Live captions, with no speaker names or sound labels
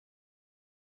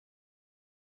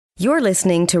You're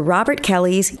listening to Robert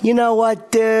Kelly's You Know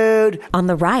What, Dude? on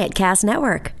the Riotcast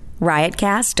Network,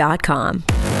 riotcast.com.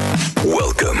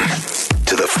 Welcome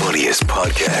to the funniest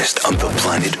podcast on the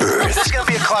planet Earth. This is going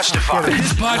to be a clusterfuck.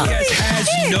 This podcast has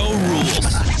no rules.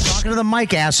 Talking to the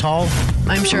mic, asshole.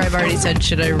 I'm sure I've already said,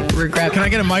 should I regret? Can I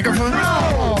get a microphone?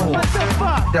 What the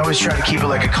fuck? I always try to keep it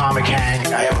like a comic hang.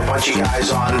 I have a bunch of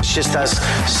guys on. It's just us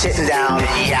sitting down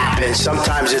and yapping.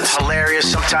 Sometimes it's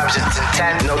hilarious. Sometimes it's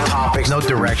intent. No topics, no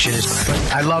directions.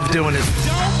 I love doing it.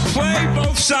 Play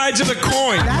both sides of the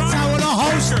coin. That's how a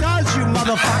host does, you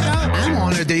motherfucker. I'm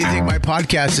honored that you think my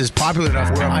podcast is popular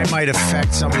enough where I might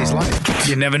affect somebody's life.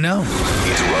 You never know.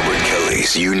 It's Robert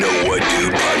Kelly's You Know What,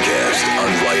 Dude podcast on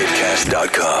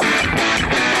riotcast.com.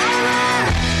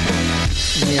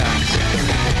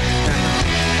 Yeah.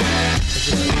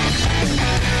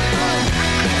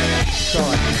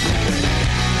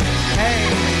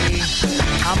 Hey,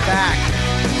 I'm back.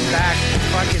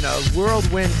 Fucking a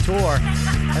whirlwind tour.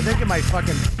 I think in my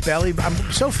fucking belly, I'm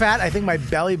so fat, I think my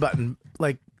belly button,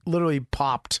 like, literally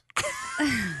popped.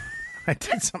 I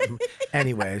did something.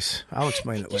 Anyways, I'll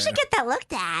explain it later. You should get that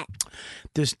looked at.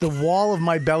 The wall of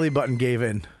my belly button gave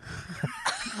in.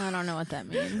 I don't know what that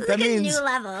means. That means New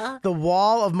level. the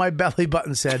wall of my belly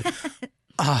button said,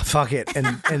 fuck it.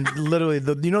 And literally,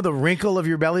 the wrinkle of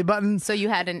your belly button? So you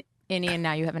had an innie and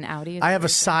now you have an outie? I have a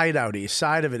side outie.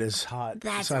 Side of it is hot.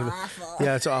 That's Side of it- awful.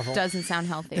 Yeah, it's awful. Doesn't sound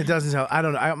healthy. It doesn't sound. I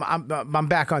don't know. I'm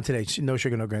back on today. No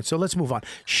sugar, no grants. So let's move on,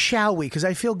 shall we? Because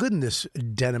I feel good in this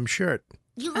denim shirt.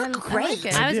 You I look like great.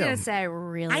 it. I was do. going to say I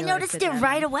really I like noticed the it denim.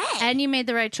 right away. And you made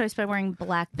the right choice by wearing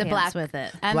black The pants black with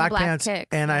it. And Black the black pants, kicks.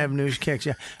 and I have new kicks.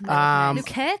 Yeah, New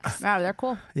kicks? Wow, they're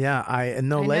cool. yeah. And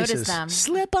no I laces. noticed them.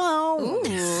 Slip on.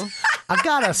 Ooh. I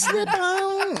got a slip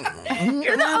on.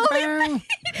 You're the only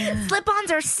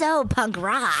Slip-ons are so punk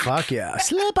rock. Fuck yeah,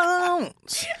 slip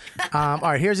ons. All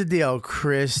right, here's the deal.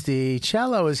 Christy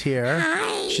Cello is here.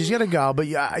 Hi. She's gonna go, but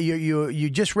you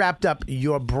just wrapped up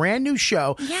your brand new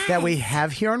show that we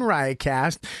have here on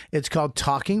Riotcast. It's called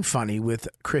Talking Funny with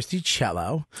Christy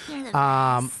Cello. You're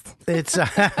the It's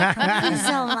best. Thank you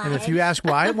so much. and if you ask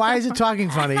why is it Talking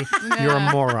Funny? You're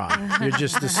a moron. You're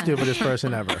just the stupidest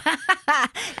person ever.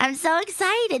 I'm so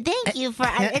excited. Thank you for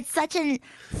it's such a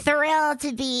thrill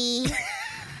to be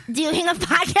doing a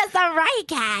podcast on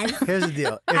Riotcast. Here's the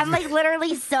deal. If- I'm like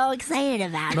literally so excited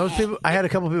about Most it. people, I had a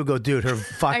couple people go, dude, her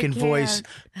fucking voice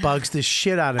bugs the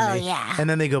shit out of Oh, me. yeah. And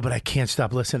then they go, but I can't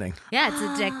stop listening. Yeah, it's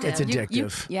addictive. It's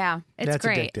addictive. Yeah. It's That's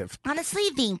great. addictive. Honestly,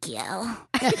 thank you.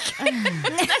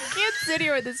 I can't sit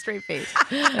here with a straight face.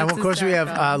 And of course, we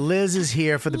have Liz is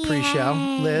here for the pre-show.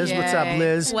 Liz, what's up, Yay.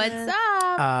 Liz? What's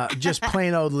up? Just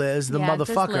plain old Liz, the Yeah,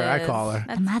 just motherfucker, I Liz. call her.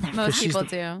 That's Mother. most She's people the-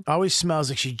 do. Always smells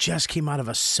like she just came out of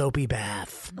a soapy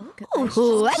bath.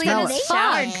 Ooh, that's Smell it. amazing.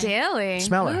 Shower daily.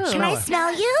 Smell her. Ooh. Can Smell I her.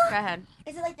 smell you? Go ahead.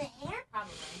 Is it like the hair?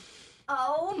 Probably.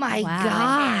 Oh my Wow.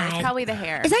 god! Probably the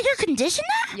hair. Is that your conditioner?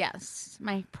 Yes.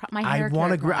 My I hair.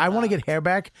 want care I want to about. get hair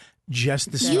back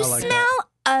just to You smell like smell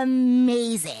that.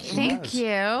 amazing. Thank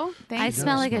you. Thank I you.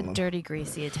 smell like a dirty,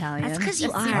 greasy Italian. That's because you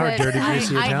It's are. You're a dirty,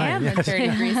 greasy I Italian. am a Yes. dirty,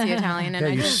 greasy Italian, and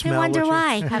Yeah, I you just smell I wonder what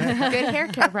why. have a good hair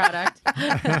care product.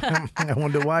 I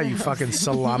wonder why, you fucking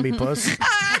salami puss.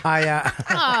 I'm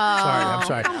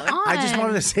sorry. I just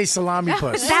wanted to say salami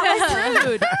puss. That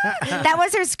was that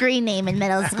was her screen name in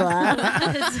middle school.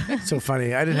 It's so funny.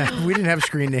 We didn't have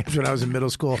screen names when I was in middle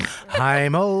school.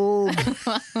 I'm old.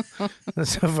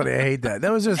 That's so funny. I hate that.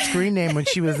 That was her screen name when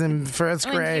she was in first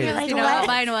grade. Like you know what? what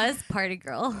mine was? Party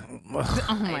girl.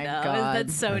 Oh my know. god,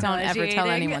 That's so don't ever tell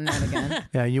nauseating. anyone that again.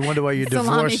 Yeah, you wonder why you're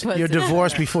Salami divorced. puss You're is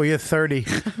divorced before you're 30.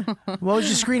 What was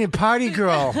your screen name? Party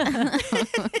girl.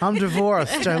 I'm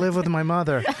divorced. I live with my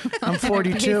mother. I'm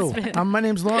 42. My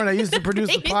name's Lauren. I used to produce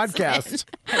the podcast.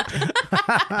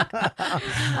 That's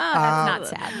not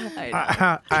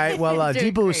sad. All right. Well,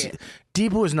 Doing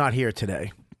Deepu is not here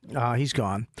today. He's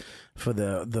gone for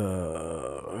the.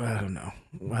 I don't know.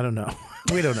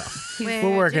 We don't know.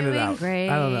 We're working it out. great.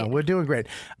 I don't know. We're doing great.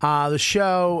 The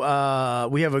show.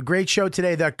 We have a great show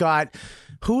today that got.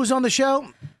 Who was on the show?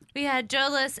 We had Joe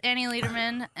List, Annie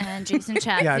Lederman, and Jason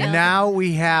Chatfield. Yeah. Now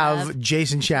we have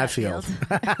Jason Chatfield.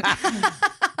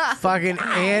 Fucking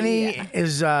Annie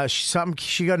is something.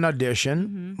 She got an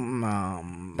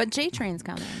audition. But J Train's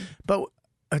coming. But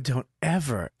don't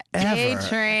ever, J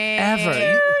Train. ever.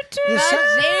 You're so-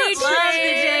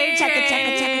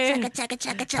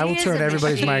 I will turn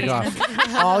everybody's mic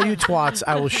off. All you twats,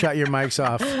 I will shut your mics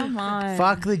off. Come on.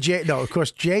 Fuck the J. No, of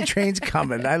course, J Train's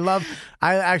coming. I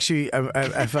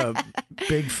have a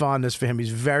big fondness for him. He's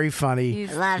very funny,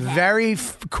 Love him. very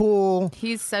cool.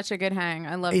 He's such a good hang.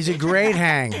 I love. He's a great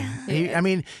hang. I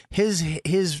mean, his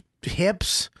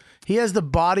hips. He has the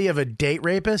body of a date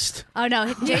rapist. Oh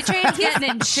no, J Train's getting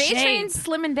in shape. J Train's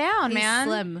slimming down, He's man.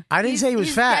 slim. I didn't say he was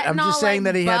He's fat. getting I'm just all, saying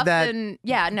like, that he had buff that. and-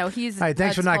 yeah, no, he's. All right,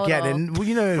 thanks a for not total getting it.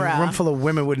 You know, a bro. room full of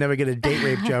women would never get a date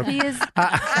rape joke. He is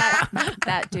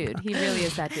that dude. He really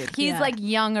is that dude. He's like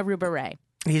young Aruba Ray.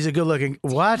 He's a good looking.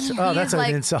 What? Oh, He that's is an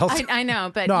like- insult. I know,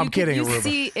 but No, you I'm kidding, You Aruba.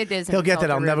 see, it is. an He'll get that.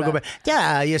 insult, I'll never go Aruba. back.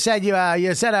 Yeah, you said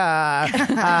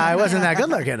I wasn't that good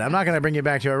looking. I'm not going to bring you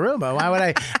back to Aruba. Why would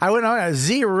I? I wouldn't.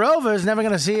 Z Rover's never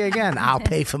going to see you again. I'll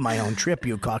pay for my own trip,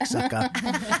 you cocksucker.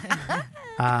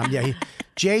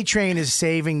 J Train is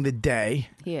saving the day.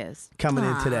 He is. Coming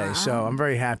in today. So I'm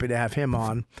very happy to have him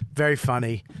on. Very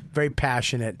funny, very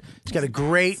passionate. He's got a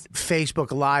great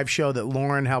Facebook Live show that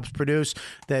Lauren helps produce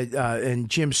that and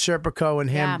Jim Serpico and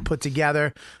him Yeah. put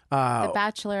together. The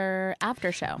Bachelor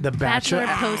after show. The Bachelor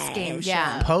post game.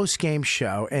 Yeah. post game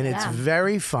show, and it's Yeah.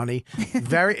 very funny.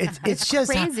 Very, it's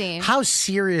just crazy. how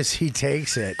serious he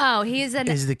takes it. Oh, he's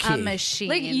Is the key. a machine.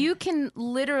 Like you can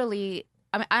literally.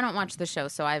 I mean, I don't watch the show,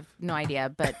 so I have no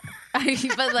idea. But,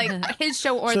 but like his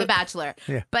show or The Bachelor.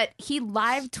 Yeah. But he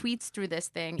live tweets through this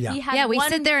thing. Yeah. He had yeah, we one,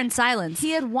 sit there in silence.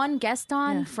 He had one guest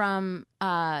on from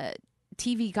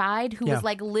TV Guide who Yeah. was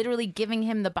like literally giving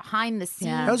him the behind the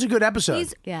scenes. Yeah. That was a good episode.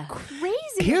 He's Yeah. crazy.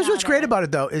 Here's what's great it. about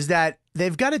it, though, is that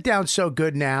they've got it down so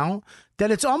good now that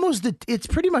it's almost it's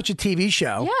pretty much a TV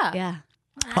show Yeah. Yeah.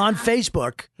 on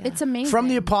Facebook It's amazing. from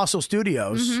the Apostle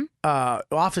Studios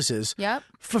offices Yep.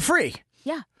 for free.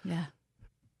 Yeah. Yeah.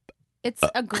 It's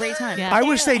a great time. Yeah. I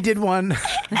wish they did one.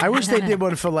 I wish they did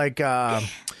one for like The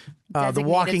Designated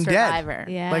Walking Survivor. Dead.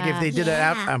 Yeah. Like if they did it,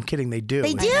 Yeah. I'm kidding. They do.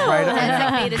 They do. Right?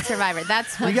 Designated Survivor.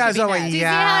 That's what You guys should are be like, next. Do you see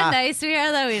yeah. how nice we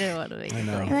are that we didn't want to be? I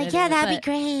know. You're like, yeah, that'd be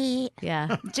great.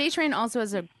 Yeah. J Train also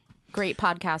has a great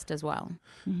podcast as well.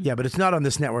 Yeah, but it's not on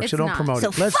this network, so It's don't not. promote So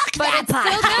it. Let's fuck that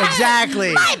podcast.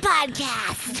 exactly. My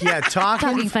podcast. Yeah,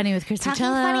 Talking funny with Christy Talking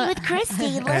Cello. funny with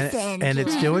Christy. Listen. and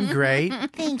it's doing great.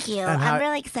 Thank you. And how- I'm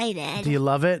really excited. Do you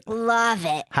love it? Love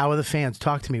it. How are the fans?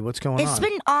 Talk to me. What's going It's on?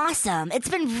 been awesome. It's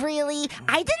been really.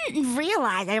 I didn't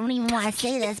realize. I don't even want to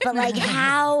say this, but like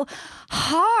how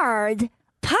hard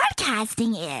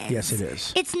podcasting is. Yes, it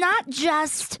is. It's not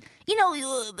just. You know,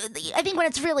 I think when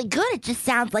it's really good, it just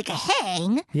sounds like a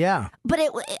hang. Yeah. But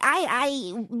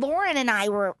Lauren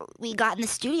and we got in the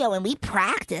studio and we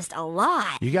practiced a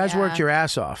lot. You guys worked your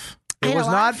ass off. I It had was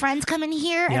a lot not. of friends come in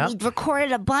here Yep. and we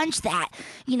recorded a bunch that,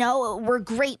 were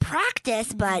great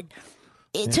practice, but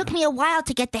it took me a while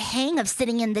to get the hang of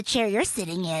sitting in the chair you're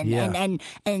sitting in Yeah. and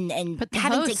the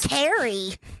having host. to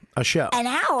carry A show. an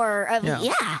hour of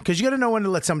yeah. Because you got to know when to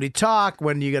let somebody talk,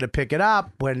 when you got to pick it up,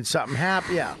 when something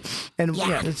happens. Yeah, and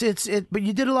Yeah. it's. But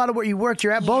you did a lot of work. You worked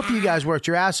your. Both of you guys worked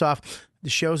your ass off. The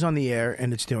show's on the air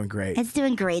and it's doing great. It's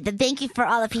doing great. But thank you for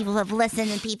all the people who have listened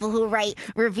and people who write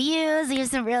reviews. There's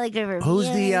some really good reviews.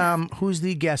 Who's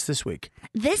the guest this week?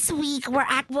 This week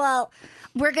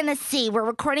we're gonna see. We're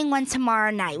recording one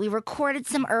tomorrow night. We recorded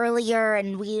some earlier,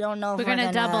 and we don't know if We're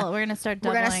gonna double. We're gonna start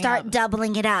We're doubling. gonna start up.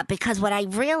 doubling it up because what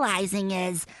I'm realizing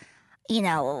is,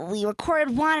 we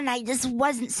recorded one, and I just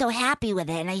wasn't so happy with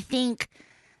it, and I think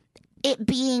it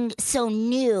being so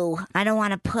new, I don't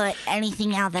want to put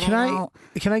anything out that I don't.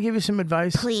 Can I give you some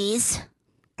advice? Please.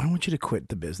 I want you to quit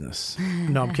the business.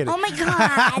 No, I'm kidding. Oh my God!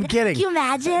 I'm kidding. Can you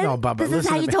imagine? No, Bubba, This is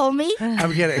listen how to you me. told me.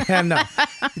 I'm kidding. No.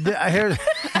 Here's,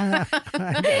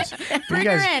 Bring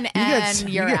her in and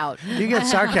you're out. You get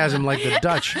sarcasm like the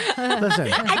Dutch.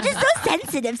 Listen, I'm just so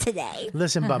sensitive today.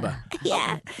 listen, Bubba.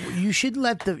 Yeah. You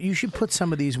should put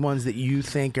some of these ones that you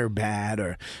think are bad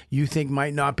or you think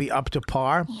might not be up to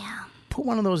par. Yeah. Put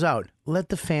one of those out. Let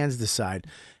the fans decide.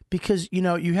 Because,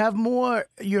 you have more,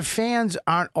 your fans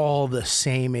aren't all the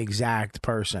same exact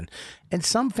person. And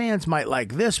some fans might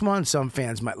like this one, some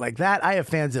fans might like that. I have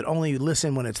fans that only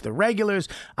listen when it's the regulars.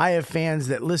 I have fans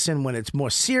that listen when it's more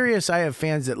serious. I have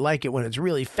fans that like it when it's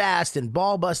really fast and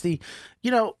ball busty.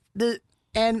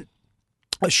 And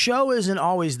a show isn't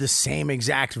always the same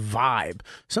exact vibe.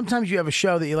 Sometimes you have a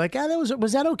show that you're like,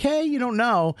 was that okay? You don't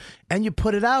know. And you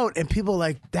put it out and people are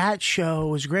like, that show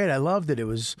was great. I loved it. It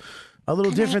was a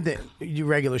little different than your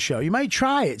regular show. You might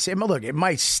try it. Say, look, it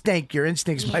might stink. Your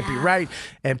instincts might be right.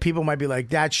 And people might be like,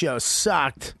 that show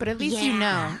sucked. But at least you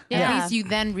know. Yeah. At least you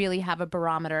then really have a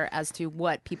barometer as to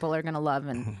what people are going to love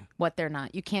and what they're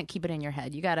not. You can't keep it in your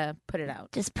head. You got to put it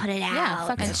out. Just put it out. Yeah,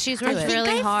 fuck And it. she's I worked think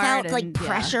really I hard. felt like and- yeah.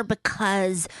 pressure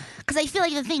because I feel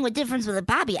like the thing with difference with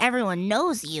Bobby, everyone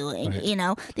knows you. You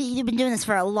know, you've been doing this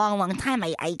for a long, long time.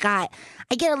 I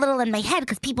get a little in my head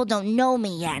because people don't know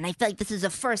me yet, and I feel like this is a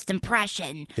first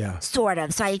impression, Yeah. sort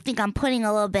of. So I think I'm putting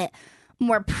a little bit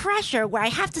more pressure where I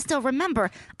have to still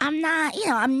remember I'm not,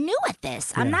 I'm new at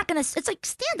this. I'm not going to, it's like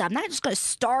stand up. I'm not just going to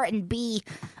start and be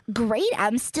great.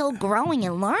 I'm still growing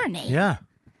and learning. Yeah.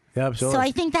 Yeah, absolutely. So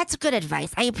I think that's good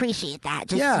advice. I appreciate that.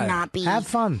 Just to not be. Have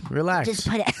fun. Relax. Just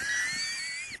put it.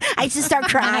 I just start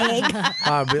crying.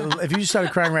 If you just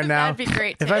started crying right now, That'd be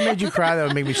great, If I made you cry, that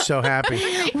would make me so happy.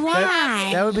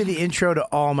 Why? That would be the intro to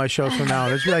all my shows from now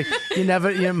on. It'd be like,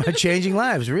 you're changing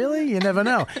lives. Really? You never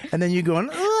know. And then you going,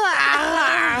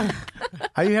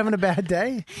 are you having a bad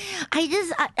day?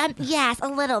 Yes, a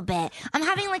little bit. I'm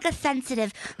having like a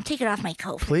sensitive. I'm taking off my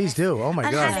coat. Please do. Oh my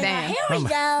God. Here we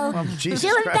go. Jesus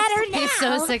Feeling Christ. better now. He's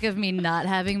so sick of me not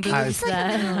having boobs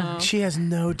that She has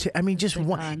no. Just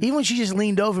one. Even when she just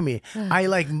leaned over me, I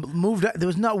like moved. There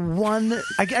was not one.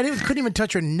 Couldn't even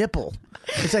touch her nipple.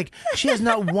 It's like she has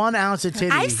not 1 ounce of titty.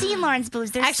 I've seen Lauren's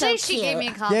boobs. They're actually so she cute. gave me a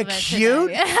They're compliment. cute.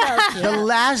 Today. So cute. The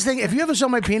last thing, if you ever saw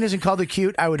my penis and called it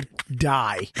cute, I would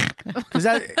die. Because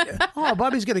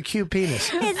Bobby's got a cute penis.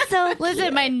 It's so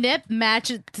Listen, my nip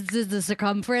matches the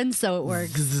circumference, so it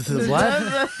works.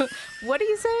 What? What are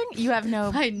you saying? You have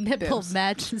no. My nipple boobs.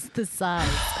 matches the size.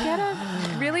 Get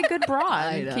a really good bra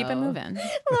and keep it moving.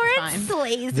 Lauren Fine.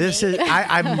 slays This me. is.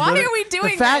 I'm. Why literally- are we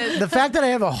doing the this? fact that I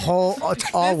have a whole. It's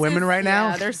all women right now.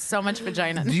 Yeah, there's so much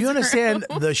vagina. Do you understand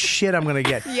the shit I'm gonna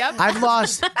get? Yep. I've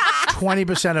lost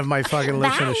 20% of my fucking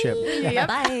listenership. Yep.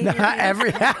 Bye.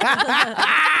 Every.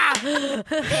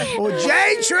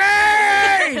 J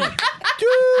Train.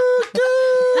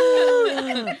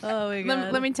 Oh my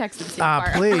god. Let me text it to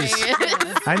you. Please.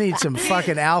 I need some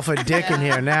fucking alpha dick in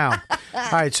here now.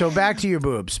 All right, so back to your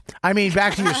boobs.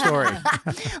 Back to your story.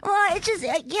 Well, it's just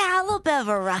a little bit of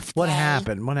a rough What day.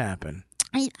 happened? What happened?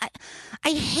 I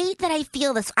hate that I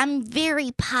feel this. I'm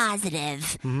very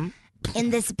positive in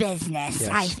this business.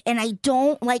 Yes. I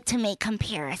don't like to make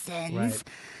comparisons. Right.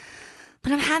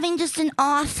 But I'm having just an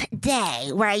off day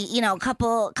where a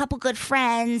couple good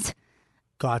friends.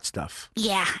 Got stuff.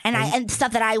 Yeah, and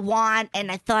stuff that I want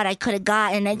and I thought I could have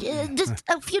gotten, and just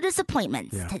a few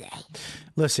disappointments today.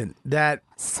 Listen, that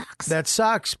Sucks. That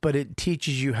sucks, but it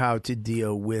teaches you how to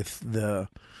deal with the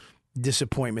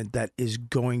disappointment that is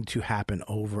going to happen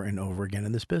over and over again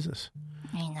in this business.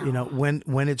 I know.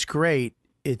 When it's great,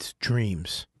 it's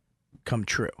dreams come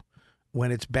true.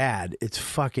 When it's bad, it's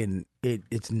fucking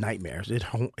it's nightmares. It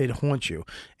haunts you,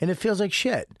 and it feels like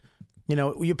shit.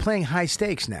 You're playing high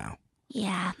stakes now.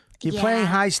 Yeah. You're playing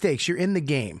high stakes. You're in the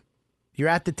game. You're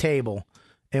at the table,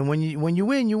 and when you win,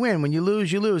 you win. When you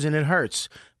lose, and it hurts.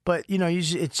 But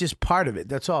it's just part of it.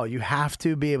 That's all. You have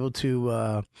to be able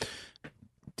to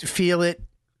feel it.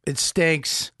 It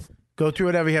stinks. Go through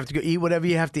whatever you have to go. Eat whatever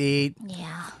you have to eat.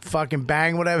 Yeah. Fucking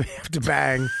bang whatever you have to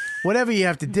bang. Whatever you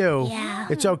have to do. Yeah.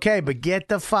 It's okay. But get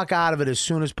the fuck out of it as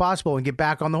soon as possible and get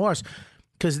back on the horse,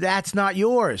 because that's not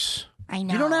yours. I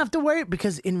know. You don't have to worry,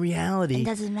 because in reality, It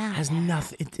doesn't matter. Has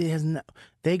nothing. It has no.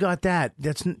 They got that.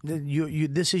 That's you.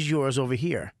 This is yours over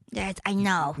here. I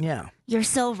know. Yeah. You're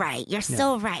so right. You're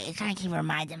so right. I kind of keep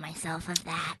reminding myself of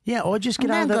that. Yeah. Or just I'm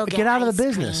get out gonna of the go get get out of ice the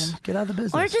business. cream. Get out of the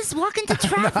business. Or just walk into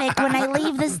traffic when I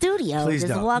leave the studio. Please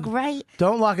just don't. walk right.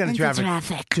 Don't walk into into traffic.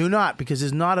 traffic. Do not, because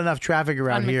there's not enough traffic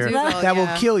around On here McDougal, that will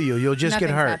yeah. kill you. You'll just get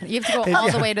Nothing's hurt. happening. You have to go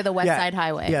all the way to the West Side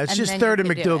Highway. Yeah, it's and just then 3rd you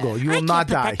and can do McDougal. it. You I will can't not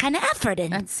put die. that kind of effort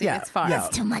in. It's far. Yeah.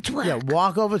 It's too much work. Yeah,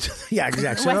 walk over to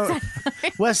exactly. So,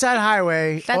 West Side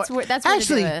Highway. That's where to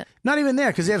actually do it. not even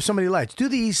there, because they have so many lights. Do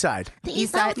the East Side. The East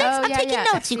East Side. Side. Oh, I'm yeah, taking yeah.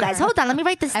 notes, you guys. FCR. Hold on. Let me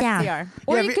write this down. FCR.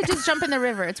 Or Yeah, you but- could just jump in the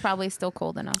river. It's probably still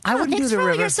cold enough. I wouldn't Thanks do the for all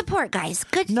river. your support, guys.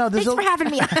 Good. No, there's Thanks for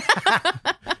having me.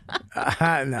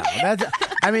 No, that's.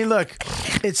 Look,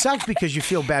 it sucks because you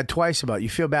feel bad twice about it. You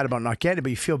feel bad about not getting it, but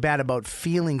you feel bad about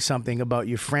feeling something about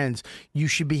your friends. You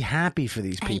should be happy for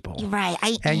these people. You're right.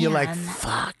 I And you're like, am.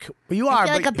 fuck. Well, you I are,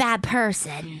 feel like but a bad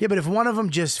person. yeah, but if one of them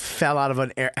just fell out of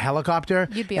an helicopter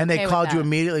You'd be and they okay with called you that.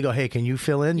 immediately, go, hey, can you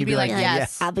fill in? You'd be like, yeah.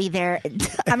 yes. I'll be there.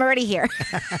 I'm already here.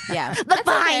 Yeah. Look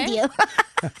behind you.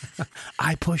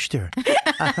 I pushed her.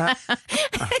 That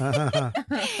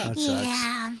sucks.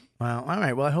 Yeah. Well, all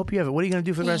right. Well, I hope you have it. What are you going to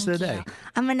do for the rest of the day? Thank you.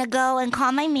 I'm gonna go and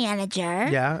call my manager.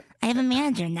 Yeah. I have a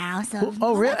manager now, so.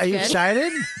 Oh, really? Are you good.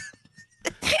 excited?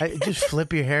 Just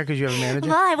flip your hair because you have a manager?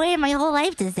 Well, I waited my whole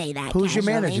life to say that. Who's your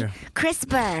casually. manager? Chris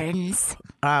Burns.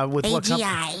 With what company?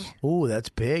 AGI. Oh, that's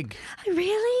big.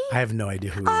 Really? I have no idea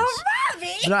who he Oh,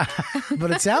 is. Robbie. But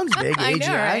it sounds big, I AGI.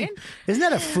 know, right? Isn't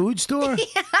that a food store?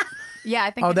 Yeah,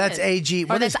 I think. Oh, it that's is. AG. Or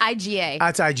What that's is- IGA.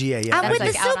 That's IGA, yeah. I'm That's with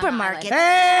like the out on the supermarket.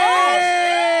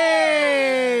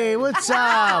 Hey! What's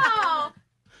up?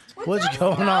 What's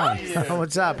going on?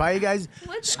 What's up? How you guys?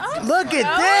 Look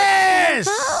at this!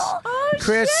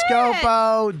 Chris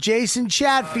Scopo, Jason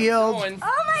Chatfield.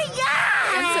 Oh my God!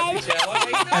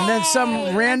 And then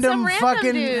some random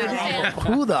fucking. dude.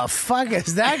 Who the fuck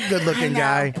is that good-looking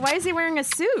guy? Why is he wearing a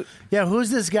suit? Yeah, who's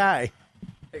this guy?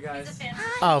 Hey guys.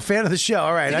 Oh, fan of the show.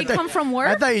 All right. Did he come from work?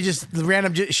 I thought you just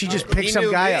random. She just picked He some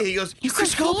knew guy me. up. He goes, "You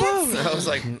Chris Scopo?" I was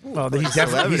like, Oh, he's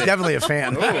definitely a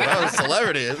fan. "Oh, that was a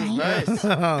celebrity. This is nice."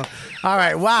 All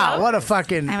right. Wow. What a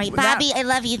fucking. All right, Bobby, I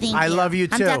love you. Thank you. I love you,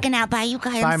 I'm too. ducking out. Bye, you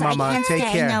guys. Bye, I'm sorry, Mama. I can't Take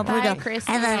stay. care. No, Bye, Bruto.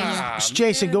 Christy. I love you.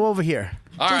 Jason, go over here.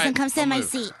 All Jason, right, come sit in I'll my move.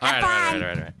 seat. All right, Bye. all right, all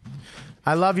right, all right.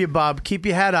 I love you, Bob. Keep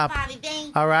your head up. Bobby,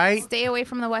 thank All right. Stay away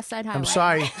from the West Side Highway. I'm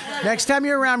sorry. Next time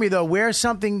you're around me, though, wear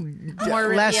something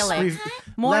More less revealing.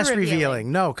 More less revealing.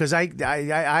 revealing. No, because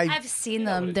I've seen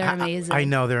them. They're amazing. I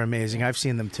know they're amazing. I've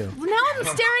seen them too. Now I'm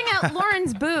staring at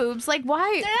Lauren's boobs. Like, why?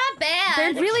 They're not bad.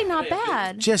 They're really not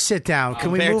bad. Just sit down.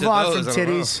 Can we Compared move to on those, from I don't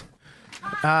know. titties?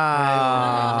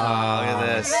 Oh, look at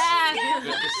this.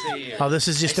 Oh, this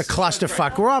is just a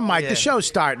clusterfuck. We're on mic. Yeah. The show's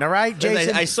starting, all right? Listen,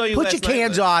 Jason, I saw you put last your night,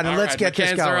 cans but- on and All let's right, get my this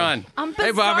cans going. are on. I'm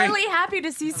Hey, Bobby. bizarrely happy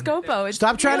to see Scopo. It's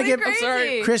Stop trying really to get crazy.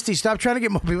 sorry. Christy, stop trying to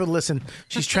get more people to listen.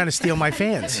 She's trying to steal my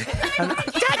fans.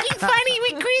 Talking funny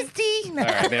with Christy. All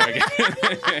right, there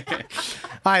we go.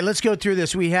 All right, let's go through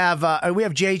this. We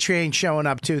have J Train showing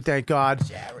up too, thank God.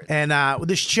 And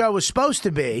this show was supposed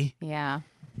to be Yeah.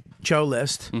 Joe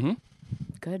List,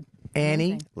 Good.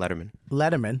 Annie Letterman.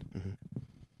 Letterman,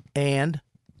 and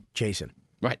Jason.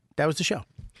 Right. That was the show.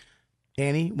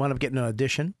 Annie wound up getting an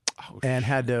audition and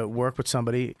had to work with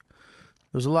somebody. There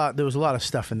was a lot of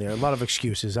stuff in there, a lot of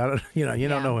excuses. I don't, you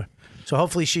don't know. So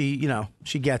hopefully she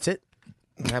gets it.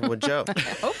 What happened with Joe?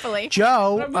 Hopefully.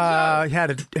 Joe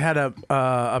had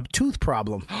a tooth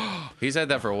problem. He's had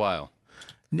that for a while.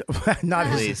 Not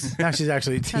Please. his. Now she's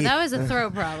actually teeth. No, that was a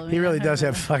throat problem. He really does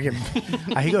have fucking.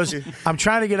 He goes, I'm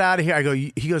trying to get out of here. I go.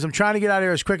 He goes, I'm trying to get out of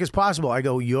here as quick as possible. I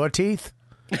go, your teeth.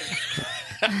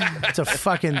 It's a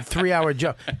fucking 3-hour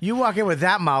job. You walk in with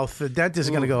that mouth, the dentist is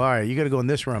going to go, all right, you got to go in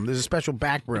this room. There's a special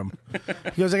back room.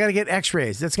 He goes, I got to get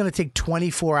x-rays. That's going to take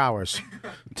 24 hours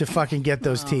to fucking get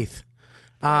those teeth.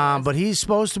 But he's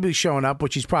supposed to be showing up,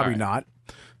 which he's probably not.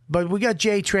 But we got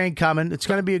J Train coming. It's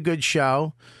going to be a good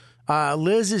show.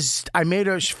 Liz is, I made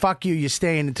her, fuck you, you're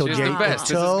staying until She's J the best.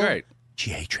 This is until great.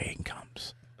 J Train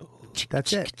comes.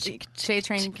 That's it. J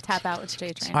Train, tap out with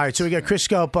J Train. All right, so we got Chris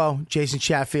Scopo, Jason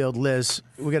Chatfield, Liz.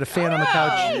 We got a fan on the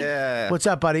couch. Yeah. What's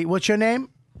up, buddy? What's your name?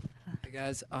 Hey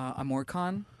guys, I'm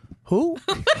Orkon. Who?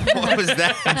 What was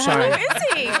that? I'm sorry. Who is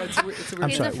he? It's a weird I'm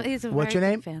He's sorry. he's a What's your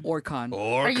very name? big fan. Orkon.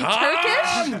 Are you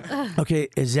Turkish? Okay,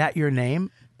 is that your name?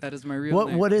 That is my real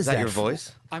name. What is Is that your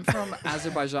voice? I'm from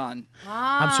Azerbaijan.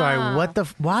 I'm sorry. What the?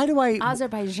 Why do I?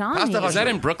 Azerbaijan. Is that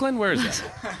in Brooklyn? Where is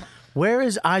that? Where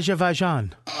is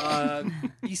Azerbaijan?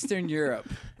 Eastern Europe.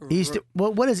 East.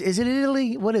 What is? Is it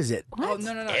Italy? What is it? Oh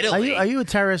no. Are you a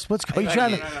terrorist? Are you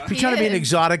trying to? You trying to be an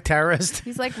exotic terrorist?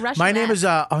 He's like Russian. My name is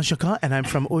Anshaka, and I'm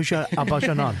from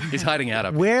Azerbaijan. He's hiding out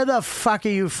up. Where the fuck are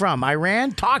you from?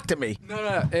 Iran? Talk to me.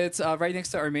 No. It's right next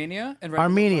to Armenia and right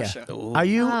Armenia. below Russia. Are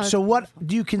you? So what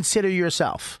do you consider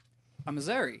yourself? I'm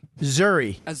Azeri.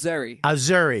 Zuri.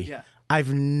 Azuri. Yeah.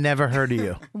 I've never heard of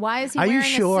you. Why is he Are you wearing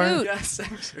sure? a suit? Yes,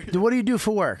 I'm sure. What do you do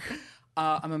for work?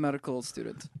 I'm a medical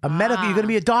student. A medical. You're going to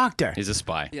be a doctor. He's a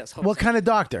spy. Yes. What kind of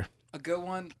doctor? A good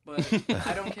one, but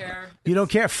I don't care. You don't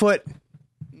care. Foot.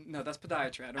 No, that's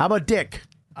podiatry. I don't How about dick?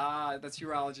 that's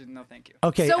urology. No, thank you.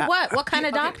 Okay. So what? What kind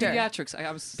of doctor? Pediatrics.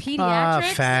 I was.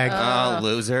 Pediatrics. Fag. Oh,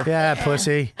 loser. Yeah,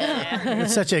 pussy.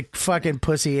 It's such a fucking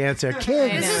pussy answer.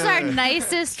 Kids. This is our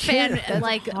nicest fan,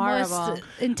 like horrible. most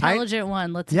intelligent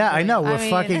one. Let's. Yeah, I enjoy know. it. We're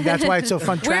fucking. That's why it's so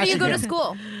fun. Where do you trashing go to him.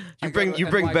 school? You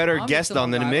bring better NYCOM, guests it's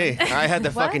on than Long me. I had the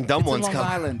fucking dumb It's in ones Long come.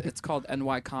 Island. It's called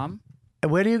NYCOM.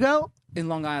 Where do you go? In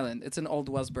Long Island. It's in Old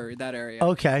Westbury, that area.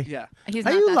 Okay. Yeah. He's Are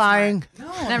not you that lying,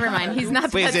 smart. Never mind. He's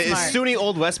not Wait, that is smart. SUNY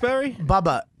Old Westbury?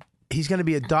 Bubba? He's going to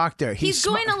be a doctor. He's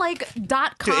going to like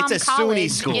 .com Dude, it's a college SUNY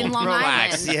school. in Long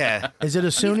Relax. Island. Yeah. Is it a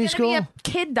He's SUNY gonna school? be a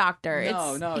kid doctor.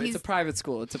 No, it's a private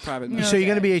school. It's a private. So you're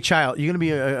going to be a child. You're going to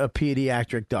be a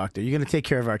pediatric doctor. You're going to take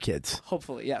care of our kids.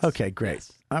 Hopefully, yes. Okay, great.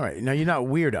 Yes. All right. Now, you're not a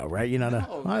weirdo, right? You're not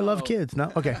I love no. kids.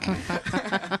 No? Okay.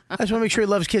 I just want to make sure he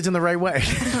loves kids in the right way.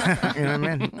 You know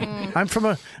what I mean? I'm from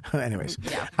a... Anyways.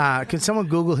 Can someone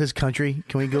Google his country?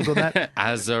 Can we Google that?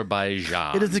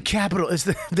 Azerbaijan. It is the capital.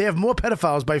 They have more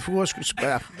pedophiles by 4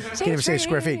 can't even say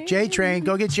square feet. J-Train.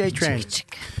 Go get J-Train.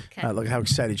 Look how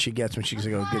excited she gets when she's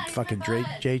going to go get fucking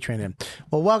J-Train in.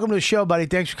 Well, welcome to the show, buddy.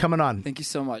 Thanks for coming on. Thank you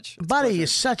so much. It's a Buddy, pleasure. you're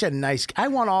such a nice... I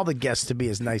want all the guests to be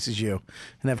as nice as you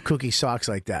and have cookie socks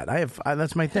like that.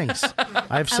 That's my things.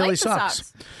 I have silly like the socks.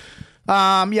 socks.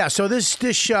 Yeah, so this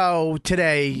show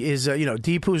today is,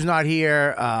 Deepu's not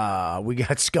here. We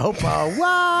got Scopo.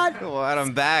 What? What?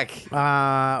 I'm back.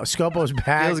 Scopo's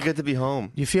back. Feels good to be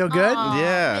home. You feel good?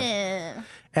 Yeah.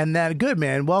 And then, good,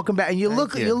 man. Welcome back. And you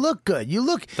look good. You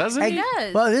look. Doesn't and, he?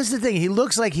 does. Well, this is the thing. He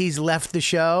looks like he's left the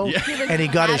show and he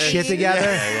got his shit together.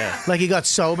 Yeah. Like he got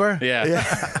sober. Yeah.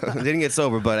 Didn't get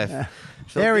sober, but I feel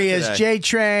There he good is, today.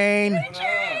 J-Train.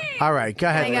 All right, go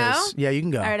ahead, Can I Liz. go? Yeah, you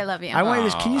can go. All right, I love you. I want you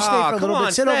to. Can you stay for a come little on,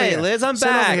 bit? Sit over stay, here, Liz. I'm Sit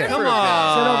over back. here. Come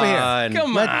on. Sit over here.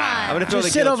 Come Let- on. I'm gonna throw Just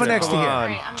the sit guilt over trip. next to Come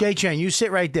here. on. J-Train, you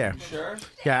sit right there. Sure.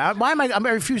 Yeah. Why am I? I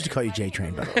refuse to call you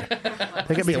J-Train. By the way,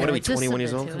 they get me. Yeah, what are we, Just 21 years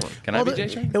submit old? to Come it. on. Can I be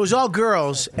J-Train? It was all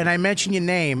girls, and I mention your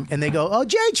name, and they go, "Oh,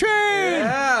 J-Train."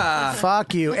 Yeah.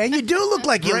 Fuck you. And you do look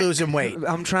like you're losing weight.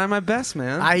 I'm trying my best,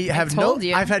 man. I have no. told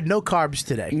you. I've had no carbs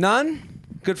today. None?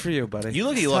 Good for you, buddy. You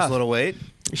look like you lost a little weight.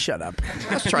 Shut up.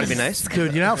 I was trying to be nice.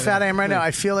 Dude, you know how fat I am right now?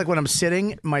 I feel like when I'm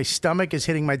sitting, my stomach is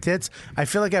hitting my tits. I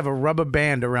feel like I have a rubber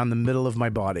band around the middle of my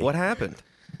body. What happened?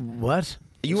 What?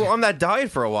 You were on that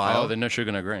diet for a while. Oh, the no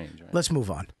sugar, no grains. Right? Let's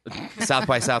move on. South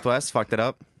by Southwest fucked it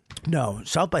up. No,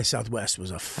 South by Southwest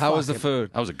was a How was the fucking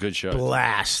food? That was a good show.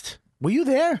 blast. Were you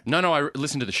there? No, I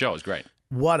listened to the show. It was great.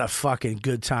 What a fucking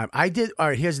good time. I did. All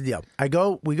right, here's the deal.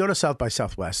 We go to South by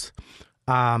Southwest.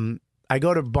 I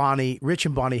go to Bonnie. Rich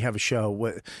and Bonnie have a show.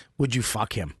 Would you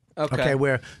fuck him? Okay.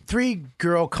 Where 3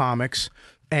 girl comics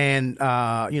and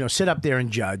sit up there and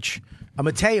judge.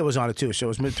 Mateo was on it too, so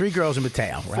it was 3 girls and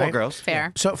Mateo, right? 4 girls.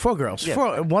 Fair. So 4 girls.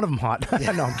 4, one of them hot.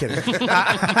 No, I'm kidding.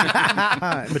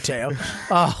 Mateo.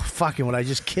 Oh, fucking would I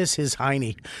just kiss his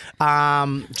hiney.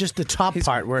 Just the top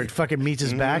part where it fucking meets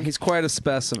his back. He's quite a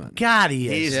specimen. God, he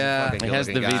is. He's Yeah. a fucking He has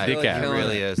the good-looking guy. V dick out. He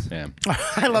really is. Yeah.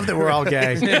 I love that we're all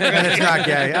gay. And it's not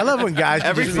gay. I love when guys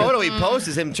Every just- photo he posts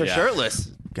is him shirtless.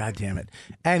 God damn it.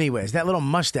 Anyways, that little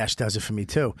mustache does it for me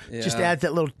too. Just Yeah. adds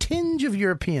that little tinge of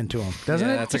European to him, doesn't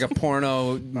Yeah, it? it's like a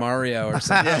porno Mario or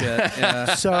some shit.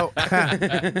 Yeah. So,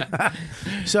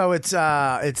 so it's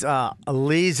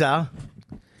Lisa,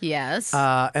 Yes.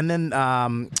 and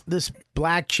then this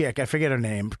black chick. I forget her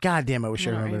name. God damn, I wish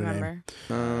I I don't remember her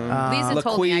remember. Lisa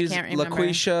told me. I can't remember.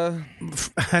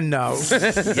 LaQuisha, name. No,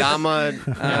 Yama.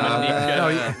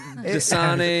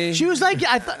 Dasani. she was like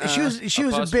I thought she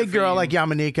was a big girl like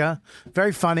Yamanika,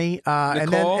 very funny.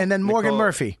 And Nicole? then Morgan Nicole.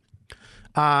 Murphy,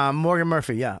 Morgan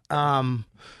Murphy. Yeah.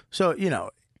 So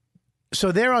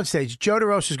So they're on stage. Joe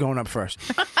DeRosa's going up first.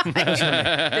 This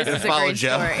is a Follow great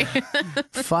Joe. story.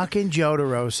 Fucking Joe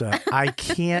DeRosa. I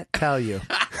can't tell you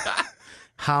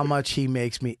how much he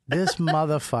makes me. This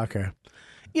motherfucker.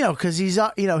 Because he's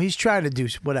trying to do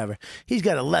whatever. He's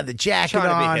got a leather jacket Trying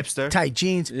to be on, hipster. tight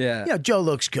jeans. Yeah. Joe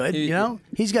looks good.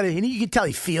 He's got and you can tell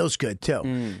he feels good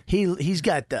too. He's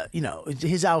got the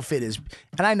his outfit is,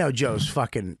 and I know Joe's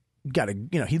fucking got a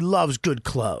he loves good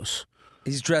clothes.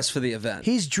 He's dressed for the event.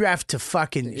 He's dressed to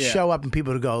fucking show up and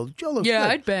people to go, Joe looks Yeah,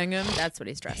 good. I'd bang him. That's what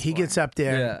he's dressed He for. gets up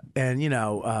there and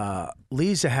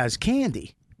Lisa has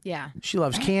candy. Yeah. She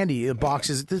loves candy.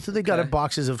 Boxes. They got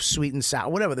boxes of sweet and sour,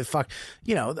 whatever the fuck.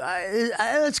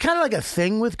 It's kind of like a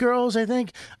thing with girls. I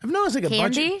think I've noticed like a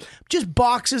bunch Candy? of just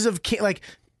boxes of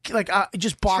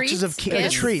just boxes of Treats?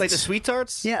 Gifts? treats, Like the sweet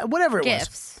tarts? yeah, whatever it was.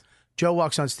 Gifts. Joe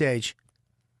walks on stage.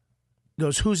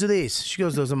 Goes, whose are these? She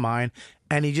goes, those are mine.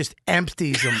 And he just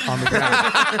empties them on the ground.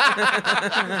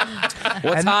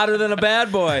 What's hotter than a bad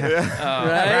boy?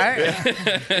 Right? Right?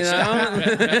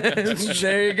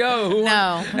 There you go. Who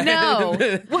No.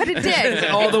 What a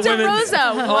dick. All the women,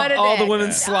 DeRosa, what a all the dick.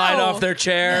 women slide off their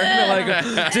chair. They're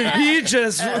like, did he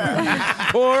just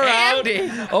pour out a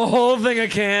whole thing of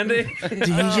candy? Did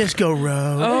he just go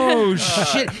rogue? Oh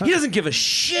shit! He doesn't give a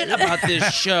shit about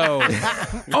this show.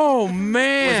 Oh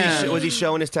man! Was he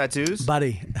showing his tattoos?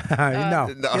 Buddy. No.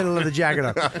 He had a leather jacket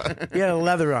on. He had a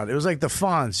leather on. It was like the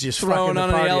Fonz just Throwing fucking on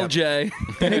the an party up.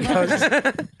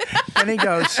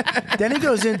 LJ. Then he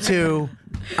goes into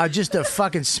just a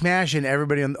fucking smashing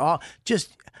everybody on all. Just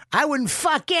I wouldn't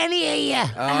fuck any of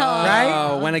you. Right?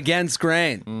 Oh, went against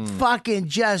grain. Fucking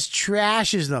just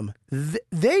trashes them.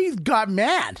 They got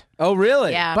mad. Oh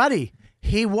really? Yeah. Buddy,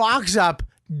 he walks up,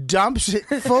 dumps it,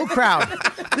 full crowd.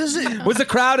 This is, Was the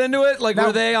crowd into it? Like, Now-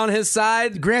 were they on his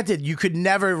side? granted, you could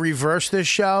never reverse this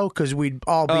show because we'd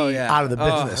all be out of the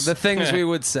business. The things we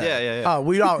would say. Yeah. Oh,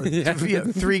 we'd all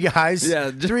 3 guys.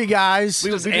 Yeah. 3 guys.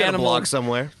 We got a animal- blog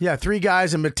somewhere. Yeah, 3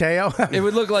 guys and Mateo. It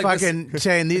would look like fucking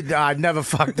saying, "I'd never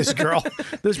fuck this girl."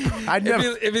 I'd never.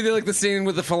 It'd be like the scene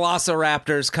with the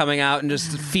velociraptors coming out and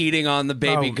just feeding on the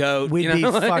baby goat. We'd you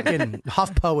know? be fucking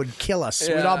HuffPo would kill us.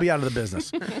 We'd Yeah. all be out of the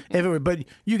business. If it were, but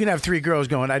you can have 3 girls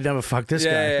going, "I'd never fuck this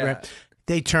guy." Yeah. Right?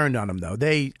 They turned on him though.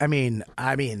 I mean,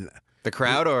 The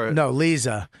crowd or no,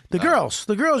 Lisa. The girls.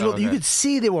 The girls. You could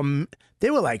see they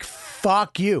were like,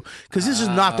 "Fuck you," because this is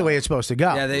not the way it's supposed to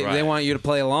go. Yeah, they want you to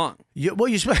play along.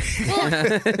 That's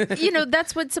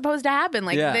what's supposed to happen.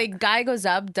 Like the guy goes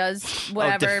up, does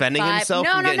whatever. Defending himself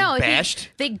from getting bashed?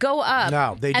 They go up.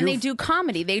 No, they do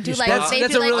comedy. They do That's a a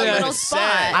really little nice spot.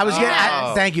 I was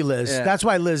getting. Thank you, Liz. Yeah. That's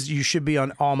why, Liz, you should be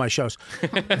on all my shows.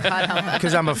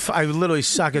 Because I literally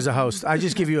suck as a host. I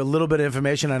just give you a little bit of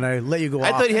information and I let you go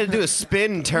I off. thought you had to do a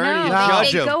spin and turn and No,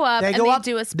 judge they him. go up They and go they up.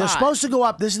 do a spot. They're supposed to go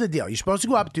up. This is the deal. You're supposed to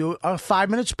go up, do a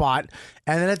 5-minute spot,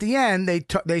 and then at the end they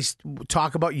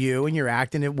talk about you and your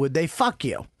act, and would they fuck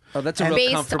you? Oh, that's a real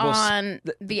based comfortable. on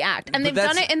the act, and But they've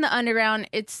done that's- it in the underground.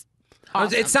 It's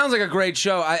awesome. It sounds like a great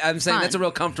show. I'm saying Fun. that's a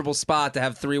real comfortable spot to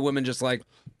have 3 women just like.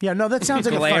 Yeah, no, that sounds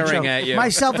like a fun Glaring show. at you. My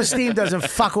self-esteem doesn't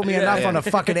fuck with me enough on a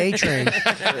fucking A train. No, I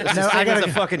It's gotta.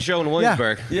 a fucking show in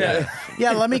Williamsburg. Yeah.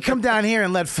 Yeah, let me come down here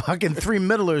and let fucking 3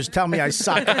 middlers tell me I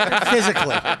suck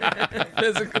physically.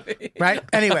 Physically. Right?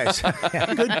 Anyways,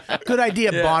 yeah, good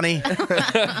idea, Bonnie.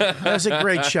 That was a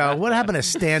great show. What happened to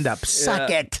stand-up? Suck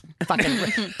it. Fucking.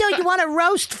 Dude, you want to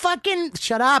roast fucking?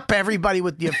 Shut up, everybody,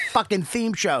 with your fucking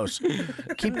theme shows.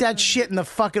 Keep that shit in the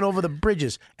fucking over the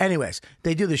bridges. Anyways,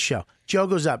 they do the show. Joe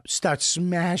goes up, starts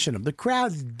smashing them. The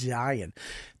crowd's dying.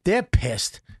 They're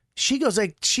pissed. She goes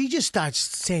she just starts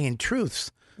saying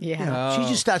truths. Yeah. You know, she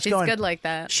just starts She's going. good like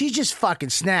that. She just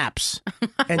fucking snaps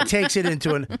and takes it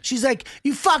into an. She's like,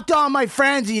 "You fucked all my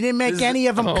friends and you didn't make any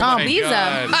of them come." Lisa,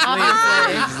 God.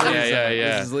 obviously.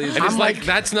 Yeah. This is Lisa. And it's I'm like,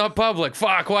 that's not public.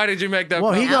 Fuck, why did you make that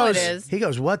Well, public? he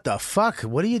goes, "What the fuck?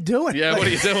 What are you doing?" Yeah, what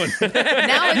are you doing?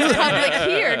 Now it's public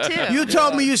here too. You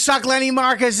told me you suck Lenny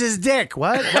Marcus's dick.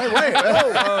 What? Wait.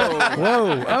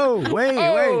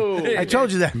 Wait. I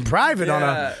told you that in private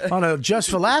on a Just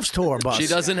for Laughs tour bus. She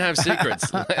doesn't have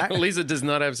secrets. Lisa does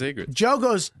not have secrets. Joe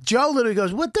literally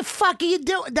goes, "What the fuck are you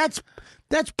doing? That's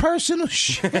personal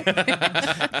shit."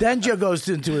 Then Joe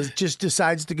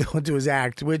decides to go into his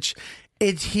act, which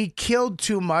he killed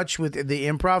too much with the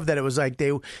improv that it was like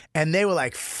they were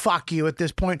like, "Fuck you" at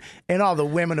this point, and all the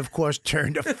women, of course,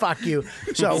 turned to "fuck you,"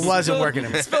 so it wasn't working.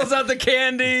 Spills out the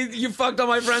candy. You fucked all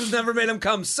my friends, never made them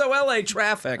come. So LA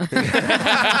traffic.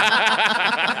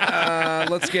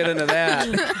 Let's get into that.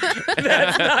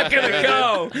 That's not gonna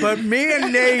go. But me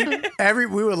and Nate,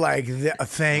 we were like,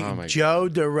 "Thank Joe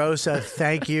DeRosa,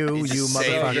 thank you, you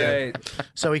motherfucker." Great.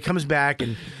 So he comes back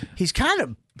and he's kind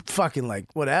of fucking like,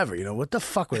 whatever, what the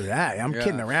fuck was that? I'm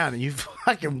kidding around and you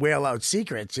fucking wail out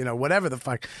secrets, whatever the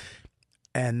fuck.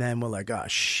 And then we're like, oh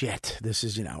shit, this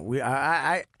is, you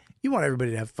want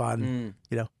everybody to have fun,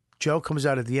 Joe comes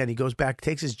out at the end. He goes back,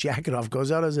 takes his jacket off,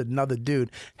 goes out as another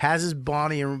dude, has his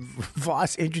Bonnie and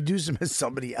Voss introduce him as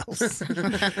somebody else.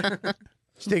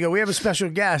 So they go, "We have a special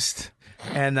guest."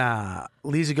 And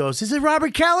Lisa goes, "Is it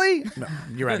Robert Kelly?" No,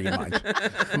 you're out of your mind.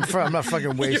 I'm not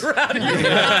fucking wasting. You're out of your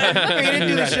mind. You didn't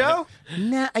do the show?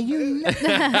 Nah, you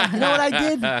know what I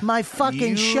did? My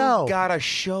fucking show. You got a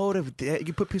show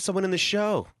you put someone in the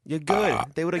show. You're good.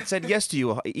 They would have said yes to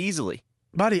you easily.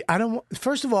 Buddy,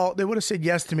 first of all, they would have said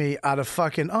yes to me out of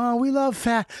fucking, "Oh, we love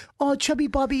fat. Oh, chubby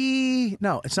Bubby."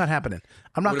 No, it's not happening.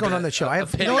 I'm not going on the show. I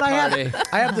have, you know what I have?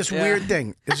 I have this weird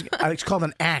thing. It's called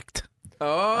an act. Oh.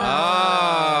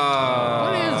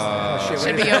 What is that?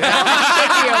 Should be open.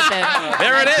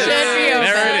 There it is. Should be open.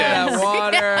 There it is.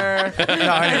 Water.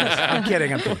 No, anyways, I'm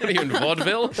kidding. What are you in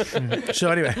vaudeville?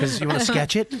 So anyways, you want to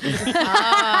sketch it? There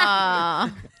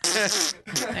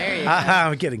you go.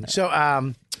 I'm kidding. So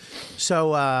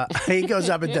he goes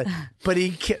up and does, but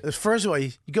first of all,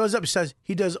 he goes up and says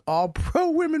he does all pro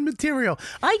women material.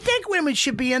 I think women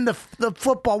should be in the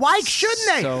football. Why shouldn't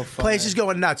they? So funny. Place is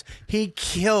going nuts. He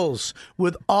kills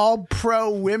with all pro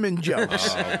women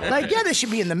jokes. Like, yeah, they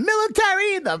should be in the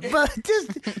military.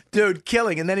 Dude,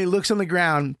 killing. And then he looks on the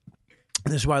ground.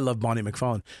 And this is why I love Bonnie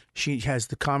McFarlane. She has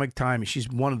the comic timing. She's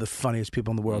one of the funniest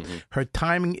people in the world. Her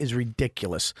timing is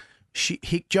ridiculous.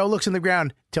 Joe looks in the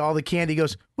ground to all the candy.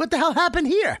 Goes, "What the hell happened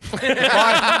here?"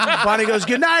 Bonnie goes,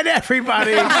 "Good night,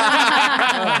 everybody." It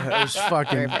was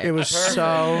fucking. It was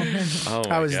so.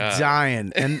 I was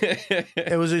dying, and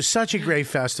it was such a great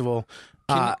festival.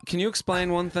 Can you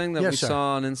explain one thing that yes, we sir.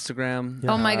 saw on Instagram?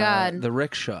 Oh my God. The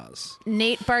rickshaws.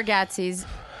 Nate Bargatze's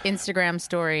Instagram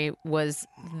story was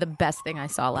the best thing I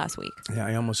saw last week. Yeah,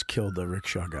 I almost killed the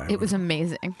rickshaw guy. It was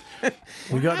amazing.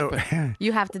 We got to,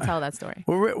 You have to tell that story.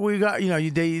 we got,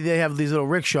 they have these little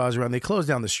rickshaws around. They close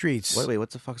down the streets. Wait,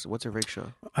 what's a rickshaw?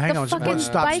 Hang The on, fucking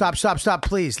stop,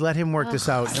 please. Let him work this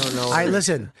out. I don't know.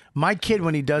 Listen, my kid,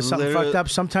 when he does something fucked up,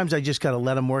 sometimes I just got to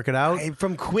let him work it out. I'm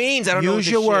from Queens. I don't know what Use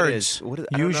this your shit words.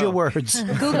 is. Use your words.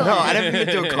 Google No, I it. never been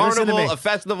to a Listen to carnival, me. a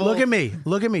festival. Look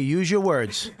at me. Use your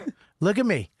words. Look at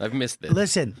me. I've missed this.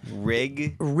 Listen.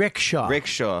 Rickshaw.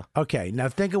 Okay, now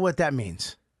think of what that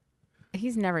means.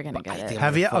 He's never going to get it.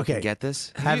 Have you? Okay. Get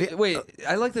this? Have you? Wait,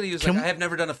 I like that he was like, I have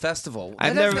never done a festival.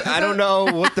 I don't know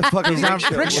what the fuck is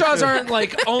rickshaw. Rickshaws aren't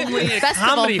like only at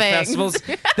Festival comedy thing. festivals.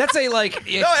 That's a No,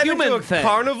 I never do a thing.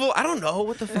 carnival. I don't know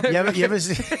what the fuck. You ever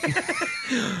see?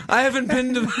 I haven't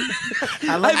been to.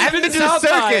 I haven't been to the South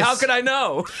by. circus. How could I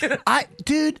know?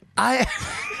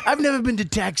 I've never been to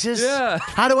Texas. Yeah.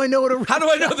 How do I know what a? How do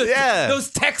I know that? Yeah. Those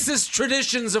Texas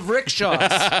traditions of rickshaws.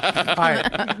 All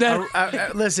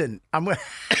right. Listen,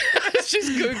 She's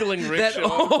Googling that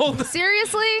rickshaw. old.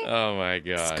 Seriously? Oh my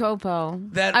god.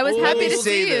 Scopo. That I was old- happy Let to me see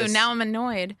say you. this. Now I'm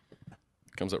annoyed.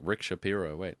 Comes up Rick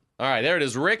Shapiro. Wait. All right, there it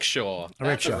is. Rickshaw.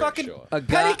 rickshaw. Rickshaw. A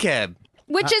guy. Pedicab.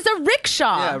 Which is a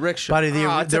rickshaw. Yeah, rickshaw. buddy,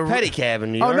 It's a pedicab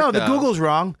in New York. Oh no, the though. Google's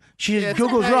wrong.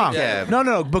 Google's wrong. pedicab.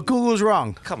 No, but Google's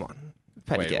wrong. Come on.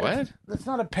 Wait, Pedicab. what? That's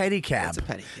not a pedicab. It's a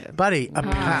pedicab. Buddy,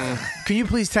 can you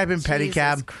please type in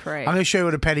pedicab? Christ. I'm going to show you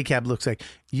what a pedicab looks like.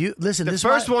 You listen. The this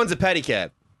first one's a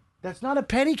pedicab. That's not a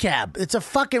pedicab. It's a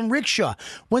fucking rickshaw.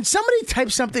 When somebody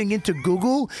types something into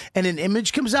Google and an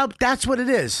image comes out, that's what it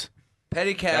is.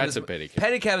 Pedicab That's is a pedicab.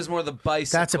 Pedicab is more the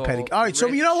bicycle. That's a pedicab. All right, so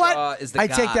you know Rickshaw what? is the I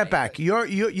take guy. that back.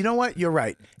 You know what? You're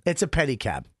right. It's a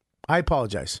pedicab. I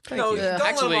apologize. No, don't let him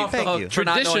Actually, off the hook for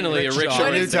not knowing traditionally, a rickshaw. rickshaw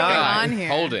What is is the going guy on here?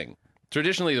 holding.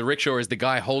 Traditionally, the rickshaw is the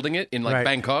guy holding it in like Right.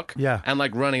 Bangkok, Yeah. and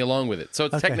like running along with it. So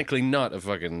it's Okay. technically not a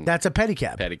fucking That's a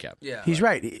pedicab. pedicab. Yeah. He's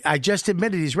right. I just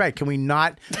admitted he's right. Can we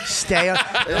not stay on?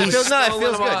 It He's, feels him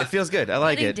good. off. It feels good. I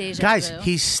like it. guys,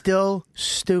 he's still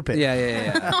stupid.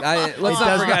 Yeah.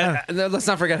 Let's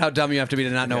not forget how dumb you have to be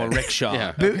to not know a rickshaw.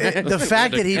 Yeah. The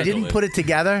fact that he didn't put it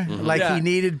together, like Yeah.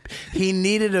 he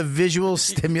needed a visual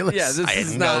stimulus. Yeah, this I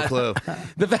is had no not clue.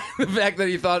 the fact that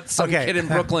he thought some Okay. kid in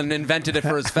Brooklyn invented it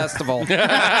for his festival. Yeah,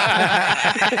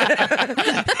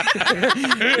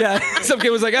 some kid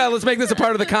was like, "Oh, let's make this a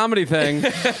part of the comedy thing."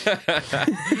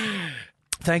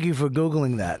 Thank you for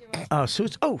Googling that. Oh, so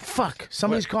fuck.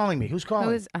 Somebody's calling me. Who's calling?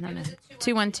 Who is, I don't know.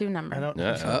 212 number. I don't.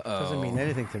 Doesn't mean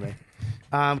anything to me.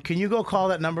 Can you go call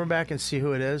that number back and see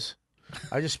who it is?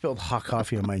 I just spilled hot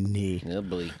coffee on my knee. Oh,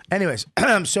 boy. Anyways,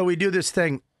 so we do this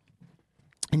thing,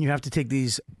 and you have to take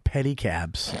these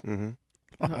pedicabs.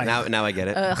 Now I get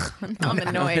it. Ugh, I'm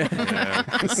annoyed.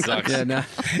 Sucks. Yeah, no.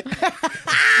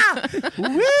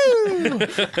 Woo!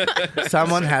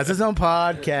 Someone has his own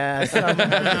podcast. Someone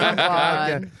has his own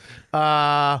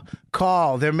podcast.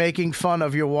 Call. They're making fun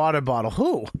of your water bottle.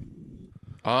 Who?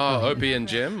 Oh, Opie and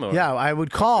Jim? Or? Yeah, I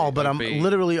would call, but I'm Opie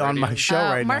literally on my show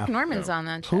right Mark now. Norman's on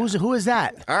that show. Who is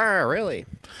that? Really?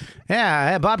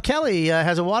 Yeah, Bob Kelly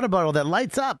has a water bottle that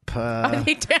lights up. Yeah,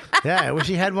 I wish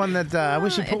he had one that. I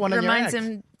wish he put one in your reminds act.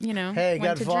 him, Hey, when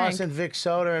got to Voss drink. and Vic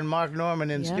Soda and Mark Norman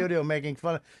in Yeah. studio making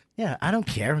fun of. Yeah, I don't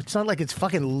care. It's not like it's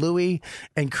fucking Louis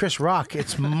and Chris Rock.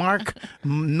 It's Mark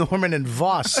Norman and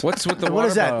Voss. What's with the What water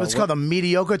is that? bottle? What's it called the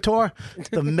mediocre tour?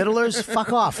 The middlers?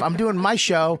 Fuck off. I'm doing my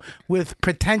show with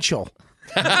potential.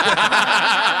 Not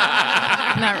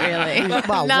really.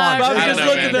 Well, Not one. Bobby I just don't know,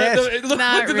 looked at man. the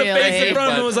Not looked at the face really. in front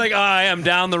of him and was like, "I am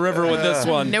down the river with this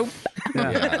one." Nope.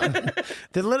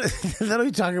 They're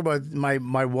literally talking about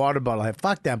my water bottle. Hey,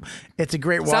 fuck them. It's a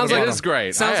great water Sounds like bottle. It is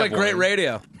great. Sounds I like have great one.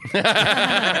 radio.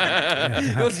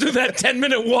 Let's do that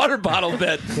 10-minute water bottle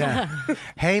bit. Yeah.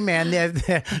 Hey man,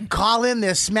 they're call in.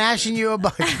 They're smashing you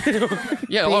about.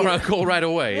 Yeah, all right, cool right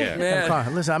away. Yeah.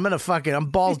 Listen, I'm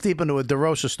balls deep into a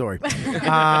DeRosa story,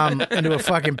 into a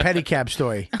fucking pedicab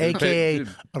story, aka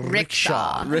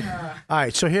rickshaw. All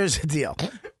right, so here's the deal.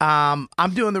 I'm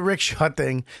doing the rickshaw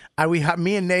thing.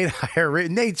 Me and Nate hire.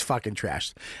 Nate's fucking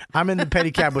trashed. I'm in the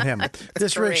pedicab with him.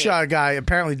 This rickshaw guy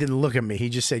apparently didn't look at me. He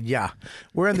just said, "Yeah."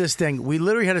 We're in this thing. We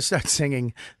literally had to start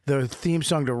singing the theme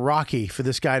song to Rocky for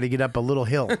this guy to get up a little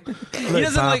hill. He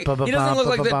doesn't look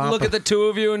like look at the two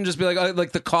of you and just be like, oh,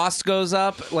 like the cost goes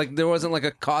up. Like there wasn't like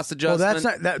a cost Well, adjustment. that's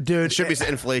not that, dude. It should be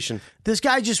inflation. This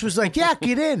guy just was like, "Yeah,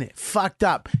 get in." Fucked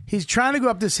up. He's trying to go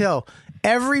up this hill.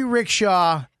 Every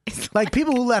rickshaw Like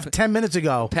people who left 10 minutes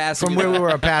ago from where we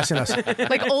were passing us.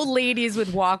 Like old ladies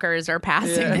with walkers are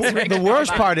passing this rickshaw. The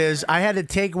worst part is I had to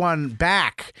take one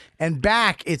back, and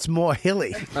back it's more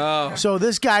hilly. Oh. So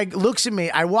this guy looks at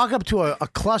me. I walk up to a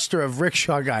cluster of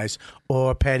rickshaw guys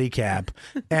or pedicab,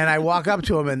 and I walk up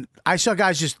to him, and I saw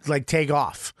guys just like take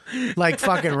off like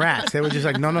fucking rats. They were just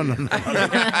like, no. One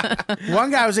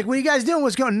guy was like, "What are you guys doing?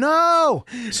 What's going?" No.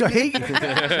 So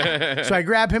I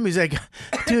grab him. He's like,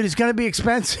 "Dude, it's gonna be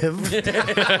expensive."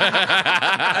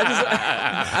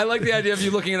 I like the idea of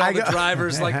you looking at all the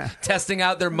drivers, like testing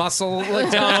out their muscle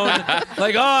tone.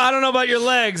 Like, oh, I don't know about your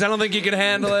legs. I don't think you can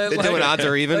handle it. They're doing odds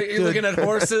or even. Like, you're looking at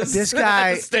horses. This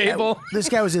guy, at the stable. This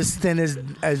guy was as thin as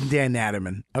Dan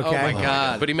Natterman. Okay? Oh my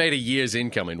God! But he made a year's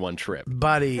income in one trip.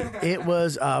 Buddy, it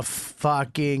was a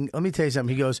fucking. Let me tell you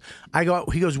something. He goes,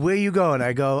 He goes, where you going?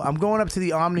 I go, I'm going up to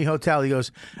the Omni Hotel. He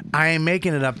goes, I ain't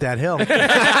making it up that hill. He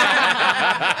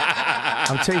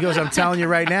goes, I'm telling you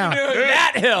right now.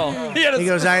 That hill. He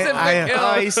goes, he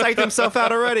psyched himself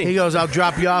out already. He goes, I'll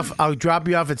drop you off at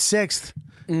 6th,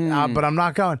 but I'm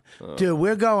not going. Dude,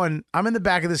 we're going. I'm in the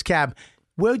back of this cab.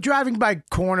 We're driving by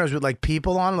corners with like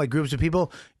people on, like groups of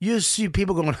people. You see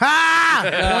people going,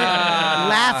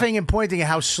 laughing and pointing at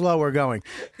how slow we're going.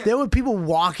 There were people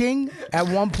walking at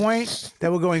one point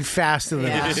that were going faster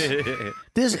than us.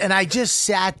 And I just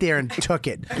sat there and took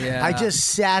it. Yeah. I just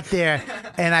sat there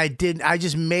and I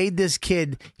just made this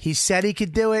kid. He said he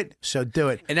could do it, so do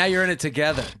it. And now you're in it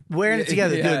together. We're in it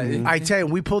together, dude. I tell you,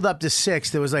 we pulled up to 6.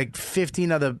 There was like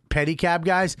 15 other pedicab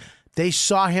guys. They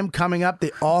saw him coming up.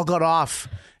 They all got off,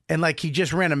 and like he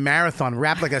just ran a marathon,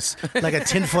 wrapped like a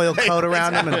tinfoil coat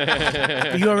around him.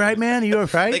 And, are you all right, man? Are you all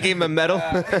right? They gave him a medal.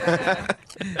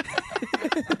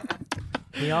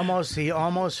 He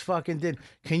almost fucking did.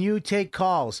 Can you take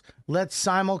calls? Let's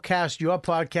simulcast your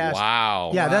podcast.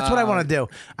 Wow. Yeah, that's what I want to do.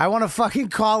 I want to fucking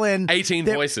call in. 18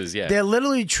 voices, yeah. They're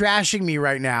literally trashing me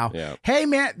right now. Yeah. Hey,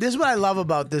 man, this is what I love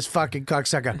about this fucking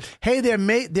cocksucker. Hey,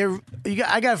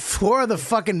 I got 4 of the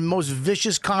fucking most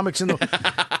vicious comics in the...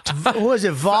 Who is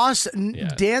it? Voss,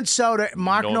 Dan Soder,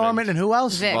 Mark Norman, and who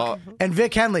else? Vic. And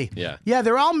Vic Henley. Yeah. Yeah,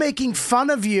 they're all making fun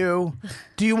of you.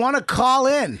 Do you want to call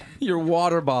in? Your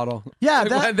water bottle. Yeah,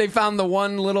 Like, they found the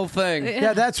one little thing.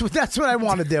 Yeah, that's what I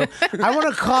want to do. I want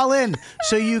to call in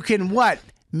so you can what?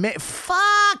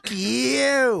 Fuck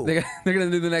you. They're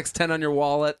gonna do the next 10 on your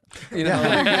wallet. You know,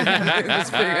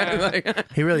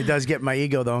 He really does get my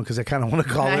ego though, because I kind of want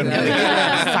to call in.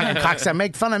 Fucking cocksucker,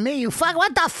 make fun of me. You fuck.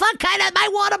 What the fuck kind of my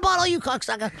water bottle, you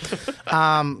cocksucker?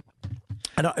 I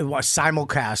don't. It was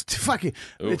simulcast. Fuck you.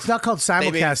 It's not called simulcast.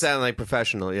 They made it sound like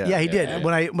professional. Yeah. Yeah, he did.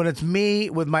 When it's me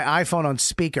with my iPhone on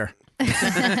speaker.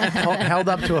 Held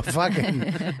up to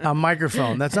a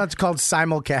microphone. That's not called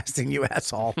simulcasting, you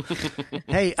asshole.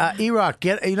 Hey, E-Rock,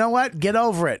 you know what? Get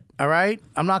over it, all right?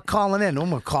 I'm not calling in.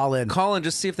 I'm going to call in. Call in,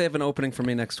 just see if they have an opening for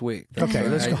me next week. Okay,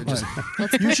 let's go. Let's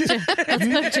put J Train.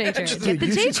 Get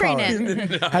the J Train in.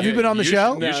 Have you been on the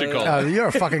show? You should call. You're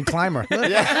a fucking climber.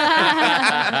 This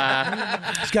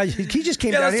guy, he just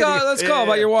came down here. Let's call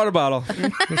about your water bottle.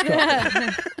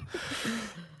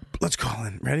 Let's call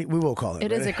in. Ready? We will call in.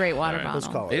 It is a great water bottle. Let's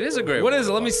call in. It is a great What one. is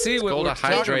it? Let me see what called we're a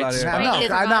talking about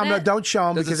hydrate here. No, don't show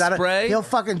him Does because it spray? he'll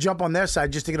fucking jump on their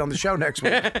side just to get on the show next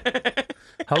week.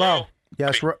 Hello.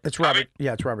 Yes, it's Robert.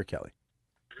 Yeah, it's Robert Kelly.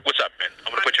 What's up, man?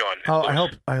 I'm gonna put you on. Oh,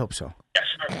 I hope so. Yes.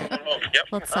 Yep.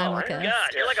 Let's simulcast.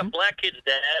 God, you're like a black kid's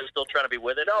dad who's still trying to be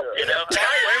with it. No, you know. Wait,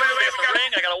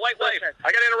 ring. I got a white wife.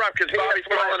 I got to interrupt because Bobby's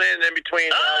calling in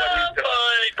between.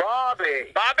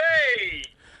 Bobby.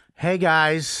 Hey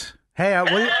guys. Hey,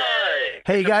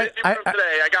 hey, you guys. Today,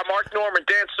 I got Mark Norman,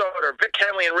 Dan Soder, Vic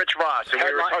Henley, and Rich Voss, and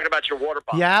we were talking about your water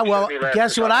bottle. Yeah, well,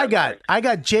 guess what I got? I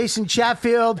got Jason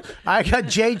Chatfield, I got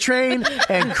J Train,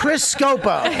 and Chris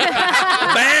Scopo.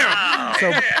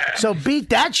 Bam! So beat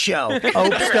that show,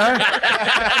 Opster.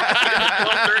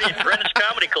 12:30 at Greenwich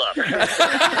Comedy Club.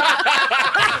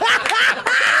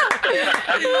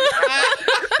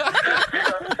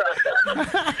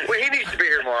 Well, he needs to be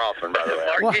here more often, by the way.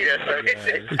 Well, hey,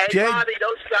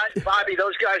 Bobby,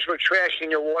 those guys were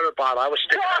trashing your water bottle. I was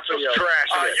sticking up for you. You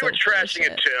were trashing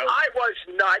it too. I was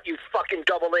not, you fucking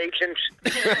double agent.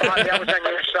 Bobby, I was on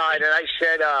your side, and I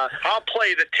said, I'll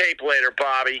play the tape later,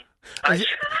 Bobby.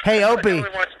 Hey, Opie.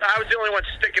 I was the only one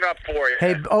sticking up for you.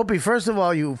 Hey, Opie, first of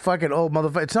all, you fucking old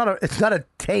motherfucker. It's not a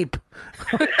tape.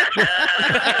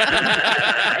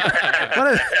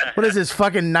 What is this,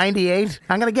 fucking 98?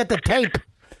 I'm going to get the tape.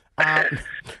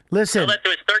 Listen. That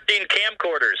was 13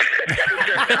 camcorders.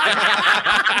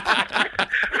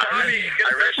 Bobby,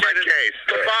 I rest my case.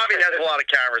 Bobby has lot of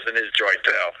cameras in his joint,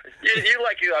 though. You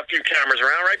like a few cameras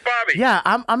around, right, Bobby? Yeah,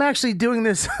 I'm actually doing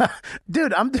this,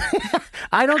 dude.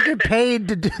 I don't get paid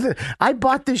to do this. I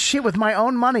bought this shit with my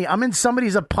own money. I'm in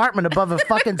somebody's apartment above a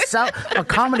fucking a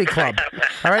comedy club.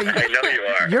 All right, I know you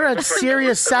are. You're at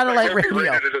Sirius Satellite Looks like Radio.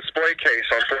 you're at a display case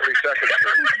on 42nd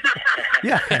Street.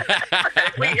 Yeah.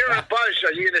 If we hear a buzz,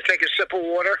 are you going to take a sip of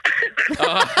water?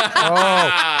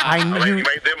 I knew. You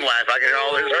made them laugh. I can hear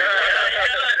all this.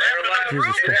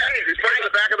 Jesus Christ. He's playing in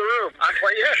the back of the room. I'm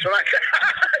playing, yes.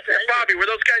 Bobby, were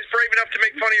those guys brave enough to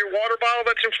make fun of your water bottle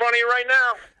that's in front of you right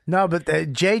now? No,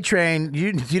 but J-Train,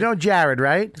 you know Jared,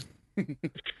 right? I'm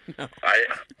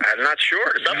not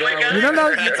sure. You don't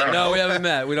know? No, we haven't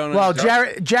met. We don't know. Well,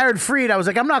 Jared Freed, I was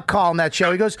like, I'm not calling that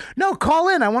show. He goes, no, call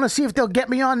in. I want to see if they'll get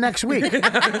me on next week. Smoother.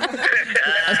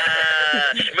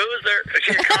 Is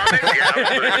he coming?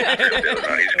 Yeah,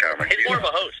 he's coming. He's more of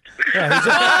a host.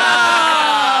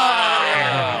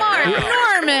 Mark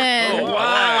Norman. Oh,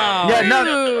 wow. Yeah,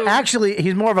 no, actually,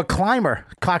 he's more of a climber,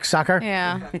 cocksucker.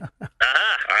 Yeah.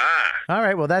 All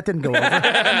right, well, that didn't go over. No, really,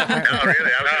 that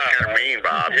was kind of mean,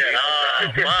 Bob. Yeah.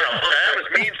 Wow, that was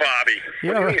mean, Bobby.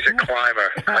 What do you mean he's a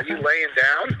climber? Are you laying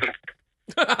down?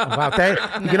 About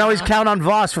that. You can always count on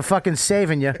Voss for fucking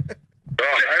saving you. Oh, I know.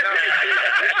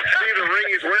 You should see the ring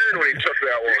he's wearing when he took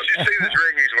that one. You should see this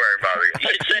ring he's wearing, Bobby. You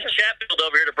should send Chatfield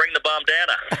over here to bring the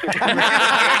bombdana.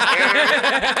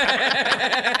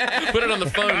 Put it on the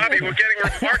phone. Bobby, we're getting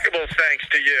remarkable thanks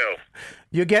to you.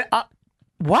 You get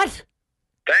what?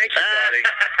 Thank you, buddy.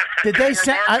 Did they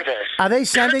send? Are they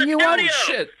sending you one?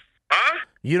 Shit. Huh?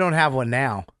 You don't have one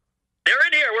now. They're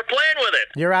in here. We're playing with it.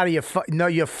 You're out of your no.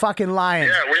 You're fucking lying.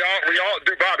 Yeah, we all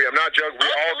do, Bobby. I'm not joking. We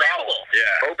all got one.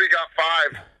 Yeah. Hope he got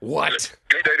 5. What?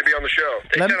 Good day to be on the show.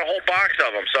 They sent a whole box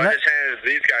of them, so I just handed it to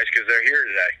these guys because they're here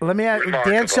today. Let me ask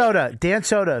Remarkable. Dan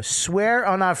Soda, swear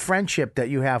on our friendship that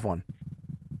you have one.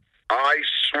 I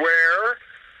swear.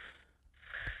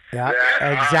 Yeah,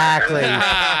 exactly.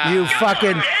 You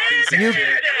fucking you.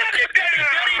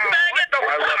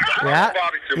 Yeah,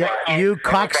 you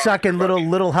cocksucking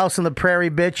little house on the prairie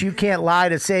bitch. You can't lie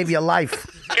to save your life.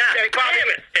 Hey,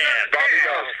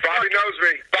 Bobby knows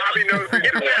me. Bobby knows me.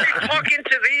 If we're talking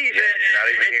to these,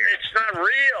 it's not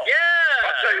real. Yeah.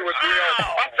 I'll tell you what's real.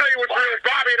 I'll tell you what's real.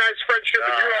 Bobby and I's friendship,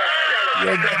 and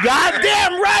you're all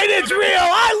Goddamn right, it's real.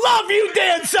 I love you,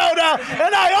 Dan Soda,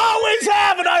 and I always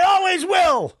have, and I always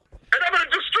will. And I'm going to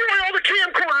destroy all the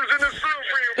camcorders in this room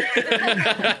for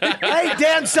you. Hey,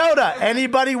 Dan Soda,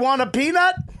 anybody want a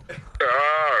peanut?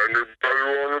 Anybody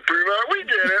want a peanut? We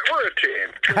get it. We're a team.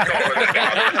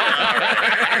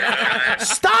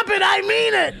 Stop it, I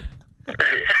mean it.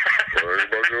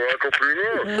 Anybody like a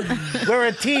peanut? We're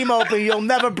a team, Opie. You'll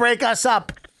never break us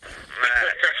up.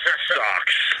 That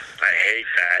sucks. I hate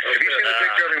that. Have you seen the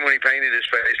picture of him when he painted his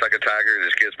face like a tiger at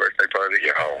his kid's birthday party?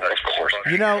 Yeah, of course.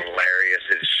 You know, hilarious.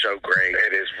 It's so great.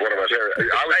 It is one of my favorite.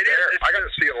 I was there. I got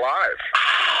to see it live.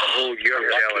 Oh, you're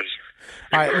jealous.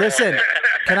 All right, listen.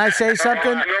 Can I say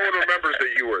something? No one remembers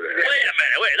that you were there. Wait a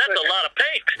minute. That's a lot of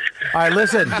paint. All right,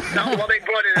 listen. No, well, they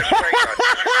put in a spray gun.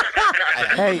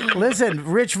 Hey, listen,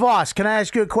 Rich Voss, can I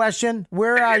ask you a question?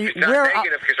 Where are you? It's not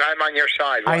negative because I'm on your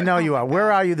side. I know you are.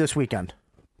 Where are you this weekend?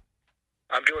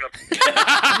 I'm doing a. You're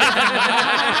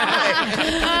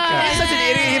such an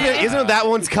idiot. Isn't that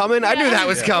one's coming? I knew that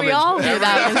was coming. We all knew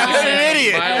that was You're an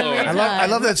idiot. I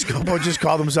love that Scopo just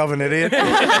called himself an idiot.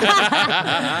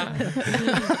 I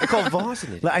called Voss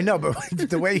an idiot. I know, but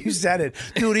the way you said it,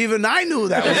 dude, even I knew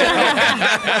that was coming.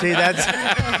 See, that's.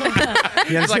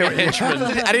 You understand like a henchman.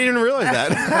 I didn't even realize that.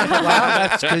 Well,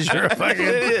 that's because you're a fucking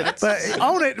idiot. But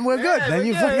own it and we're good. Then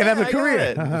you fucking have a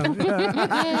career.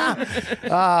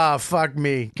 Ah, fuck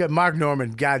me. Good. Mark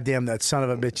Norman, goddamn, that son of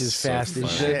a bitch is fast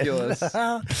as shit. Ridiculous.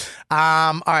 All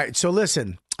right, so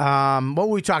listen. What were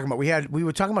we talking about? We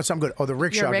were talking about something good. Oh, the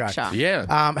rickshaw guy. rickshaw.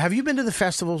 Yeah. Have you been to the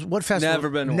festivals? What festival? Never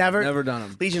been. Never done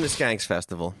them. Legion of Skanks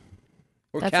Festival.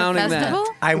 We're That's counting a festival?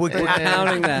 that. I would We're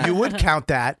counting that. You would count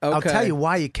that. I'll Okay. tell you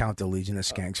why you count the Legion of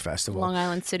Skanks Festival. Long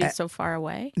Island City's so far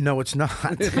away. No, it's not.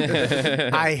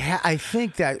 I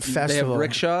think that festival. They have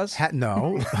rickshaws?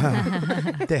 No,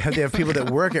 they have people that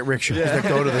work at rickshaws that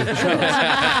go to the shows.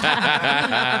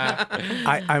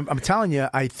 I'm telling you,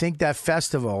 I think that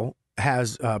festival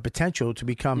has potential to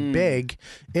become big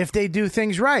if they do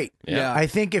things right. Yeah. I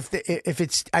think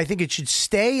I think it should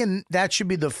stay, and that should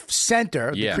be the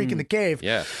center, the Creek in the Cave.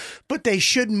 Yeah. But they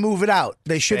shouldn't move it out.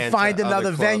 They should Expand find to other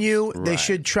another clubs. venue. They Right.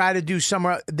 should try to do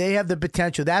somewhere. They have the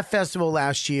potential. That festival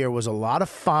last year was a lot of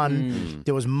fun.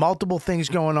 There was multiple things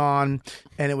going on,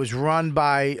 and it was run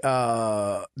by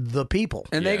the people.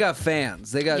 And they got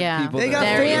fans. They got people. They got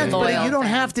Very fans, but loyal you don't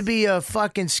fans. have to be a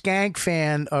fucking Skank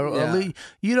fan, or Yeah.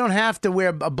 you don't have to wear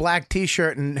a black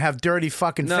T-shirt and have dirty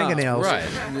fucking No, fingernails right.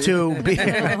 to be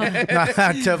not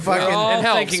to fucking. all It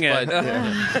helps, thinking it. but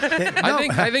I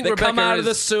think They Rebecca come out of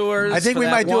the is- sewers. I think for we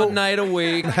that might do one a- night a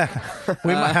week.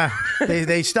 We might,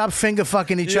 they stop finger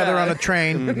fucking each other Yeah. on a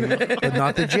train, but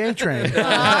not the J train.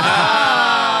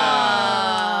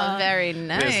 Oh, very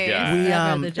nice. This guy. We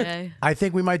Never the J. I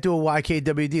think we might do a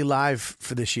YKWd live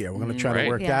for this year. We're going to try to Great.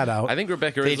 work Yeah. that out. I think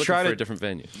Rebecca They is looking try for to- a different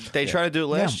venue. They tried to do it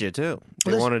last year too.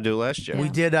 They Listen- wanted to do it last year. We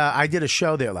did. I did a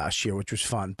show there last year, which was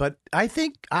fun. But I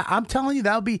think I'm telling you,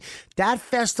 that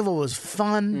festival was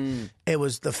fun. It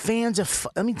was the fans are.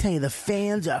 Let me tell you, the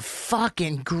fans are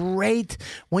fucking great.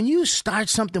 When you start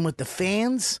something with the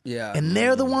fans, Yeah. and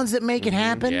they're the ones that make it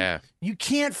happen. Yeah. You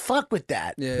can't fuck with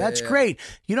that. Yeah, That's yeah. great.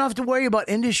 You don't have to worry about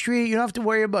industry. You don't have to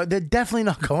worry about. They're definitely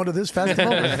not going to this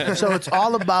festival. So it's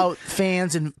all about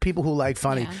fans and people who like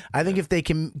funny. I think if they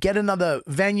can get another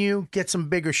venue, get some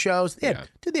bigger shows. They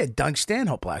had Doug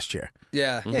Stanhope last year.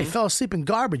 Yeah. Yeah, he fell asleep in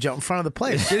garbage out in front of the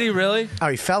place. Did he really? Oh,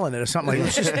 he fell in it or something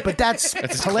like that. But that's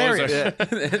hilarious.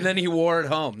 And then he wore it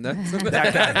home.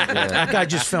 That guy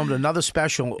just filmed another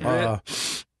special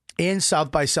in South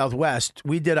by Southwest.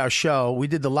 We did our show. We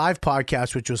did the live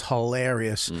podcast, which was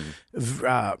hilarious.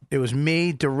 It was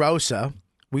me, DeRosa.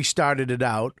 We started it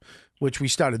out, which we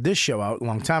started this show out a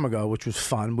long time ago, which was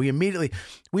fun.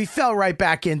 We fell right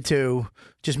back into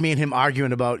just me and him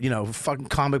arguing about, fucking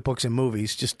comic books and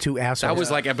movies, just two assholes. That was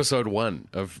like episode 1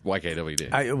 of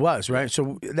YKWd. It was, right?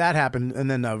 So that happened. And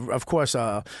then, of course,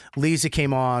 Lisa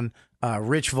came on,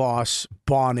 Rich Voss,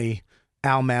 Bonnie,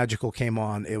 Al Magical came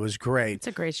on. It was great. It's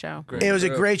a great show. It was a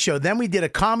great show. Then we did a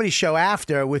comedy show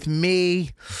after with me.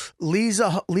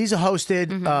 Lisa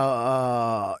hosted.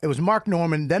 It was Mark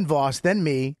Norman, then Voss, then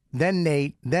me, then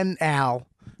Nate, then Al.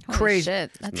 Holy Crazy.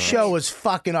 shit, that's Show was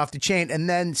fucking off the chain. And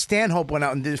then Stanhope went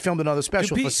out and filmed another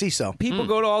special for CISO. People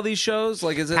go to all these shows?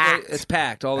 Like, is it Packed. it's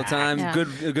packed all the time? Yeah. Good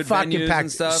Fucking venues packed.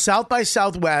 and stuff? South by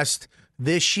Southwest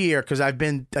this year, because I've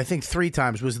been, I think 3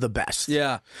 times, was the best.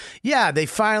 Yeah. Yeah, they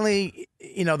finally,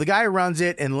 the guy who runs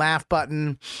it and Laugh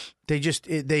Button,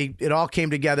 it all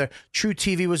came together. True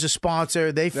TV was a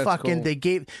sponsor. They fucking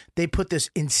cool. they put this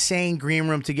insane green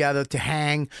room together to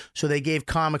hang, so they gave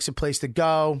comics a place to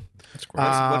go.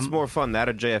 What's more fun, that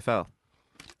or JFL?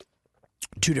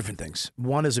 2 different things.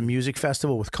 One is a music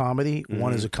festival with comedy.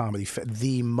 One is a comedy,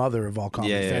 the mother of all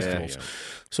comedy festivals. yeah.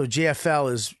 So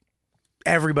JFL is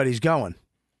everybody's going.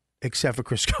 Except for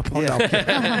Chris Scopo. Yeah.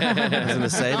 No. I was going to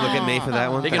say, look at me for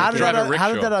that one. They can How did drive a that, how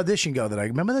did rickshaw. that audition go?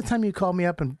 Remember the time you called me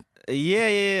up and Yeah.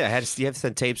 You have to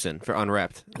send tapes in for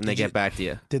Unwrapped, and they get back to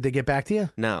you. did they get back to you?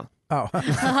 No. Oh. Are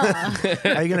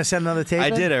you going to send another tape? I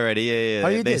in? did already. Yeah. Oh,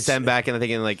 you They did? send back, and I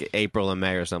think in like April and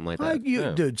May or something like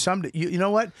that. Dude, someday. You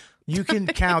know what? You can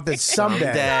count that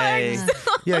someday. Someday.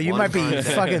 Yeah, you One might be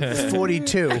fine day. fucking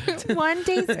 42. One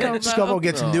day, Scobo. Scobo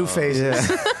gets new faces.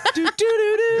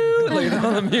 Like,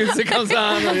 all the music comes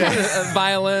on, like a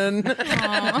violin.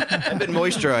 I've been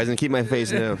moisturizing, keep my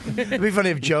face new. It'd be funny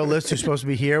if Joe List, who's supposed to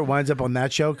be here, winds up on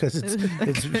that show because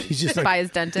he's just like By his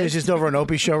dentist. He's just over an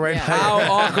Opie show right now. How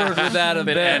awkward would that have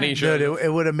been? Any show. Dude,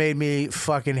 it would have made me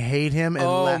fucking hate him. And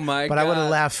Oh, my But I would have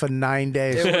God. laughed for 9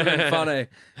 days. It would have been funny.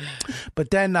 But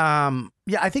then,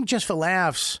 I think Just for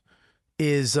Laughs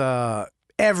is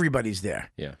everybody's there.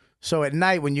 Yeah. So at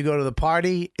night when you go to the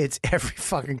party, it's every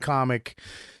fucking comic,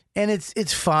 and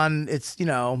it's fun. It's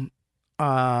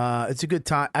it's a good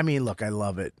time. I mean, look, I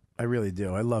love it. I really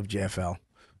do. I love JFL.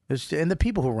 And the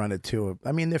people who run it too.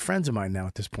 I mean, they're friends of mine now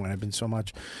at this point. I've been so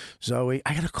much. Zoe,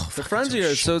 I gotta call. The friends of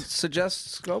yours, so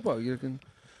suggest Scobo. You can.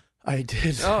 I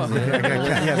did. Oh.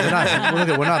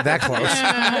 Yeah, we're not that close.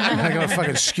 I'm not gonna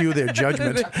fucking skew their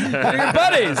judgment. They're your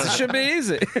buddies. It should be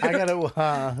easy. I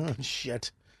gotta.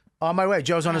 Shit. On my way.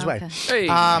 Joe's on his way. Hey.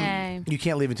 Yay. You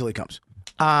can't leave until he comes.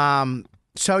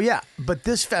 So yeah, but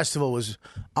this festival was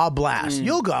a blast.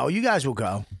 You'll go. You guys will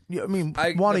go. I mean,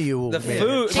 one of you will. The be.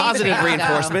 food. Positive J-Train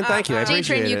reinforcement. Thank you. I J-Train,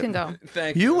 appreciate you it. can go.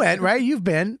 Thank You went, right? You've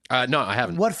been. No, I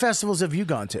haven't. What festivals have you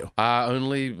gone to?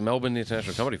 Only Melbourne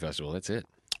International Comedy Festival. That's it.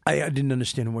 I didn't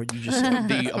understand what you just said.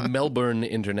 The Melbourne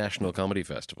International Comedy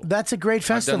Festival. That's a great I've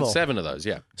done festival. 7 of those,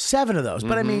 yeah. 7 of those.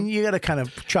 But I mean, you got to kind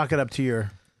of chalk it up to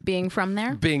your. Being from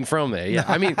there? Being from there, yeah.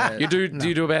 I mean, you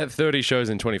do about 30 shows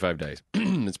in 25 days.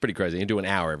 It's pretty crazy. You do an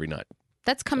hour every night.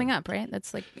 That's coming up, right?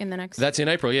 That's like in the next... That's in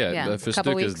April, yeah. Yeah,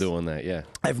 Festuca's weeks. doing that, yeah.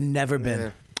 I've never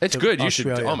been. It's to good. You should.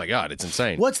 Australia. Oh my God, it's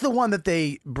insane. What's the one that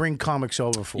they bring comics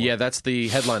over for? Yeah, that's the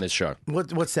headliners show.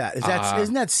 What's that?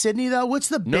 Isn't that Sydney though? What's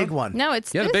the big one? No,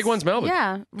 it's Yeah, the this. big one's Melbourne.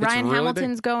 Yeah, It's Ryan really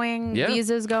Hamilton's going. Yeah.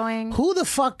 Visa's going. Who the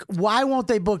fuck? Why won't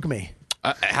they book me?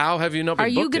 How have you not been Are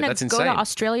you booked yet? going That's to go insane. to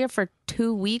Australia for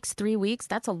 2 weeks, 3 weeks?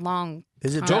 That's a long.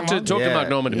 Is it Talk to Mark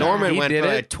Norman. Norman He went did for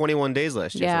it. like 21 days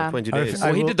last year. Yeah. So 22 days.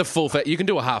 Well, he did the full. You can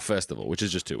do a half festival, which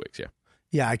is just 2 weeks. Yeah,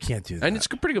 Yeah, I can't do that. and it's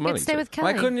pretty good money. Stay too. with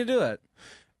Kelly. Why couldn't you do that?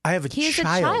 I have a He is a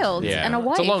child. child Yeah, and a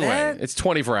wife. it's a long way. It's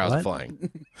 24 hours of What? flying.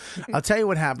 I'll tell you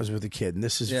what happens with a kid, and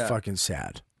this is Yeah. fucking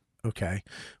sad. Okay,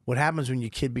 what happens when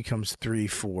your kid becomes 3,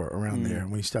 4 around there?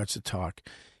 When he starts to talk,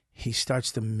 he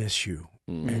starts to miss you,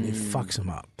 and it fucks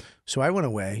him up. So I went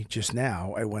away just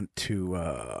now. I went to.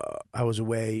 I was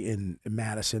away in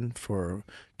Madison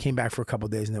came back for a couple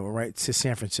of days, and then went right to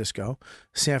San Francisco.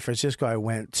 San Francisco, I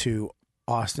went to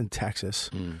Austin,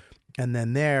 Texas. And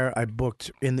then there, I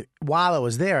booked while I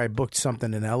was there, I booked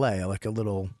something in LA, like a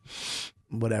little,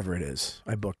 whatever it is.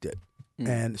 I booked it,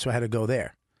 and so I had to go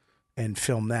there and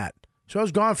film that. So I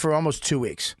was gone for almost 2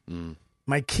 weeks.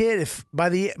 My kid, if by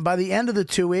the end of the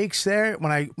 2 weeks there,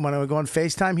 when I would go on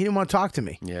FaceTime, he didn't want to talk to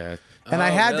me. Yeah. And I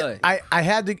had to, I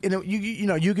had to,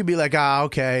 you could be like,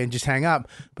 okay, and just hang up.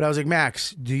 But I was like,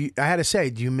 Max, I had to say,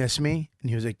 do you miss me? And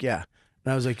he was like, yeah.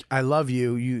 And I was like, I love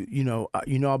you. You know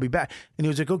I'll be back. And he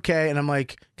was like, okay. And I'm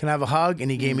like, can I have a hug?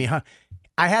 And he gave me a hug.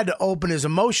 I had to open his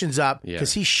emotions up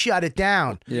because he shut it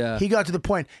down. Yeah. He got to the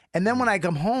point. And then when I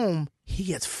come home, he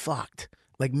gets fucked.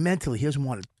 Like mentally, he doesn't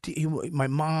want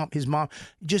to. His mom,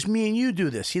 just me and you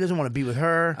do this. He doesn't want to be with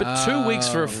her. But 2 weeks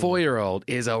for a 4-year-old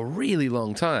is a really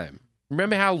long time.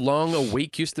 Remember how long a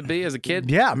week used to be as a kid?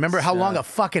 Yeah, remember how long a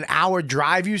fucking hour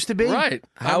drive used to be? Right.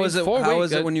 How was it? 4 How weeks.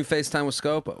 was it when you FaceTime with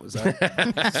Scopo? Was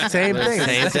that Same thing.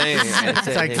 Same thing.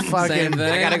 It's like fucking. Same thing.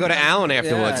 I got to go to Allen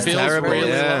afterwards. Feels Terrible. really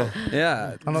Yeah.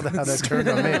 Yeah. I don't know how that turned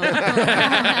on me. I don't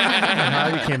know how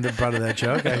I became the butt of that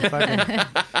joke.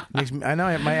 I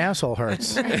know my asshole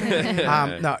hurts.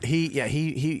 No,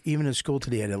 he even in school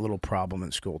today had a little problem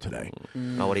in school today.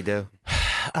 Oh, what'd he do?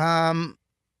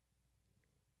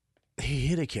 He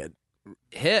hit a kid.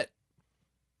 Hit.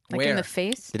 Like Where? in the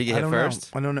face? Did he get I hit don't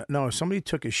first? know. I don't know. No, somebody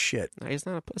took his shit. No, he's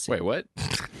not a pussy. Wait, what?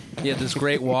 He had this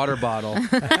great water bottle. You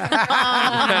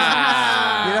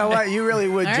know what? You really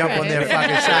would jump on their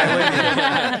fucking side,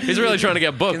 wouldn't you? He's really trying to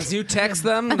get booked. Can you text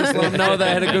them? Just let them know that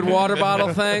I had a good water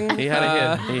bottle thing. He had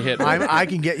a hit. He hit. I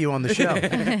can get you on the show.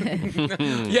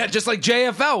 Yeah, just like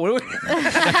JFL. What do we-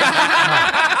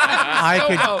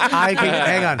 I could.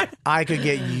 Hang on. I could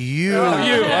get you. Oh,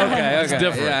 you. Okay. It's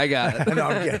different. Yeah, I got it. No,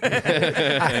 I'm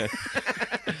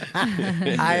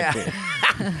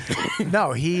kidding.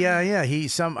 No, he.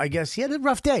 I guess he had a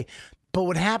rough day. But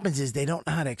what happens is they don't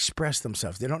know how to express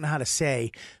themselves. They don't know how to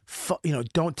say,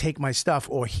 don't take my stuff,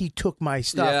 or he took my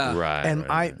stuff. Yeah. Right, And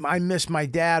right. I miss my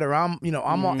dad, or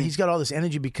he's got all this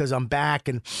energy because I'm back,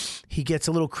 and he gets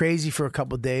a little crazy for a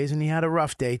couple of days, and he had a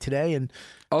rough day today. And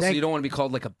Also, you don't want to be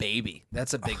called like a baby.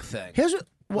 That's a big thing. Here's what.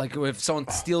 Like if someone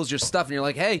steals your stuff and you're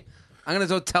like, hey, I'm going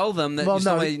to go tell them that Well, you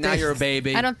no, somebody, now you're a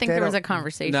baby. I don't think They there was don't- a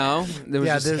conversation. No? There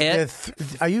was just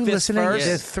hit? Are you Fist listening? first?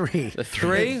 They're three.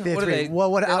 Three? They're What are three. they?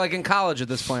 Well, what? They're like in college at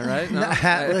this point, right? No?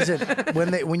 Listen,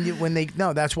 when they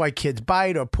no, that's why kids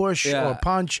bite or push Yeah. or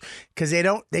punch because they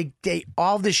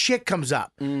all this shit comes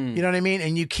up. You know what I mean?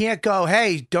 And you can't go,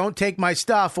 hey, don't take my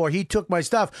stuff, or he took my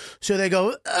stuff. So they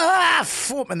go,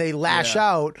 and they lash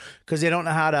out because they don't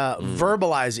know how to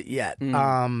verbalize it yet.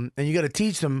 And you got to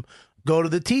teach them. Go to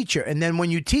the teacher. And then when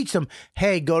you teach them,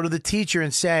 hey, go to the teacher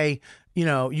and say, you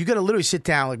got to literally sit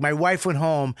down. Like my wife went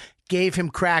home, gave him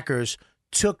crackers,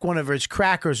 took one of his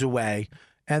crackers away,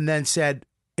 and then said,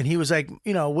 and he was like,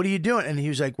 what are you doing? And he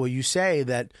was like, well, you say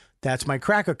that's my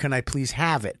cracker. Can I please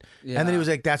have it? Yeah. And then he was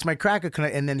like, that's my cracker. Can I?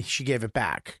 And then she gave it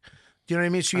back. Do you know what I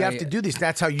mean? So you have to do this.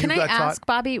 That's how you Can I got taught. ask,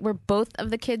 Bobby, were both of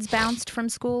the kids bounced from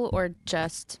school or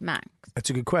just Max?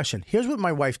 That's a good question. Here's what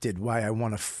my wife did. Why I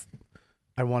want to,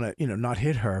 not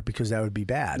hit her because that would be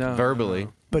bad. No. Verbally.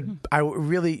 But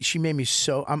she made me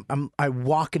so. I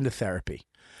walk into therapy.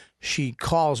 She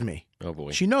calls me. Oh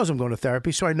boy. She knows I'm going to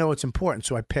therapy, so I know it's important.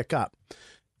 So I pick up.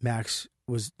 Max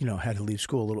was, had to leave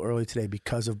school a little early today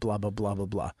because of blah blah blah blah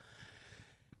blah.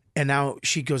 And now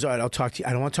she goes, all right, I'll talk to you.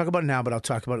 I don't want to talk about it now, but I'll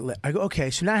talk about it later. I go, okay.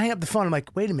 So now I hang up the phone. I'm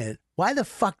like, wait a minute. Why the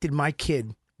fuck did my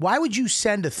kid? Why would you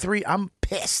send a 3? I'm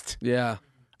pissed. Yeah.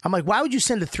 I'm like, why would you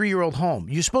send a 3-year-old home?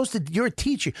 You're a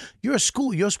teacher. You're a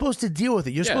school. You're supposed to deal with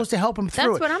it. You're supposed to help him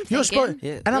through it. That's what I'm You're thinking.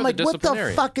 supposed, and I'm like, what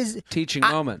the fuck is teaching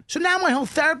moment? So now my whole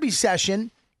therapy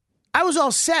session, I was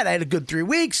all set. I had a good 3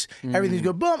 weeks. Everything's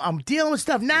good. Boom. I'm dealing with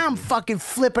stuff. Now I'm fucking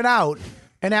flipping out.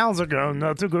 And Alan's like, oh,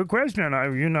 that's a good question.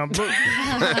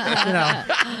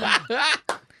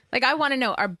 Like, I want to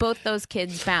know, are both those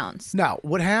kids bounced? No,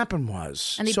 what happened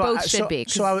was... And they both should be.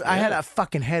 So I had a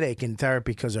fucking headache in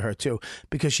therapy because of her, too,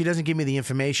 because she doesn't give me the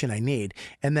information I need.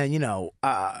 And then,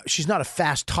 she's not a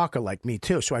fast talker like me,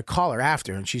 too. So I call her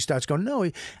after, and she starts going, no,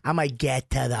 I'm like, get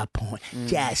to the point.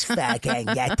 Just fucking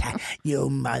get to... You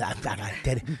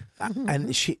motherfucker.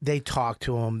 And they talked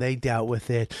to him. They dealt with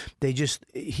it. They just...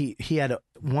 He had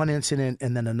one incident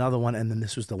and then another one, and then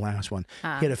this was the last one. He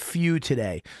had a few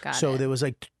today. So there was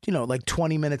like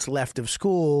 20 minutes left of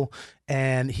school,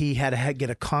 and he had to get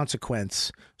a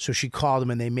consequence. So she called him,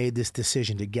 and they made this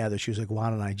decision together. She was like, why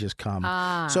don't I just come?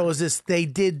 So it was this, they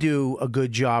did do a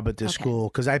good job at this school,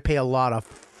 because I pay a lot of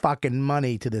fucking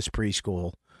money to this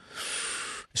preschool.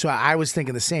 So I was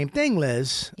thinking the same thing,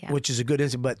 Liz, which is a good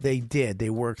incident, but they did. They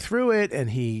worked through it, and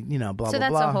he, blah, blah, blah. So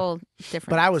that's a whole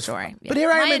different story. But here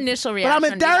I am. My initial reaction But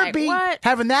I'm in therapy, like, what?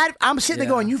 having that. I'm sitting there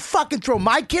going, you fucking throw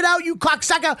my kid out, you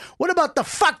cocksucker. What about the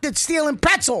fuck that's stealing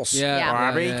pretzels?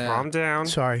 Barbie, calm down.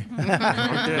 Sorry. Calm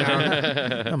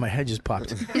down. Oh, my head just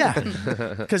popped. Yeah.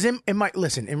 Because in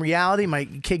reality, my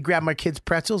kid grabbed my kid's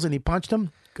pretzels and he punched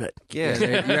him. Good. Yeah,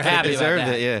 you're happy about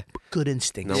that. It, yeah. Good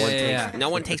instinct. No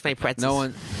one takes my pretzels. No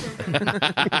one.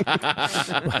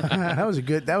 That was a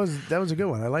good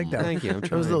one. I like that. Thank you. It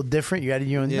was a little different. You added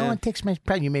your own. No one takes my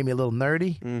pretzels. You made me a little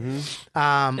nerdy.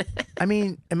 I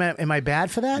mean, am I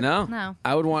bad for that? No.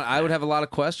 I would have a lot of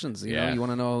questions. You know, you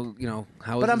want to know,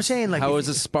 how. But I'm saying, like, how is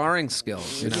his sparring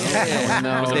skills? Was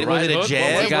it a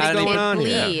jab? Got What's it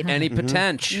bleed? any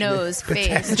potential? Nose,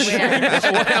 face, where?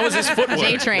 How was his footwork?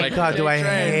 J-train. God, do I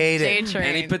hate it? J-train.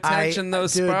 Any potential in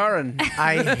those sparring?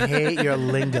 I hate your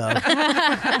lingo.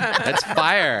 That's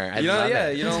fire. You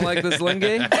don't like this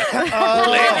lingy?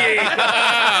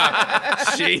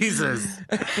 Jesus.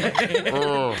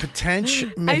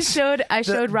 Potential. I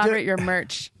showed Robert your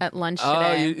merch at lunch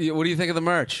today. What do you think of the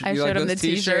merch? I You showed like him the those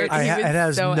t-shirt. It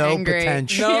has so no angry.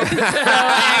 potential. No. So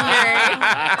angry.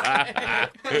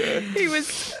 He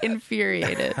was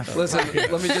infuriated. Listen,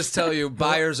 let me just tell you,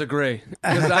 buyers agree.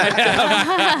 Because I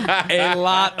have a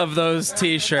lot of those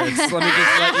T-shirts. Let me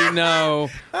just let you know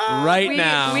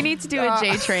now. We need to do a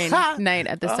J-Train night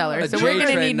at the cellar. So we're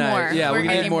going to need more. Yeah, we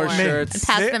need more shirts. And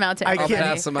pass them out to I'll everybody.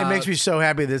 pass them It out. makes me so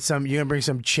happy that you're gonna bring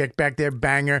some chick back there,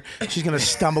 banger. She's gonna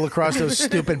stumble across those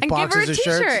stupid And give her boxes a of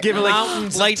shirts. t-shirt. Give it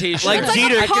Mountains of like t-shirts. like It's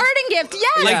Jeter. like a parting gift.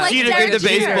 Yes, Like Jeter Derek did the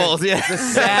Jeter. baseballs. Yeah. The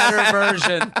sadder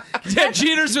version. Yeah,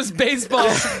 Jeter's was baseball.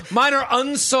 Mine are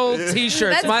unsold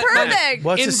T-shirts. That's perfect.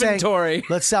 What's the saying? inventory.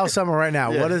 Let's sell some right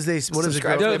now. Yeah. What is this? What is it?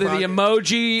 Subscribe girl? to The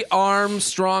emoji arm,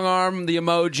 strong arm, the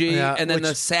emoji, Yeah, and then which-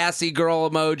 the sassy girl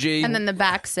emoji. And then the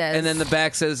back says. And then the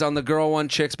back says on the girl one,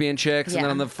 chicks being chicks, and Yeah.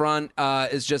 then on the front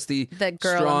is just the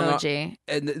girl strong emoji.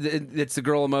 And it's the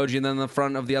girl emoji, and then on the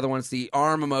front of the other one, it's the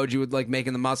arm emoji with like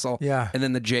making the muscle. Yeah. And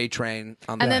then the J train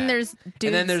on the And then there's dudes.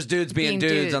 and then there's dudes being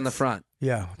dudes on the front.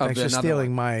 Yeah. Of Thanks the for another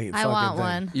stealing one. my I fucking want thing.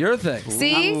 one. Your thing.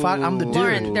 See? Fuck, I'm the dude.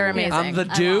 Lauren, they're amazing. I'm the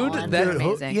I dude. want one. That Dude,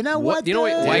 amazing. you know what? You know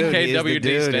what dude? YKWd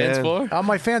dude, stands yeah. for? All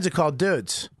my fans are called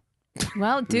dudes.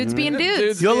 Well, dudes being dudes.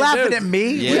 Dudes You're being laughing dudes. at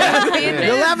me? Yeah. Being You're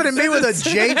dudes. laughing at me with a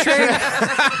J train?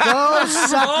 Go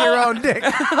suck your own dick.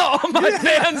 All my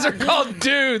fans are called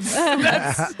dudes.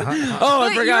 That's... I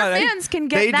But forgot. your fans can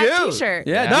They get that do. T-shirt.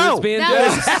 Yeah, No. dudes being No.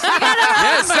 dudes.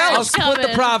 Yes, I'll merch split the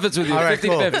coming. profits with you. All right,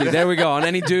 50-50. There we go. On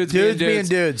any dudes, Dudes being being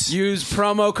dudes. Use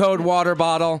promo code water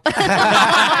bottle.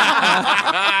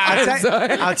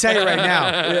 I'll tell you right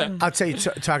now. I'll tell you,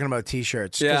 talking about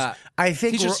T-shirts. 'cause Yeah. I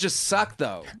think T-shirts just suck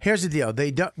though. here's the deal.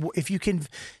 They don't. If you can,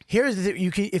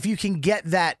 if you can get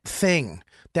that thing,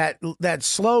 that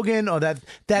slogan or that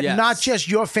Yes. not just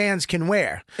your fans can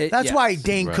wear. That's yes. why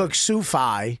Dane Cook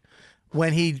Sufi,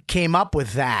 when he came up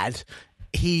with that,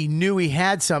 he knew he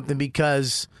had something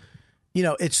because. You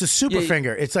know, it's the super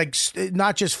finger. It's like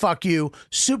not just fuck you,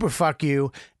 super fuck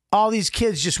you. All these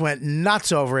kids just went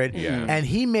nuts over it, and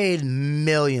he made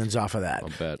millions off of that. I'll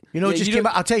bet. You know, what Yeah, just you came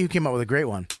don't- out. I'll tell you who came up with a great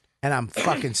one, and I'm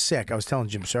fucking sick. I was telling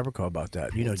Jim Serpico about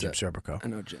that. You know Jim Serpico, I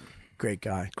know Jim. great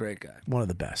guy, Great guy. one of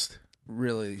the best.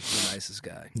 Really the nicest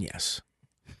guy. Yes.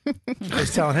 I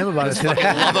was telling him about it today.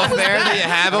 Love affair that you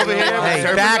have over here. Hey,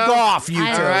 with back Serpico? off, you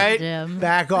I two. love Jim.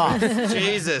 Back off.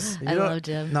 Jesus. I love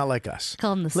Jim. Not like us.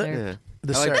 Call him the Li- Serp.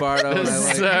 The I like Serp. Bardo.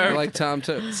 And I like Tom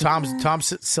too. Tom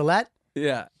Sillette.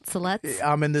 Yeah. So let's.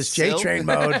 I'm in this J Train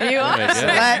mode. You are.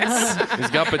 Let's. He's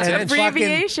got potential.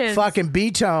 Abbreviations. Fucking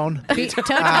B-tone.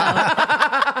 Toto.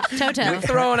 We're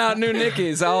throwing out new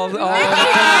Nickies. All Nickies.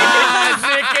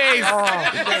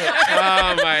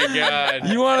 Oh my God.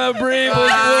 You want to breathe? We'll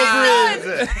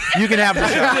breathe. You can have the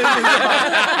show.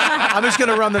 I'm just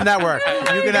gonna run the network.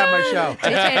 You can have my show.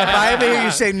 If I ever hear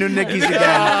you say new Nickies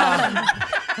again.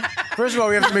 First of all,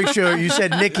 we have to make sure you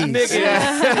said Nickies.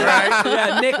 Right?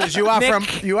 Yeah, Nick. 'Cause you are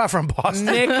from Boston.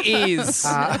 Nickies.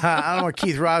 I don't know what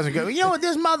Keith Rosen goes. You know what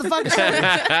this motherfucker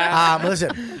said?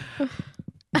 Listen.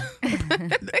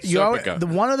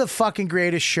 One of the fucking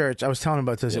greatest shirts. I was telling him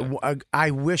about this. Yeah.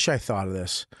 I wish I thought of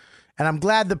this, and I'm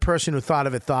glad the person who thought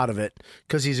of it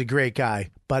because he's a great guy.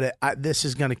 But this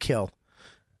is gonna kill.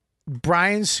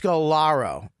 Brian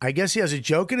Scolaro. I guess he has a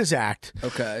joke in his act.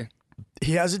 Okay.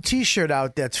 He has a T-shirt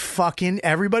out that's fucking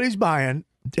everybody's buying.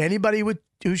 Anybody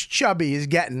who's chubby is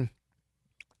getting,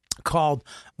 called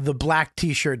the Black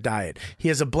T-Shirt Diet. He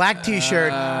has a black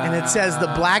T-shirt and it says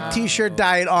the Black T-Shirt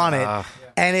Diet on it.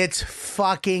 And it's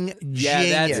fucking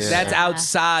genius. That's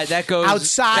outside. That goes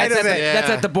outside of it. That's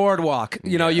at the boardwalk.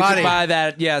 You know, you can buy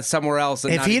that, somewhere else.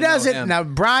 And if he doesn't, now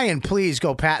Brian, please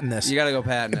go patent this. You got to go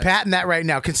patent it. Patent that right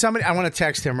now. Can somebody? I want to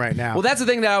text him right now. Well, that's the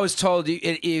thing that I was told.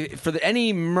 For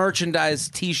any merchandise,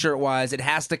 T-shirt wise, it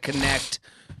has to connect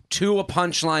to a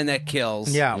punchline that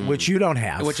kills. Yeah, which you don't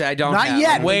have. Which I don't Not have.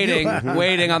 yet. Waiting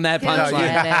on that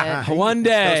punchline. One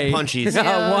day. Those punchies.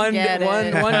 One day.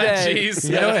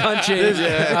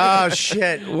 Punchies. Oh,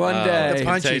 shit. One day. The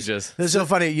punchies. This is so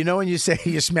funny. You know when you say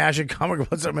you smash a comic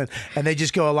about something and they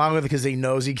just go along with it because he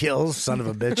knows he kills? Son of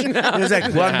a bitch. It's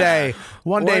like,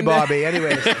 one day, Bobby.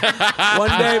 Anyways. One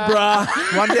day, brah.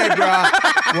 One day,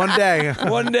 brah. One day.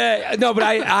 One day. No, but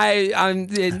I'm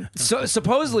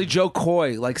supposedly Joe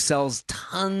Coy, sells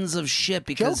tons of shit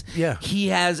because he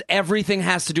has everything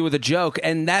has to do with a joke,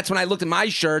 and that's when I looked at my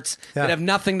shirts that have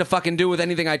nothing to fucking do with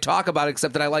anything I talk about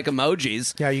except that I like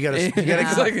emojis. Yeah, you gotta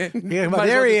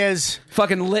there he is.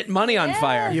 Fucking lit money on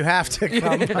fire. You have to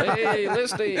come. Hey,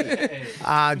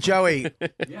 Listy. Joey.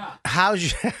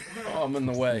 How's your? Oh, I'm in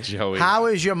the way. Joey. How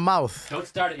is your mouth? Don't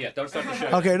start it yet. Don't start the show.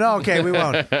 Okay, we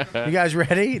won't. You guys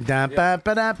ready?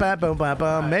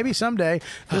 Maybe someday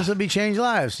this will be changed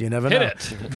lives. You never know. Hit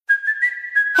it.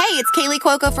 Hey, it's Kaylee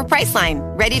Cuoco for Priceline.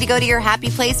 Ready to go to your happy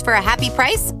place for a happy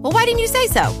price? Well, why didn't you say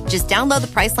so? Just download the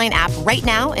Priceline app right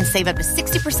now and save up to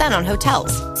 60% on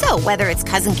hotels. So whether it's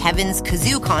Cousin Kevin's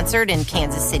Kazoo Concert in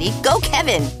Kansas City, go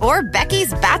Kevin, or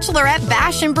Becky's Bachelorette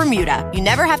Bash in Bermuda, you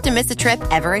never have to miss a trip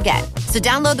ever again. So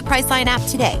download the Priceline app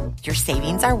today. Your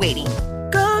savings are waiting.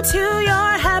 Go to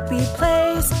your happy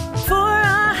place for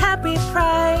a happy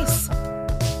price.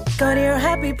 Go to your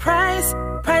happy price,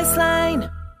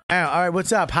 Priceline. All right,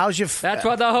 what's up? How's your... That's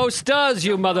what the host does,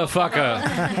 you motherfucker.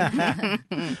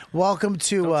 Welcome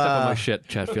to Don't step on my shit,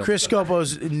 Chatfield. Chris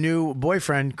Scopo's new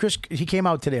boyfriend. Chris, he came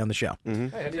out today on the show. Hey,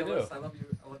 how do you do? I love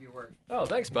your work. Oh,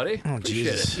 thanks, buddy. Oh,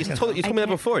 Jesus. You told me that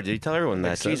before. Did you tell everyone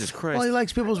that? Jesus Christ. Well, he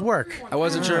likes people's work. I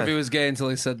wasn't sure if he was gay until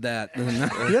he said that.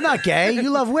 You're not gay. You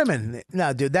love women.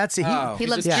 No, dude, that's... He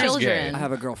loves children. I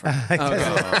have a girlfriend.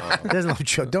 Doesn't love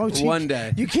children. Don't One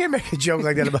day. You can't make a joke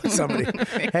like that about somebody.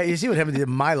 Hey, you see what happened to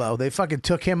Milo? They fucking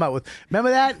took him out with... Remember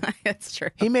that? That's true.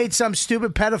 He made some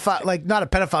stupid pedophile... not a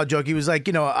pedophile joke. He was like,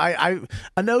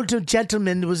 an older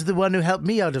gentleman was the one who helped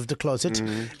me out of the closet.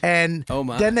 And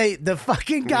then the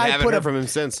fucking guy haven't heard from him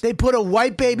since. They put a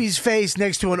white baby's face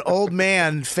next to an old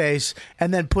man face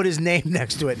and then put his name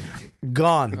next to it.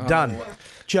 Gone. Done.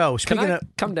 Joe, speaking Can I of...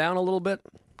 come down a little bit?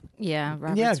 Yeah,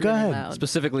 Robert's Yeah, go really ahead. loud.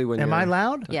 Specifically when Am you're... I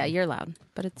loud? Yeah, you're loud,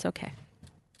 but it's okay.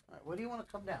 Where do you want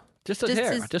to come down? Just a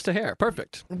hair. Just a hair.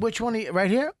 Perfect. Which one?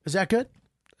 Right here? Is that good?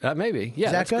 Maybe. Yeah,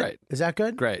 Is that that's good? great. Is that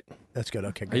good? Great. That's good.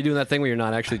 Okay, Are good. you doing that thing where you're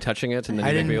not actually touching it? And then I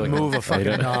you didn't make me move a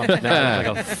fucking knob. Like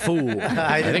a fool.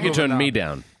 I think you turned me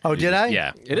down. Oh, did I?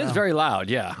 Yeah. It is very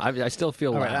loud, yeah. I still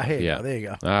feel All loud. right, here you go. There you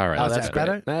go. All right. Oh, that's that's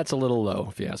better. better? That's a little low,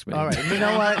 if you ask me. All right. You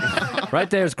know what? Right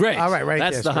there is great. All right,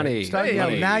 That's there's the great. honey. Start-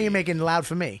 honey. Now you're making it loud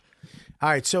for me. All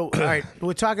right, so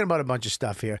we're talking about a bunch of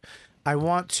stuff here. I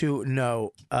want to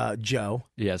know, Joe.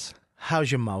 Yes.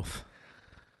 How's your mouth?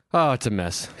 Oh, it's a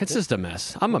mess. It's just a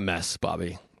mess. I'm a mess,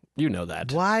 Bobby. You know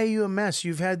that. Why are you a mess?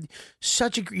 You have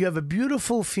a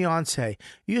beautiful fiance.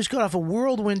 You just got off a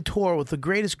whirlwind tour with the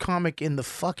greatest comic in the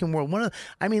fucking world.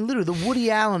 Literally the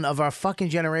Woody Allen of our fucking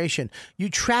generation. You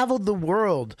traveled the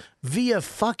world via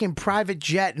fucking private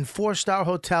jet and 4-star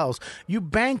hotels. You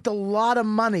banked a lot of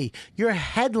money. You're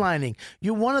headlining.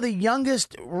 You're one of the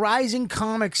youngest rising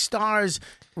comic stars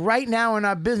right now in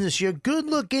our business. You're good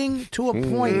looking to a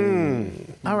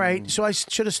point. All right, so I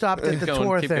should have stopped at the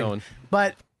tour Keep thing. going.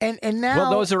 But And now,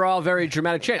 Well, those are all very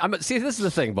dramatic change. See, this is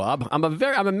the thing, Bob. I'm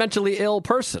a mentally ill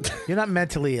person. You're not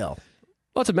mentally ill.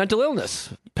 Well, it's a mental illness.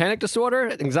 Panic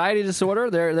disorder, anxiety disorder,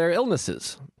 they're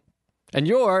illnesses. And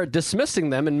you're dismissing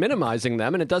them and minimizing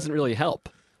them, and it doesn't really help.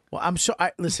 Well,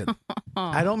 listen,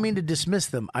 I don't mean to dismiss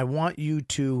them. I want you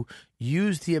to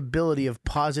use the ability of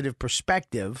positive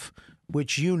perspective,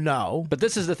 which you know. But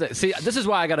this is the thing. See, this is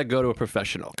why I got to go to a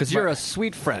professional, because you're a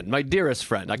sweet friend, my dearest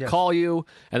friend. I call you,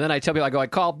 and then I tell people, I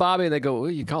call Bobby, and they go,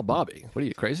 you call Bobby? What are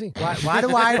you, crazy? Why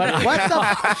do I? What the?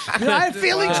 I have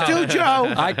feelings too,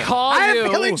 Joe. I call you. I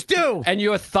have feelings too. And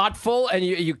you're thoughtful, and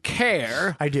you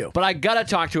care. I do. But I got to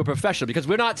talk to a professional, because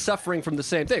we're not suffering from the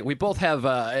same thing. We both have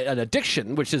an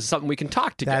addiction, which is something we can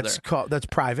talk together. That's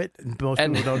private. Most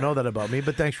people don't know that about me,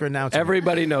 but thanks for announcing it.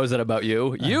 Everybody knows that about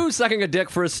you. You sucking a dick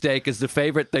for a steak is the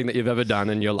favorite thing that you've ever done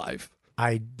in your life.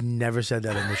 I never said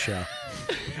that in the show.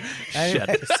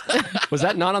 Shit. Was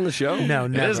that not on the show? No,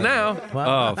 never. It is now.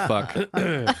 Well, Oh, fuck.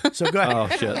 So go ahead. Oh,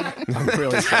 shit. I'm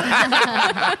really sorry.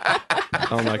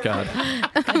 Oh, my God.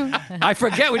 I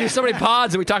forget. We do so many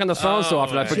pods and we talk on the phone so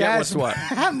often. I forget what's what.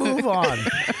 Move on.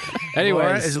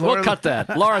 Anyways, we'll cut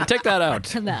that. Lauren, take that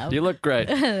out. No. You look great.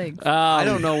 Thanks. I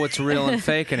don't know what's real and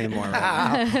fake anymore.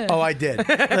 Oh, I did.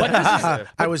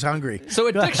 I was hungry. So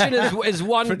addiction is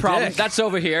one problem. dick. That's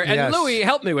over here. And Yes. Louis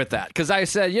helped me with that because I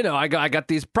said, I got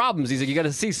these problems. He's like, you got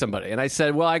to see somebody. And I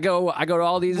said, well, I go to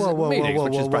all these meetings,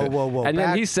 which is private. And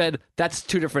then he said, that's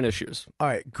two different issues. All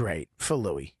right, great. For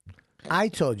Louis, I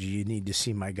told you need to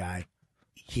see my guy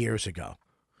years ago.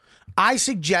 I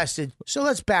suggested, so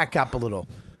let's back up a little.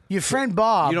 Your friend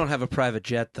Bob. You don't have a private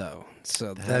jet, though.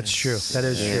 So that's true. That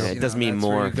is true. It does mean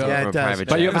more for Yeah, a it does. private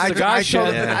But jet. you have a cigar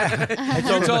shed. I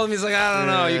told him, he's like, I don't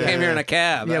know. You came here in a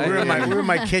cab. Yeah, we were in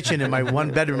my kitchen, in my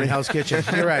one-bedroom house kitchen.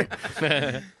 You're right.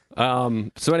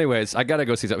 So anyways, I got to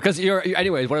go see something. Because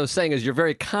anyways, what I was saying is you're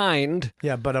very kind.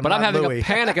 Yeah, but I'm I'm not having Louis. a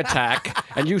panic attack.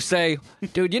 And you say,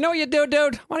 dude, you know what you do,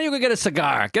 dude? Why don't you go get a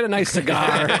cigar? Get a nice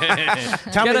cigar.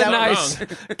 Tell me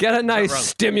Get a nice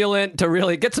stimulant to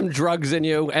really get some drugs in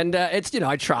you. And it's,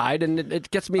 I tried and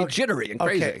it gets me jittery and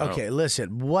crazy. Okay,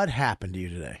 listen. What happened to you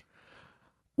today?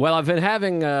 Well, I've been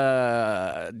having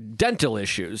dental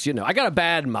issues. I got a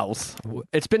bad mouth.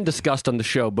 It's been discussed on the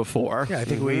show before. Yeah, I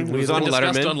think we was on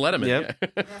discussed Letterman. on Letterman.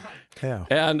 Yep. Yeah.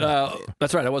 And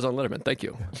that's right. I was on Letterman. Thank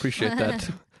you. Appreciate that.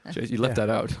 You left that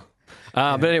out.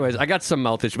 But anyways, I got some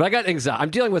mouth issues. But I got anxiety.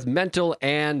 I'm dealing with mental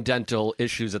and dental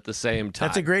issues at the same time.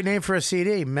 That's a great name for a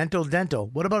CD. Mental Dental.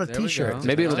 What about a There we T-shirt? go.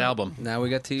 Maybe Good it'll album. Now we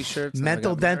got T-shirts. now we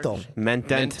Mental got merch. Dental.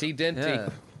 Mentent. Denty, denty. Yeah.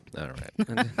 All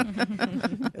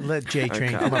right. Let J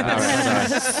Train Okay. come up. All right,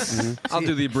 sorry. I'll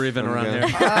do the breathing around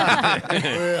Yeah.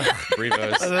 here.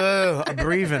 Brevos. I'm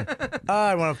breathing.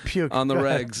 I want to puke. On the Go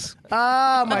ahead. regs.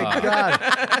 Oh my god.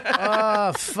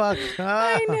 Oh fuck.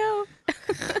 I know.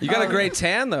 You got a great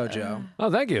tan, though, Joe.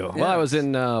 Oh, thank you. Well, I was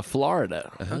in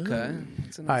Florida. Okay.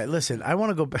 All right, listen. I want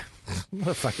to go back. What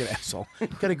a fucking asshole.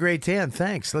 Got a great tan.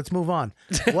 Thanks. Let's move on.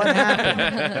 What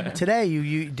happened today?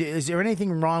 Is there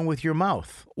anything wrong with your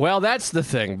mouth? Well, that's the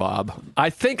thing, Bob. I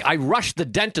think I rushed the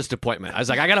dentist appointment. I was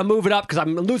like, I got to move it up because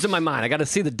I'm losing my mind. I got to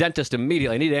see the dentist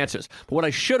immediately. I need answers. But what I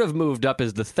should have moved up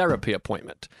is the therapy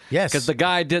appointment. Yes. Because the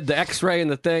guy did the x-ray and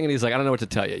the thing, and he's like, I don't know what to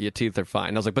tell you. Your teeth are fine.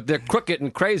 And I was like, but they're crooked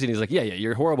and crazy. And he's like, yeah,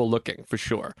 you're horrible looking, for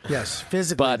sure. Yes,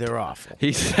 physically they're awful.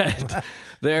 He said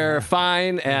they're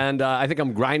fine, and I think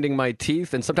I'm grinding my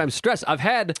teeth and sometimes stress. I've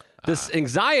had this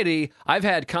anxiety. I've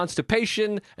had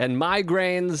constipation and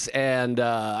migraines, and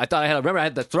I thought I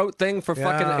had the throat thing for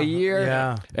fucking a year,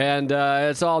 yeah. and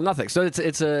it's all nothing. So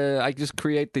I just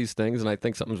create these things, and I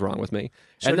think something's wrong with me.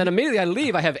 And then immediately I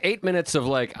leave. I have 8 minutes of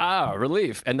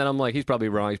relief, and then I'm like, he's probably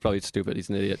wrong. He's probably stupid. He's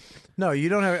an idiot. No, you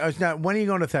don't have. Now, when are you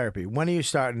going to therapy? When are you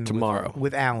starting? Tomorrow.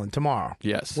 with Alan. Tomorrow.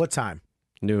 Yes. What time?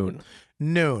 Noon.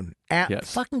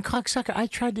 Yes. Fucking cocksucker. I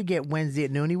tried to get Wednesday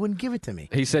at noon. He wouldn't give it to me.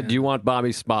 He said, do you want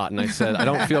Bobby's spot? And I said, I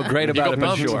don't feel great about it,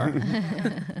 but sure.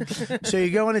 So you're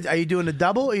going? Are you doing a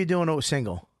double or are you doing a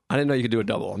single? I didn't know you could do a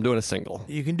double. I'm doing a single.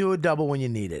 You can do a double when you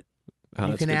need it. Oh,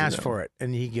 you that's can good to ask know. for it,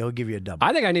 and he'll give you a double.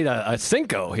 I think I need a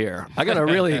Cinco here. I got to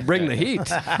really bring the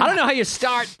heat. I don't know how you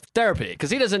start therapy because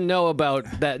he doesn't know about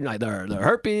that the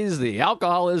herpes, the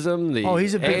alcoholism, the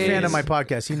he's a big fan of AIDS. my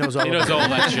podcast. He knows all. He knows all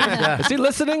that shit. Yeah. Is he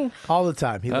listening? All the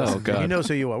time. He listens. God. He knows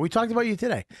who you are. We talked about you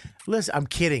today. Listen, I'm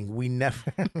kidding. We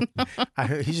never.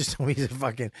 He just told me he's a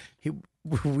fucking.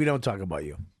 We don't talk about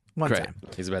you. One Great. time.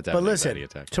 He's about to have But an listen, anxiety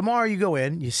attack. tomorrow you go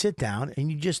in, you sit down,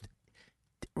 and you just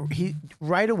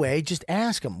right away just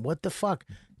ask him what the fuck.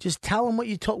 Just tell him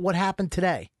what happened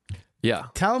today. Yeah.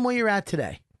 Tell him where you're at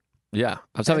today. Yeah,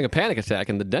 I was having a panic attack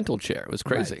in the dental chair. It was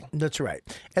crazy. Right. That's right.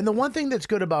 And the one thing that's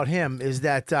good about him is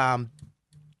that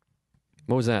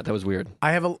What was that? That was weird.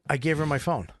 I gave her my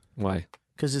phone. Why?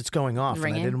 Because it's going off, and I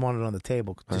Ringing? didn't want it on the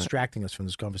table, All right. distracting us from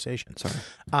this conversation. Sorry.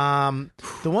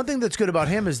 The one thing that's good about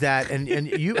him is that, and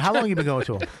you, how long have you been going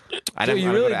to him? I don't, Dude, I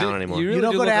don't really go to do- Allen anymore. you really You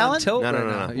don't do go to look on Allen? tilt No, no, right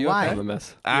no, now. no. You Why? okay? I'm a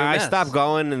mess. I stopped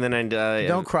going, and then I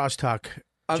Don't crosstalk,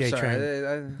 I'm J sorry.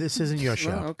 Train. This isn't your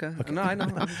show. No, okay. No, I know.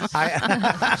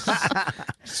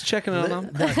 Just checking on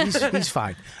him. No, he's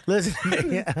fine. Listen,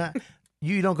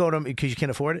 you don't go to him because you can't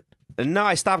afford it. No,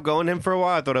 I stopped going to him for a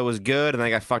while. I thought it was good, and I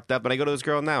got fucked up. And I go to this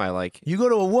girl now. I like. You go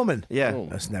to a woman. Yeah.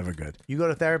 That's never good. You go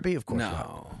to therapy, of course. No.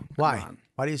 Not. Why?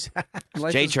 Why do you?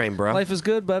 Life J is- Train, bro. Life is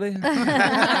good, buddy.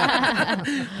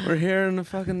 We're here and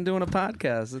fucking doing a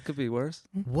podcast. It could be worse.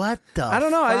 What the? I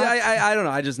don't know. fuck? I don't know.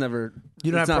 I just never.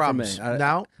 You don't it's have not for problems? me.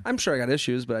 No? I'm sure I got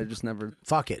issues, but I just never.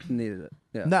 Fuck it. Needed it.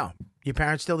 Yeah. No. Your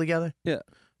parents still together? Yeah.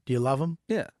 Do you love them?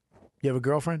 Yeah. You have a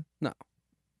girlfriend? No.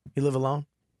 You live alone?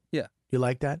 Yeah. You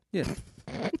like that? Yeah.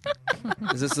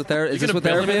 Is this the therapy? Is You're this gonna what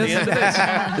bill therapy him at is? the end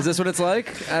of this? Is this what it's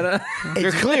like? I don't...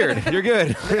 You're cleared. You're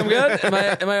good. I'm good.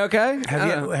 Am I okay?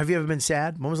 Have you ever been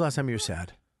sad? When was the last time you were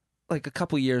sad? Like a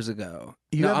couple years ago.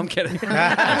 You No, haven't- I'm kidding. No,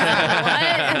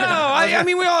 I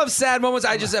mean we all have sad moments.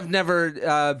 I just have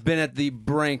never been at the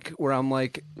brink where I'm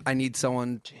like, I need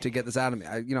someone to get this out of me.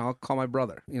 I'll call my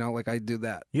brother. Like I do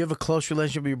that. You have a close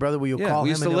relationship with your brother where you Yeah, call him? we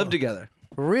used to and live he'll- together.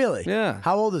 Really? Yeah.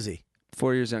 How old is he?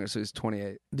 4 years younger, so he's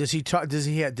 28. Does he talk? Does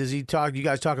he talk? You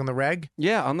guys talk on the reg?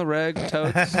 Yeah, on the reg,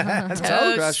 totes. Totes?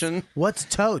 Discussion. What's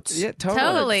totes? Yeah, totally.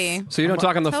 Totally. So you don't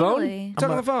talk on the Totally. Talk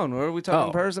on the phone, or are we talking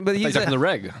in person? But he's he's talking on the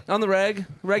reg. on the reg,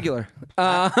 regular.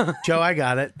 Joe, I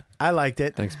got it. I liked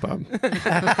it. Thanks, Bob.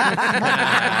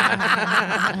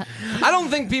 I don't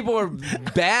think people are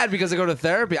bad because they go to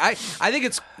therapy. I think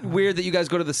it's weird that you guys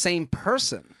go to the same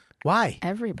person. Why?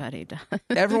 Everybody does.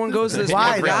 Everyone goes to this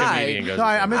Why? one guy. No,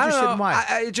 I'm interested I don't know. in why.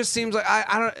 It just seems like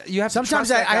I don't. You have Sometimes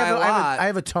to trust that guy a lot. I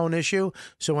have a tone issue.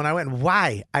 So when I went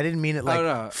why, I didn't mean it like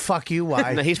no. fuck you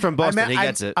why. No, he's from Boston. I meant- He I-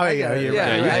 gets it. Oh I yeah, get it. you're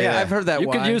Yeah, right. yeah, I've heard that. You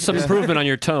could why. use some Yeah. improvement on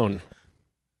your tone.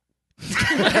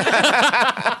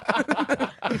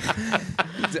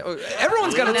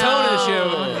 Everyone's got a tone issue.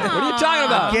 What are you talking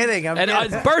about? I'm kidding. I'm And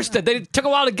kidding. it bursted. They took a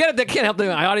while to get it. They can't help.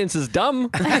 My audience is dumb.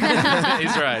 He's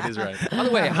right. He's right. By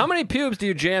the way, how many pubes do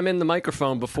you jam in the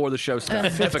microphone before the show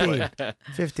starts? 15.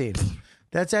 15.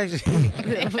 That's actually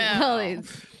Well,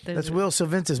 that's Will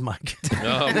Savinta's mic.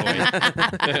 Oh boy.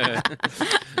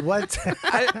 What?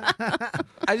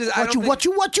 I just I don't think- what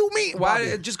you mean? Why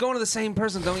Bobby? just going to the same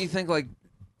person? Don't you think like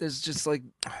there's just like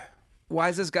why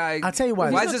is this guy? I'll tell you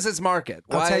why. Why is this his market?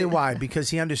 I'll tell you why. Because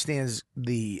he understands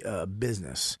the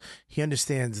business. He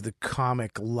understands the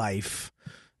comic life,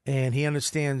 and he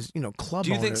understands club. Do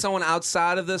you think owners. someone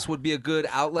outside of this would be a good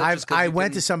outlet? just 'cause I you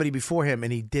went can- to somebody before him,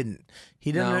 and he didn't.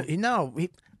 He didn't. No?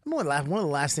 One of the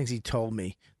last things he told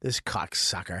me, this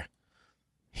cocksucker,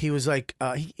 he was like,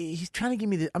 he's trying to give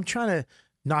me I'm trying to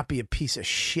not be a piece of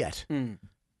shit. I'm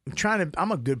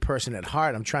a good person at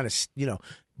heart. I'm trying to,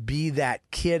 be that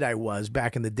kid I was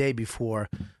back in the day before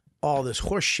all this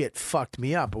horse shit fucked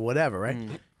me up or whatever, right?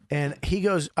 And he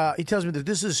goes, he tells me that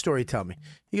this is a story he told me.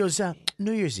 He goes,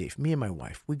 New Year's Eve, me and my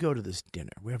wife, we go to this dinner.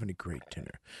 We're having a great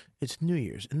dinner. It's New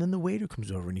Year's. And then the waiter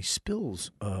comes over and he spills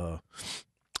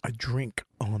a drink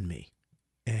on me.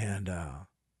 And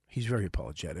he's very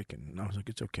apologetic. And I was like,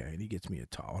 it's okay. And he gets me a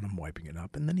towel and I'm wiping it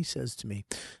up. And then he says to me,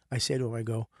 I say to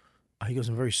him, he goes,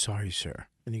 I'm very sorry, sir.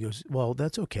 And he goes, well,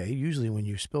 that's okay. Usually when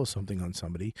you spill something on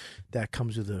somebody, that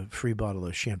comes with a free bottle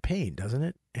of champagne, doesn't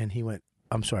it? And he went,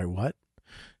 I'm sorry, what?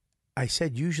 I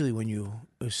said, usually when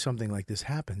something like this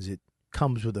happens, it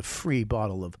comes with a free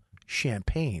bottle of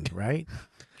champagne, right?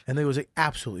 And they was like,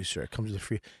 absolutely, sir. It comes with a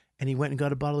free. And he went and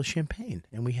got a bottle of champagne.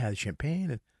 And we had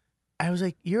champagne. And I was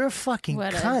like, you're a fucking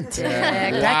What a cunt. dick.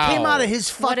 That came out of his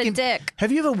What a fucking. dick.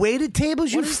 Have you ever waited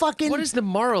tables? What is the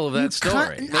moral of that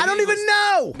story? I don't even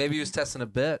know. Maybe he was testing a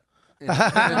bit.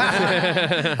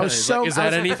 I was so. Is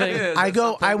that anything?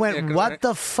 I went, what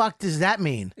the fuck does that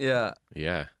mean? Yeah.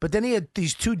 Yeah. But then he had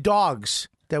these two dogs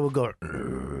that would go.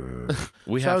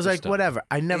 We So I have was to like, stop. whatever.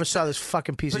 I never saw this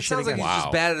fucking piece But of it shit sounds like again. he's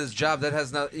just bad at his job. That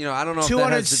has not, I don't know. If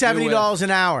that has to do $270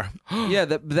 an hour. with- Yeah,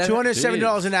 that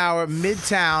 $270 an hour,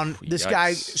 midtown. This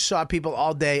guy Yikes. saw people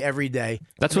all day, every day.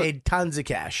 That's what- made tons of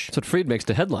cash. That's what Freed makes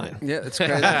the headline. Yeah, it's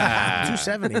crazy.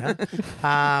 $270,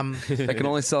 huh? I can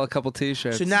only sell a couple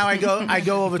T-shirts. So now I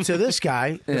go over to this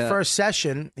guy. The Yeah. first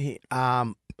session,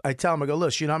 I tell him, I go,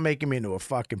 listen, you're not making me into a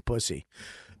fucking pussy.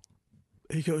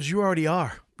 He goes, you already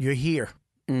are. You're here.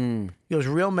 He goes,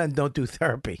 real men don't do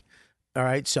therapy. All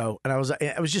right. So, and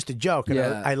it was just a joke. And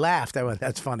Yeah. I laughed. I went,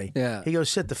 that's funny. Yeah. He goes,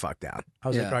 sit the fuck down. I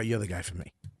was like, Yeah. all right, you're the guy for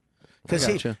me. Because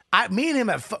gotcha. me and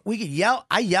him, we could yell.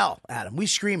 I yell at him. We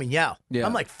scream and yell. Yeah.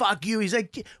 I'm like, fuck you. He's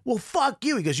like, well, fuck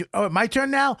you. He goes, oh, my turn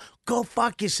now? Go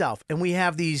fuck yourself. And we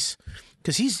have these,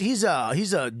 because he's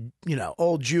a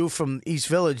old Jew from East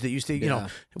Village that used to, you know,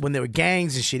 when there were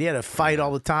gangs and shit, he had to fight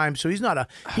all the time. So he's not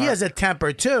he has a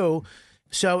temper too.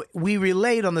 So we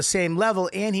relate on the same level,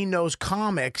 and he knows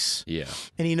comics. Yeah.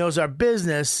 And he knows our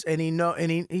business, and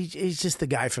he's just the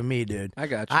guy for me, dude. I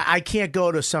got you. I can't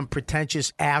go to some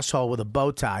pretentious asshole with a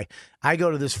bow tie. I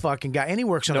go to this fucking guy, and he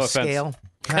works on No a offense. scale.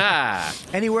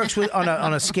 And he works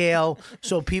on a scale,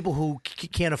 so people who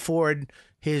can't afford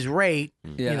his rate,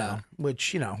 you know,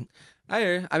 which, you know. I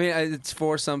hear you. I mean, it's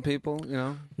for some people, you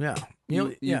know. Yeah.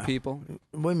 You yeah. people.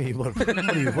 What do you mean? What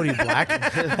are you black?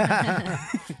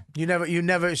 you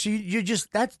never. So you just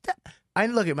I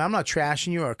look at me. I'm not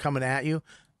trashing you or coming at you.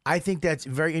 I think that's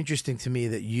very interesting to me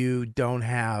that you don't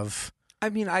have. I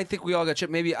mean, I think we all got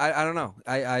shit. Maybe I don't know.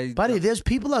 Buddy, there's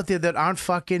people out there that aren't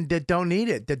that don't need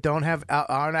it, that don't have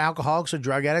aren't alcoholics or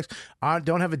drug addicts,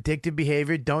 don't have addictive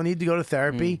behavior, don't need to go to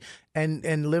therapy,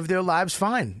 and live their lives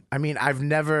fine. I mean,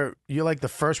 you're like the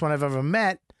first one I've ever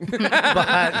met.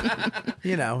 But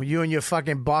you know, you and your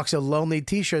fucking box of lonely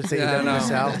T-shirts that you're gonna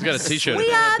sell. He's got a T-shirt.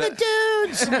 We are the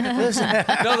dudes. Listen.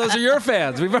 No, those are your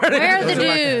fans. We've already. Where are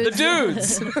the The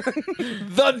dudes?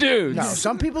 the dudes. No,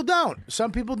 some people don't.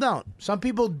 Some people don't. Some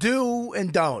people do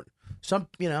and don't. Some,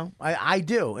 you know, I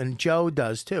do, and Joe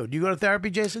does too. Do you go to therapy,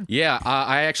 Jason? Yeah,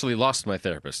 I actually lost my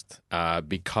therapist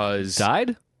because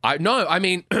died. I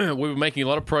mean, we were making a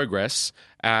lot of progress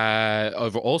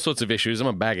over all sorts of issues. I'm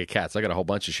a bag of cats. I got a whole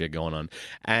bunch of shit going on.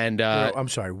 And I'm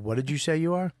sorry, what did you say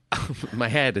you are? my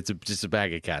head, it's just a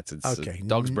bag of cats. It's Okay. a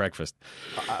dog's breakfast.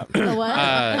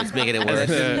 What? It's making it worse.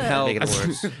 Making it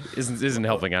worse. Isn't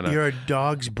helping, I know. You're a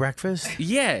dog's breakfast?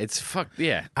 Yeah, it's fucked.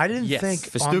 Yeah. I didn't Yes. think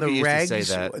Festuca on the used to say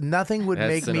regs, that. nothing would That's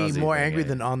make an me Aussie more thing, angry yeah.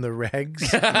 than on the regs,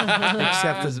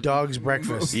 except the dog's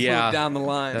breakfast. Yeah. Move down the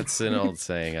line. That's an old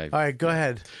saying. All right, go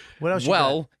ahead. What else you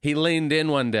Well, he leaned in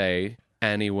one day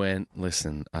and he went,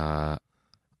 listen, I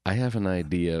have an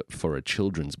idea for a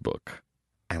children's book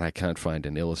and I can't find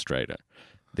an illustrator.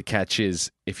 The catch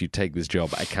is, if you take this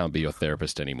job, I can't be your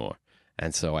therapist anymore.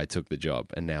 And so I took the job,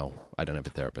 and now I don't have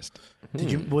a therapist.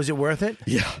 Was it worth it?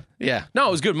 Yeah. No,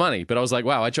 it was good money, but I was like,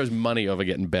 wow, I chose money over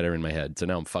getting better in my head, so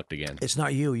now I'm fucked again. It's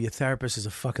not you. Your therapist is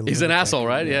a fucking He's an lunatic. asshole,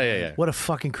 right? Yeah. What a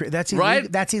fucking that's Right?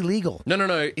 illegal. That's illegal.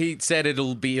 No. He said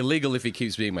it'll be illegal if he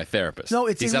keeps being my therapist. No,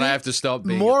 it's he said I have to stop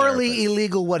being a morally therapist.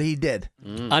 illegal what he did.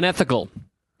 Unethical.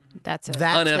 That's it.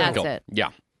 Unethical. That's it. Yeah.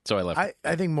 So I left.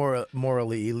 I think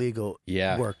morally illegal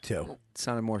work too. It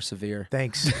sounded more severe.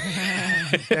 Thanks.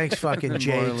 Thanks, fucking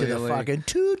Jay, to Morally the illegal. fucking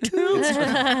toot. Getting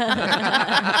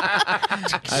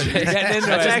into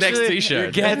That's it. his next T-shirt.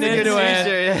 You're getting into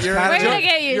it. You're, We're gonna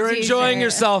get you a you're t-shirt. enjoying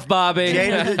yourself, Bobby. Jay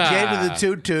to the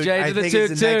toot. Jay to I the think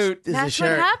toot is the next- toot. is the That's what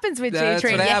shirt. happens with J That's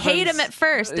Train. what You hate happens. him at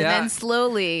first, and Yeah. then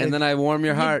slowly. And then I warm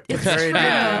your heart. Very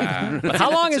nice. But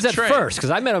how long is It's it a train. first? Because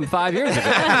I met him 5 years ago.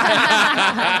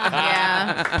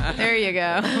 Yeah. There you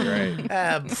go.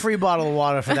 Great. Free bottle of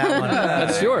water for that one.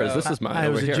 That's yours. This is mine. It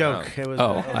over was a here. joke. It was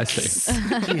Oh, I see.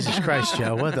 Jesus Christ,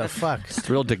 Joe. What the fuck?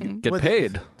 Thrilled to get What-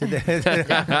 paid. What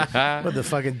the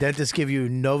fucking dentist give you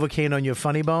Novocaine on your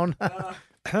funny bone?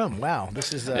 Wow,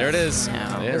 this is There it is. This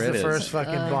There is it the is. first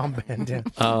fucking bomb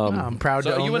band. I'm proud So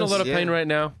to are own you in a this. lot of pain right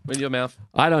now in your mouth?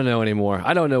 I don't know anymore.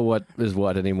 I don't know what is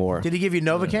what anymore. Did he give you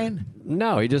Novocaine?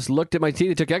 No, he just looked at my teeth.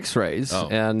 He took X-rays, Oh.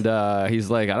 and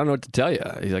he's like, "I don't know what to tell you."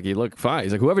 He's like, "You look fine."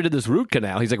 He's like, "Whoever did this root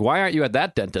canal?" He's like, "Why aren't you at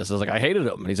that dentist?" I was like, "I hated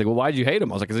him." And he's like, "Well, why did you hate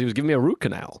him?" I was like, "Because he was giving me a root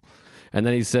canal." And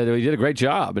then he said, well, "You did a great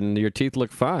job, and your teeth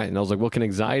look fine." And I was like, "Well, can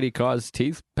anxiety cause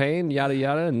teeth pain?" Yada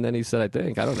yada. And then he said, "I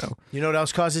don't know." You know what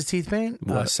else causes teeth pain?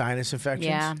 What? Sinus infections.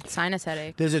 Yeah, sinus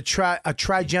headache. There's a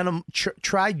trigeminal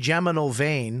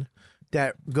vein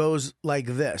that goes like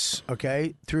this,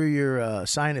 okay, through your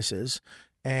sinuses.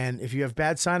 And if you have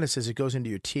bad sinuses, it goes into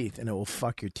your teeth, and it will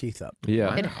fuck your teeth up.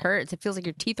 Yeah. It hurts. It feels like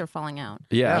your teeth are falling out.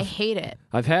 Yeah. I hate it.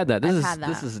 I've had that. This I've had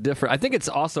This that. is different. I think it's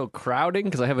also crowding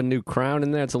because I have a new crown in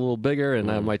there. It's a little bigger,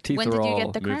 and my teeth When are did you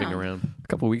all get the Moving crown? around. a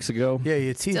couple weeks ago. Yeah,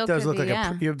 your teeth Still does could look be, like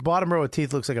yeah. your bottom row of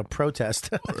teeth looks like a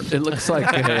protest. It looks like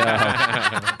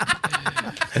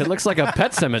it looks like a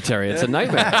pet cemetery. It's a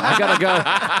nightmare. I gotta go.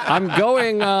 I'm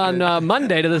going on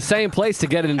Monday to the same place to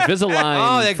get an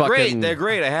Invisalign. Oh, they're great. fucking- They're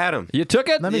great. I had them. You took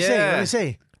it? Let me see. Let me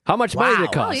see. How much money did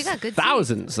it Wow. cost? Oh, you got good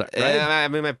Thousands. Right? I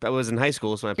mean, I was in high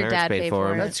school, so my Your parents dad paid paid for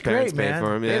for him. it. That's Parents great, paid man.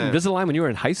 for him. You had Yeah. Invisalign when you were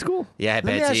in high school? Yeah, I had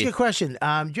Let me bad ask you a teeth. question.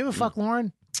 Do you ever fuck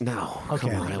Lauren? No. Okay.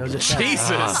 Come on. that was a Jesus.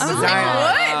 test. I was Dying. like,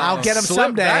 what? I'll get him Slip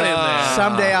someday. that in there.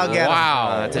 Someday I'll get him.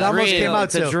 Wow. It's It a almost dream. came out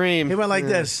It's a too. dream. He went like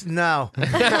this. No.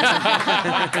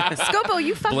 Scopo,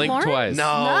 you fuck Blink Lauren? twice. No,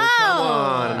 No. come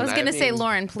on. I was going to say mean-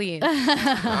 Lauren, please. Lauren,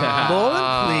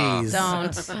 please.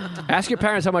 Don't. Ask your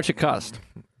parents how much it cost.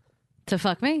 To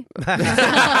fuck me?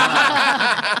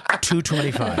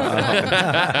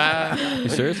 $225. You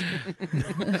serious?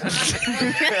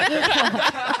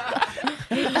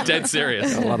 Dead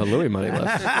serious. A lot of Louis money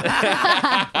left.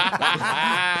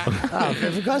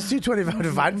 If it costs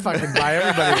 $225, I'd fucking buy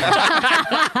everybody.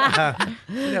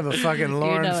 You'd have a fucking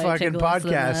Lauren know I fucking take less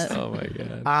than podcast. that. Oh my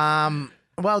god.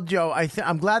 Well, Joe,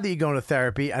 I'm glad that you're going to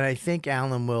therapy, and I think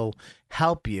Alan will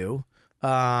help you.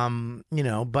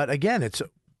 But again, it's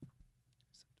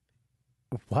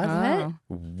what? Oh.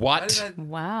 What?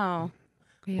 Wow.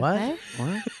 Are you What? okay?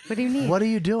 What? What do you need? What are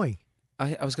you doing?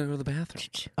 I was going to go to the bathroom.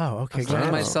 Oh, okay. I was go letting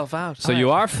ahead. myself out. So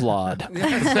you are flawed.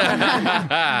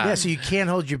 Yeah, so you can't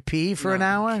hold your pee for an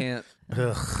hour? Can't.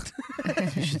 Ugh.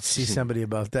 You should see somebody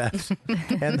about that.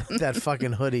 And that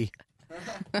fucking hoodie.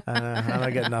 I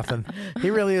got nothing.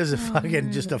 He really is a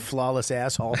fucking just a flawless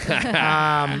asshole.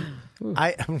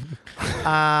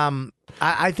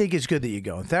 I think it's good that you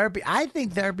go in therapy. I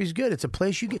think therapy's good. It's a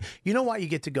place you get. You know why you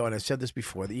get to go, and I've said this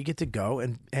before, that you get to go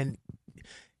and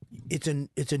it's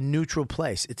a neutral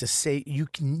place. It's a say you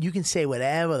can say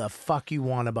whatever the fuck you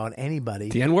want about anybody.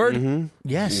 The N-word? Mm-hmm.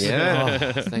 Yes. Yeah.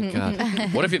 Oh. Thank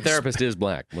God. What if your therapist is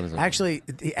black? What is that? Actually,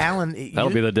 Alan, That'll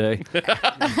be the day.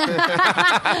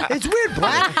 it's weird.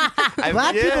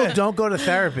 Black people don't go to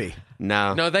therapy.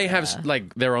 No. They have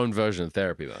like their own version of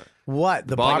therapy though. What?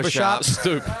 The barbershop?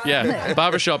 Stoop. Yeah.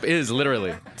 Barbershop is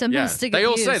literally. Domestic They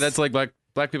all say abuse. that's like black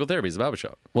people therapy is a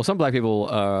barbershop. Well, some black people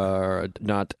are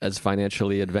not as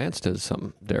financially advanced as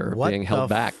some. They're What being held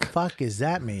the back. fuck does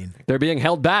that mean? They're being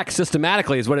held back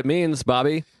systematically is what it means,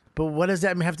 Bobby. But what does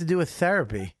that have to do with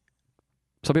therapy?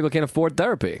 Some people can't afford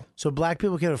therapy. So black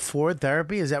people can afford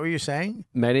therapy? Is that what you're saying?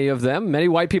 Many of them. Many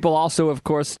white people also, of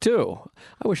course, too.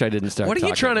 I wish I didn't start What are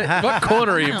you talking. trying to? What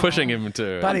corner are you pushing him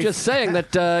to? I'm just saying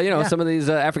that, some of these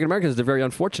African Americans, they're very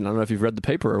unfortunate. I don't know if you've read the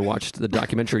paper or watched the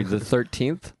documentary, The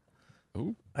 13th.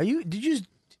 Do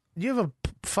you have a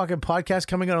fucking podcast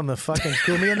coming out on the fucking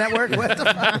Kumia network? What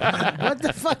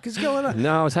the fuck is going on?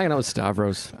 No, I was hanging out with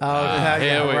Stavros. Right.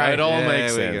 It all There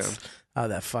makes we sense. Oh,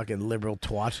 that fucking liberal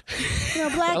twat.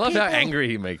 I love how angry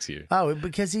he makes you. Oh,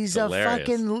 because he's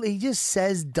Hilarious. he just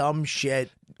says dumb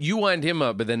shit. You wind him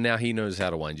up, but then now he knows how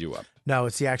to wind you up. No,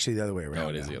 it's actually the other way around. No,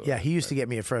 it is now. the other Yeah, way. he used to get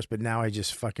me at first, but now I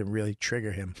just fucking really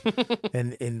trigger him.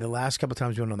 And in the last couple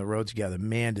times we went on the road together,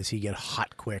 man, does he get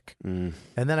hot quick. And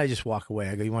then I just walk away.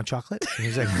 I go, "You want chocolate?" And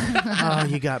he's like, "Oh,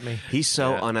 you got me." He's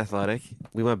so unathletic.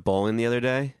 We went bowling the other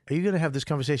day. Are you going to have this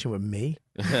conversation with me?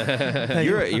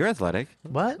 You're athletic.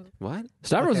 What? What?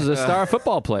 Stavros is a star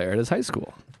football player at his high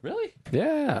school. Really?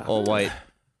 Yeah. All white.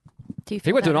 Do you He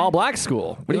feel went to an better? all-black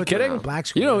school. What are you went to kidding? an all-black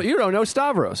school, You don't know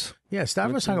Stavros. Yeah,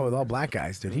 Stavros hung out with all black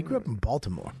guys, dude. He grew up in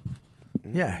Baltimore.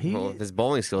 Yeah, Well, his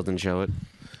bowling skills didn't show it.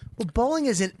 Well, bowling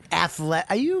is an athletic.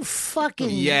 Are you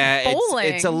fucking Yeah,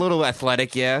 it's a little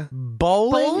athletic. Yeah.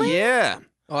 bowling? Yeah.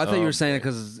 Oh, I thought you were saying it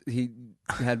because he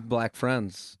had black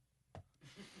friends.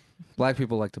 Black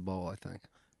people like to bowl, I think.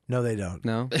 No, they don't.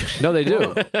 No? No, they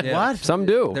do. Yeah. What? Some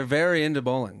do. They're very into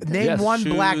bowling. Name Yes. one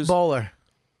black Shoes. bowler.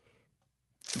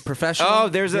 Professional? Oh,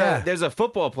 there's Yeah. a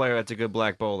football player that's a good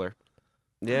black bowler.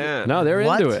 Yeah. No, they're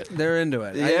What? into it. They're into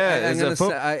it. Yeah, I'm there's a gonna fo-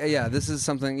 say, this is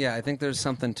something. Yeah, I think there's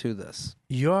something to this.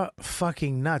 You're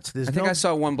fucking nuts. There's I think no. I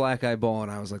saw one black guy bowl,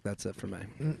 and I was like, "That's it for me."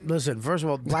 Listen, first of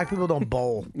all, black people don't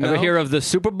bowl. Ever hear of the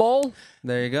Super Bowl?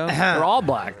 There you go. They're all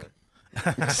black.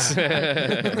 Wow,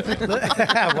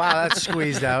 that's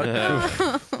squeezed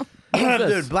out.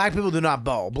 Dude, black people do not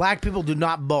bowl. Black people do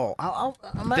not bowl.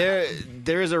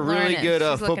 There is a really Lauren good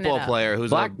is. She's looking football it up. player who's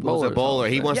Black a bowlers, bowler.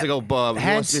 He wants Yeah. to go. He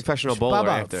wants to be a professional bowler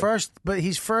Bubba, after. first, but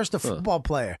he's first a football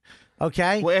player.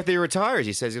 Okay. Well, after he retires,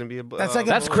 he says he's going to be a. That's like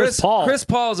That's Chris Paul. Chris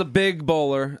Paul's a big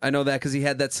bowler. I know that because he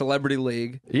had that celebrity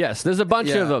league. Yes, there's a bunch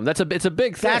Yeah. of them. It's a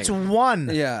big thing. That's one.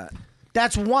 Yeah.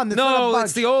 That's one. That's not a No, bunch.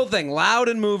 it's the old thing. Loud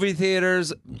in movie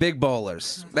theaters, big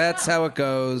bowlers. That's how it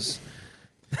goes.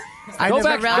 I Go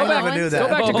never, back- I go never back- knew go that.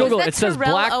 back to Is Google. that It says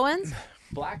Terrell black Owens?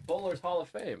 Black Bowlers Hall of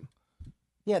Fame.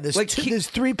 Yeah, there's Like there's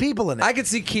three people in it. I could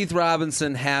see Keith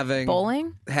Robinson having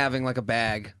Bowling? having like a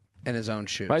bag in his own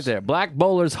shoes. Right there. Black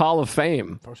Bowlers Hall of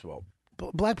Fame. First of all,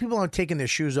 Black people aren't taking their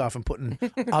shoes off and putting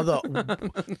other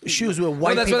shoes where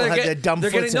white that's people what have their dumb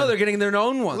they're foots getting, No, in. they're getting their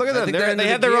own ones. Look at I them. think they're They into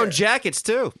have the their own gear. jackets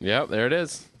too. Yep, there it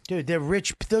is. Dude, they're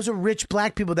rich. Those are rich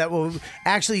black people that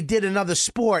actually did another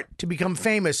sport to become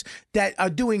famous that are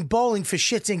doing bowling for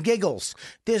shits and giggles.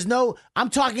 I'm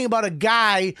talking about a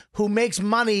guy who makes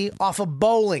money off of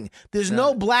bowling. There's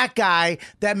no black guy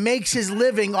that makes his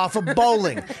living off of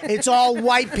bowling. It's all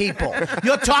white people.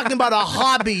 You're talking about a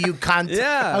hobby, you cunt.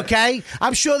 Yeah. Okay?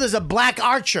 I'm sure there's a black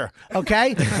archer,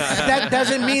 okay? That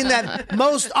doesn't mean that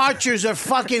most archers are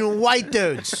fucking white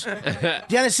dudes. Do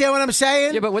you understand what I'm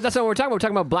saying? Yeah, but that's not what we're talking about. We're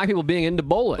talking about black people being into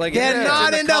bowling. They're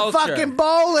not into fucking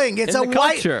bowling. It's In a the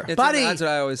white culture. buddy. That's what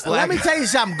I always think. Let me tell you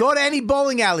something. Go to any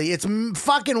bowling alley. It's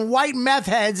fucking white meth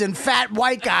heads and fat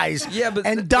white guys.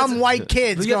 And dumb white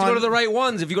kids. But you have to go going, to the right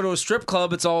ones. If you go to a strip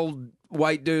club, it's all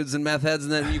white dudes and meth heads,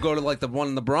 and then you go to like the one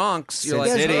in the Bronx. You're like,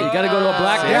 City. You got to go to a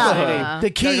black neighborhood. The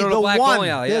key, Gotta go to the a black one. bowling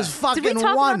alley, There's yeah. fucking Did we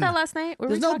talk one. about that last night? Were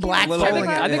There's we no talking black about bowling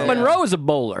I alley. think Monroe is a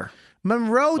bowler.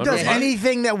 Monroe does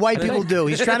anything that white people do.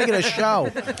 He's trying to get a show.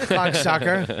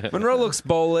 Cocksucker. Monroe looks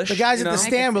bowlish. The guys you at the know?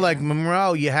 stand were like,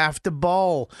 Monroe, you have to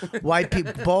bowl. White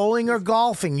people, bowling or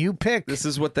golfing, you pick. This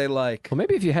is what they like. Well,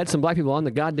 maybe if you had some black people on the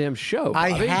goddamn show.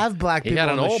 I Bobby. have black He people had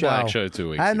on an the all-black show 2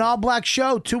 weeks I had an all-black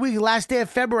show 2 weeks. Last day of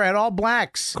February, I had all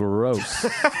blacks. Gross.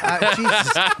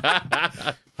 Jesus.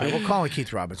 All right, we're calling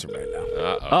Keith Robinson right now.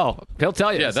 Oh, he'll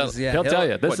tell you. Yeah, he'll tell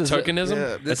you. This what, is tokenism?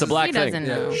 Yeah, this it's a is- black He thing. doesn't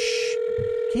know.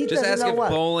 Keith Just doesn't ask know if what.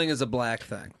 bowling is a black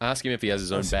thing. Ask him if he has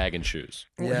his own bag and shoes.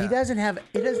 Yeah. He doesn't have.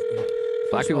 He doesn't.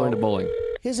 Black people are into bowling.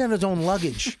 He doesn't have his own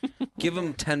luggage. Give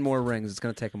him 10 more rings. It's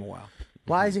going to take him a while.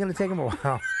 Why is it going to take him a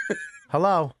while?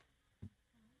 Hello,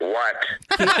 What?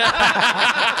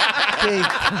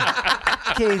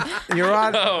 Keith. You're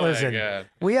on. Oh, my Listen, God.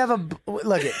 we have a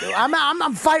look.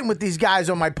 I'm fighting with these guys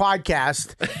on my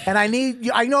podcast, and I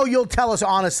know you'll tell us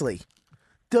honestly.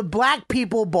 Do black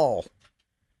people bowl?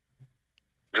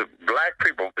 The black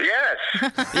people, yes. All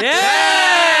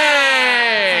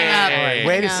right,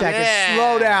 wait a second.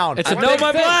 Slow down. It's a no,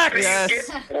 my blacks.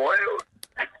 What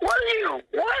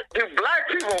do black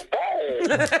people bowl? All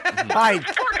right. What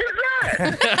the fuck is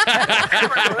that?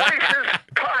 What kind of racist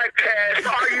podcast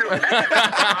are you?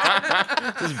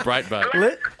 This is Breitbart.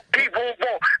 Lit- People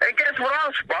bowl. And guess what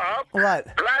else, Bob?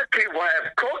 What? Black people have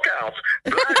cookouts.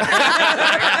 Black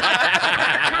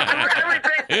people do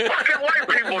everything fucking white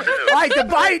people do. All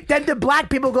right. Then do black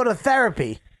people go to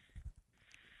therapy?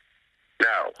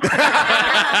 No.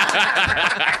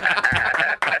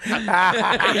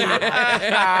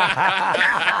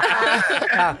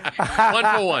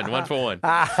 One for one.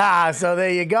 So there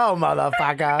you go,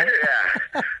 motherfucker.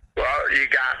 Yeah. Well, you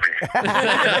got me. Get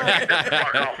the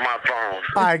fuck off my phone.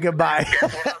 All right, goodbye. Guess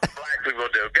what else black people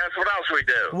do? Guess what else we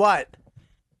do? What?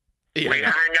 We hang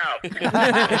up. Here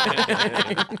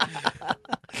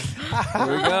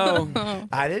we go.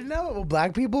 I didn't know. Well,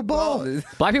 black people bowl.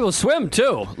 Black people swim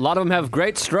too. A lot of them have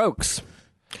great strokes.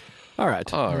 All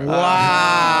right. All right.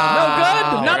 Wow. No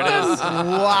good. Nothing.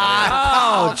 Wow.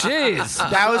 Oh, jeez.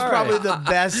 That was probably the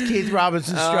best Keith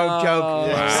Robinson stroke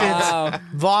joke since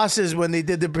Voss's when they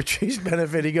did the Patrice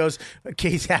benefit. He goes,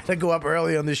 Keith had to go up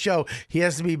early on the show. He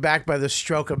has to be back by the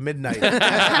stroke of midnight.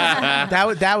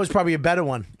 that was probably a better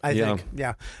one, I think.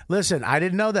 Yeah. Listen, I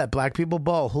didn't know that. Black people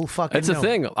bowl. Who fucking It's knew? a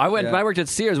thing. I worked at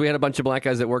Sears. We had a bunch of black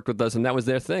guys that worked with us, and that was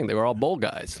their thing. They were all bowl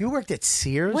guys. You worked at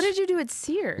Sears? What did you do at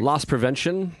Sears? Loss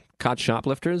prevention, caught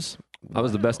shoplifters. I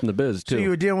was the best in the biz, too. So you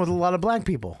were dealing with a lot of black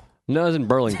people. No, I was in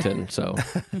Burlington, so.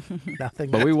 Nothing.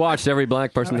 But we watched every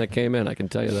black person that came in, I can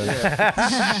tell you that.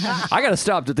 I got to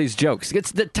stop with these jokes.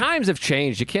 The times have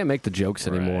changed. You can't make the jokes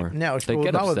anymore. No, it's they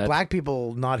get not with upset. black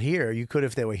people not here. You could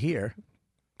if they were here.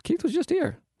 Keith was just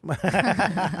here.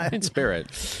 In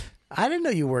spirit. I didn't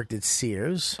know you worked at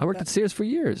Sears. I worked at Sears for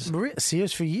years.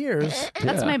 Sears for years?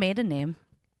 That's Yeah. my maiden name.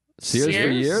 Sears for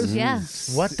years? Yeah.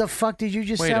 What the fuck did you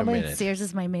just Wait tell a me? minute. Sears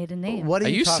is my maiden name. What Are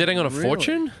you sitting on a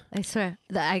fortune? I swear.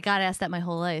 I got asked that my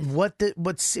whole life. What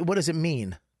does it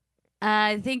mean?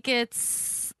 I think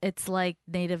it's like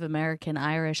Native American,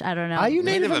 Irish. I don't know. Are you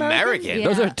Native American? Yeah.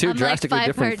 Those are two I'm drastically like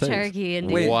different 5 things. turkey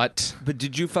and Wait, What? But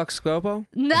did you fuck Scopo?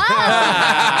 No.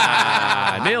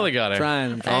 Nearly got it.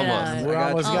 Trying. Almost. We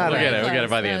almost Oh, got We'll it. get it. We'll get it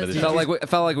by the end of the It show.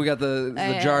 Felt like we got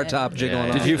the jar top jiggling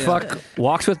on. Did you Yeah. fuck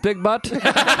Walks with Big Butt?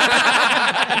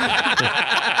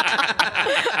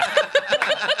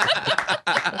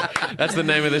 That's the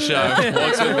name of the show.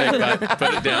 Walks with Big Butt.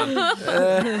 Put it down.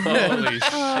 Holy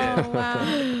shit. Oh, wow.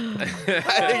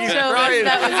 he's Joe crying. List,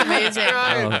 that was amazing.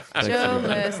 Oh, thank Joe you.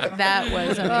 List, that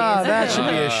was amazing. Oh, that should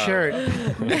be a shirt.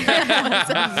 That was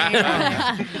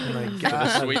amazing. My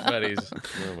The sweet buddies.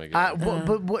 Oh my god.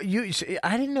 But what you?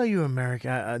 I didn't know you were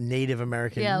American, Native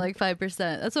American. Yeah, like 5%.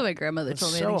 That's what my grandmother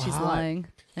told me. I think so she's hot. lying.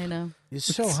 I know. It's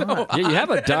so hot. Yeah, you have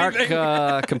a dark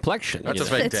complexion. That's you a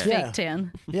know. fake It's tan. fake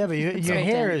tan. Yeah, but your It's your fake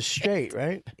hair tan. is straight,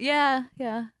 right? Yeah,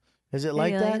 yeah. Is it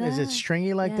like You that? like Is it that?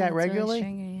 stringy like Yeah, that it's really regularly?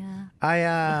 stringy, yeah.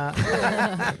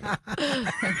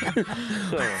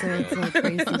 So it's like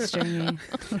crazy stringy.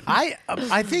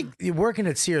 I think working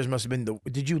at Sears must have been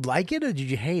did you like it or did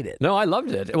you hate it? No, I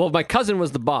loved it. Well, my cousin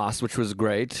was the boss, which was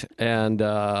great, and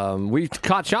we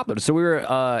caught shoplifters. So we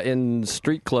were in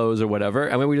street clothes or whatever,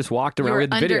 and then we just walked around. You were we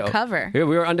had video. undercover. Yeah,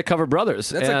 we were undercover brothers.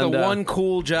 That's and, like the one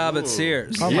cool job at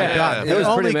Sears. Oh my God! it was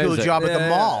The pretty only cool amazing. job at the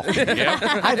mall.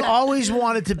 Yeah. I've always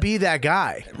wanted to be that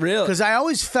guy. Really? Because I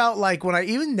always felt like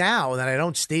even now that I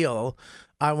don't steal,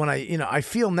 I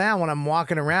feel now when I'm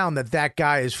walking around that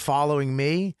guy is following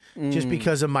me just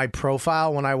because of my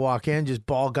profile when I walk in, just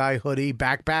bald guy, hoodie,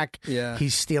 backpack. Yeah.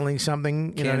 He's stealing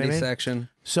something. You know what I Candy mean? section.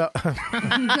 So,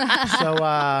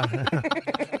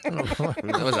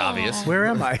 That was obvious. Where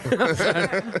am I?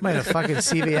 Am I in a fucking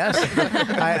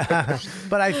CVS?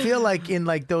 But I feel like in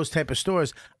like those type of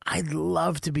stores, I'd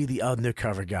love to be the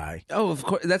undercover guy. Oh, of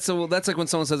course. That's like when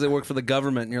someone says they work for the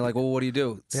government, and you're like, "Well, what do you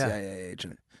do?" Yeah. CIA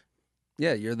agent.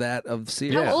 Yeah, you're that of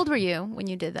Sears. How old were you when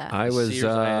you did that? I was Sears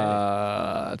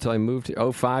until I moved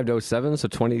here, 05 to 07, so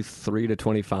 23 to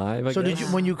 25. I So guess. did you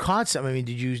when you caught something? I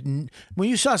mean, when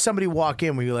you saw somebody walk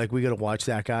in, were you like, "We got to watch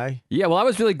that guy"? Yeah, well, I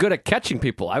was really good at catching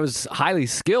people. I was highly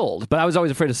skilled, but I was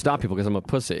always afraid to stop people because I'm a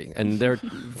pussy, and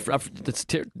it's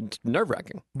nerve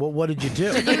wracking. Well, what did you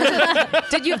do?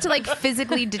 Did you have to like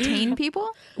physically detain people?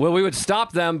 Well, we would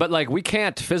stop them, but like we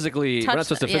can't physically. We're not Touch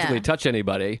supposed to them, physically yeah. touch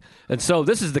anybody, and so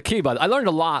this is the key. But I learned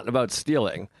a lot about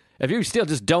stealing. If you steal,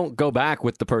 just don't go back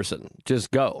with the person.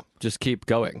 Just go. Just keep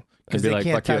going. 'Cause And be they like,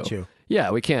 can't "Fuck touch you."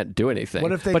 Yeah, we can't do anything.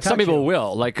 What if they But some touch people you?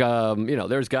 will. Like,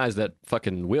 there's guys that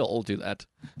fucking will do that.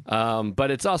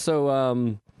 But it's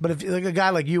also. But if like a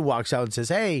guy like you walks out and says,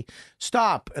 "Hey,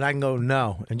 stop," and I can go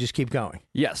no and just keep going.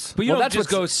 Yes, But you Well, don't that's just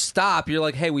what's- go stop. You're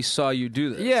like, "Hey, we saw you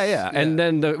do this." Yeah. And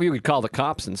then we would call the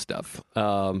cops and stuff.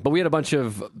 But we had a bunch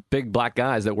of big black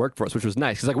guys that worked for us, which was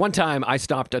nice. Because like one time I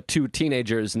stopped two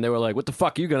teenagers and they were like, "What the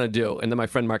fuck are you going to do?" And then my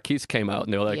friend Marquise came out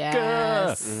and they were like,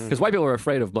 Yes. because white people are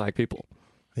afraid of black people.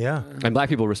 Yeah, And black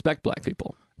people respect black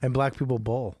people. and black people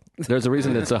bowl. There's a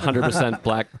reason it's 100%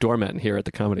 black doormen here at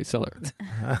the Comedy Cellar.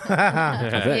 I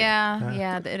think.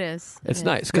 Yeah, it is. It's It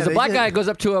nice is. because Yeah, the they black did. guy goes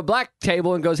up to a black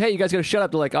table and goes, "Hey, you guys got to shut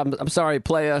up." They're like, "I'm sorry,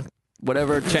 playa,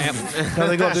 whatever, champ." No,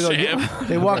 they go.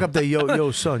 They walk up there.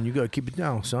 Yo, son, you got to keep it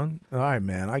down, son. All right,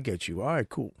 man, I get you. All right,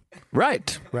 cool.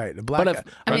 Right. Right. The black But guy,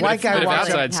 if- a white guy If walks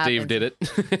up. outside Steve did it.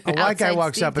 A white guy Outside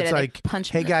walks Steve up. did It's it, they like, punch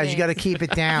him "Hey in the guys, you got to face." keep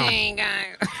it down."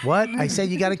 What? I said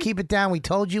you got to keep it down. We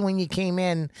told you when you came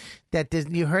in that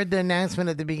you heard the announcement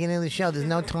at the beginning of the show. There's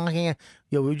no talking.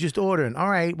 Yo, we were just ordering. All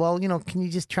right. Well, can you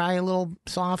just try a little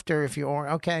softer if you're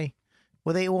okay?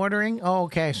 Were they ordering? Oh,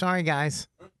 okay. Sorry, guys.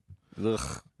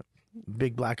 Ugh.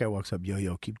 Big black guy walks up.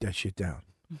 Yo, keep that shit down.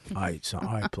 All right, son.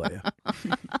 All right, player.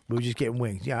 We were just getting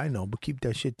wings. Yeah, I know, but keep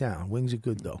that shit down. Wings are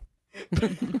good though.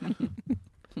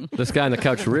 This guy on the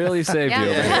couch really saved you.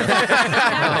 Over here.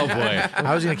 Oh boy.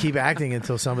 I was gonna keep acting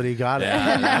until somebody got it.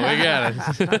 Yeah, we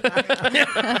got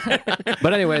it.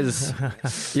 But anyways,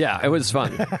 yeah, it was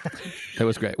fun. It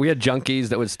was great. We had junkies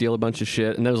that would steal a bunch of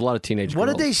shit, and there was a lot of teenage What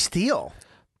girls. did they steal?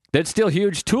 They'd steal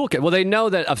huge toolkit. Well, they know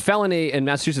that a felony in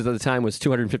Massachusetts at the time was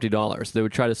 $250. They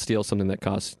would try to steal something that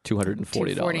cost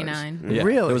 $240. $249. Yeah,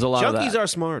 Really? There was a lot of Junkies that. are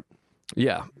smart.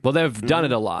 Yeah. Well, they've done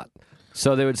it a lot.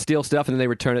 So they would steal stuff and then they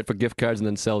return it for gift cards and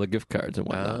then sell the gift cards and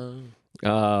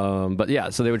whatnot. But yeah,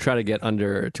 so they would try to get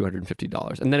under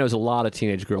 $250. And then there was a lot of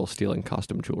teenage girls stealing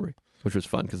costume jewelry, which was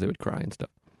fun because they would cry and stuff.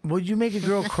 Would you make a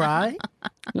girl cry?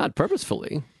 Not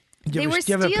purposefully. Did They you were did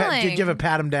you ever stealing. did you ever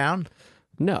pat him down?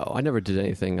 No, I never did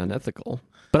anything unethical.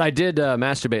 But I did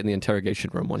masturbate in the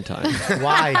interrogation room one time.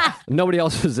 Why? Nobody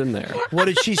else was in there. What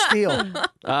did she steal?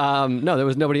 No, there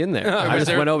was nobody in there. I Was just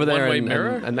there went over there one-way and,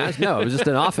 mirror? no, it was just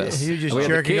an office. You were just We had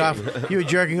the jerking key. off. You were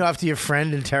jerking off to your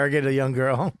friend, interrogate a young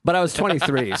girl. But I was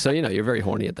 23, so you're very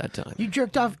horny at that time. You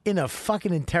jerked off in a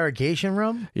fucking interrogation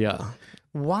room. Yeah,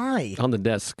 Why? on the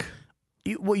desk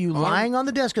Were you lying on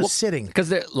the desk or sitting? because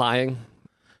they're lying.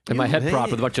 And my head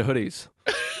propped with a bunch of hoodies.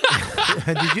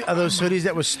 Are those hoodies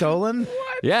that were stolen?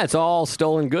 Yeah, it's all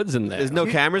stolen goods in there. There's no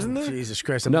cameras in there? Jesus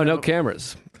Christ! No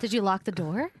cameras. Did you lock the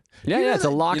door? Yeah, it's a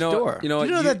locked door. You know,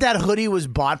 You know that hoodie was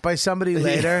bought by somebody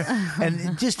later,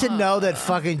 and just to know that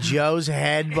fucking Joe's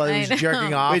head while he was I know.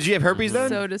 jerking off. Wait, did you have herpes then?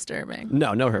 So disturbing.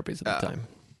 No herpes at the time.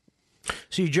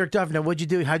 So you jerked off. Now what'd you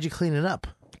do? How'd you clean it up?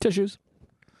 Tissues.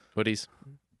 Hoodies.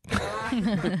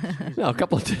 No, a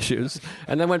couple of tissues,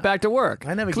 and then went back to work.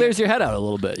 I never clears your head out a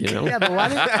little bit, you know. Yeah, but why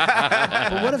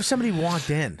but what if somebody walked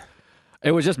in?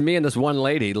 It was just me and this one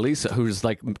lady, Lisa, who's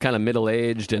like kind of middle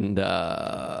aged and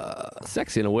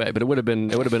sexy in a way, but it would have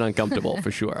been uncomfortable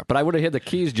for sure. But I would have heard the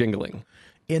keys jingling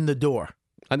in the door.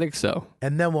 I think so.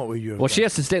 And then what were you? Well, she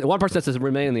has to stay. One person has to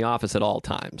remain in the office at all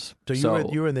times. So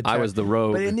you were in the. I was the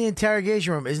rogue. But in the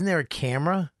interrogation room, isn't there a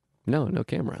camera? No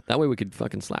camera. That way we could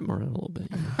fucking slap him around a little bit.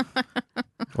 You know?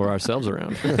 Or ourselves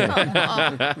around.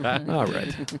 All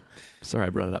right. Sorry I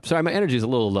brought it up. Sorry, my energy is a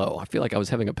little low. I feel like I was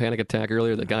having a panic attack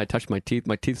earlier. The guy touched my teeth.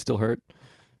 My teeth still hurt.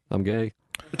 I'm gay.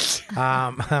 Do you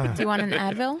want an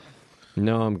Advil?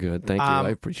 No, I'm good. Thank you. I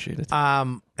appreciate it.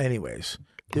 Anyways,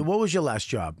 what was your last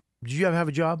job? Did you ever have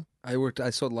a job? I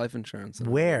sold life insurance.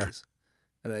 Where?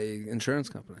 At a insurance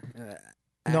company.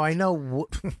 No, I know.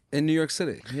 In New York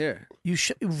City, here. You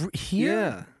here?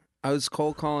 Yeah. I was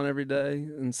cold calling every day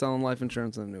and selling life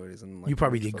insurance and annuities. And you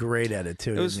probably did great at it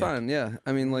too. It was didn't you? fun, yeah.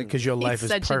 I mean, like because your life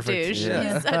is perfect. A douche.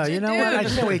 Yeah. He's such you a know what? I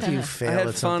douche. can't wait till you fail. I had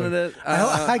at fun something. at it.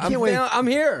 I can't wait. I'm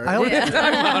here. I hope,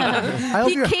 I hope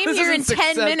He you're- came This here in isn't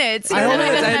 10 success. minutes. He I hope-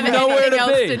 doesn't I have had nowhere anything to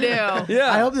else be. to do.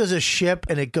 Yeah. I hope there's a ship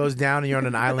and it goes down and you're on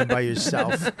an island by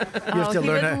yourself. You have Oh, to he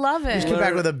learn would it. love it. Just come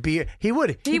back with a beer. He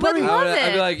would. He would probably- love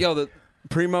I'd be it. like, yo, the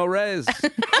Primo Reyes.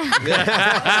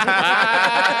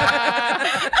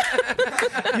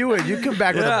 You would. You come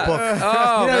back with a book.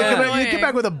 Oh, you come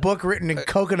back with a book written in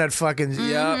coconut fucking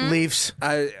leaves.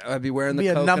 I'd be wearing the Be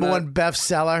a coconut. number one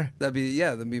bestseller. That'd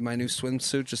be my new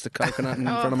swimsuit, just a coconut in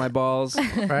front of my balls.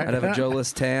 Right. I'd have a Joe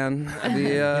List tan. I'd be,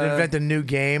 You'd invent a new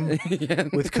game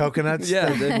with coconuts.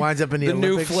 Yeah, that winds up in the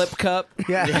new Olympics. flip cup.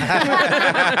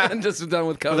 Yeah. I'm just done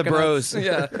with the coconuts. bros.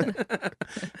 Yeah.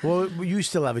 Well, you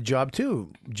still have a job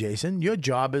too, Jason. Your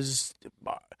job is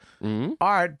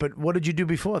art, but what did you do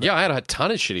before that? Yeah, I had a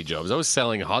ton of shitty jobs. I was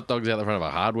selling hot dogs out the front of a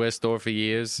hardware store for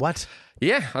years. What?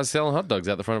 Yeah, I was selling hot dogs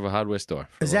out the front of a hardware store.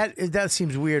 That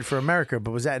seems weird for America,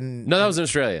 but was that in? No, that was in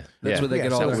Australia. That's where they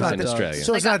get all so their it was hot in dogs. Australia.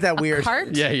 So it's not that weird.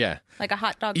 Cart? Yeah. Like a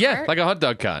hot dog Yeah, cart? like a hot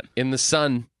dog cart in the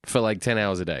sun for like 10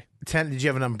 hours a day. Did you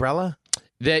have an umbrella?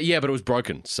 Yeah, but it was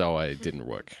broken, so it didn't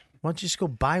work. Why don't you just go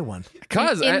buy one?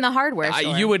 Because In the hardware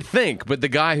store. you would think, but the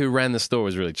guy who ran the store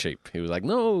was really cheap. He was like,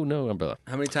 no umbrella.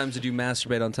 How many times did you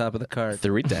masturbate on top of the cart?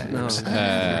 3 times.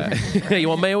 No. You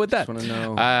want mayo with that? I want to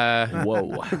know.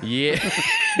 Whoa. Yeah.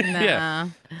 Nah.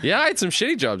 Yeah, I had some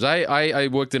shitty jobs. I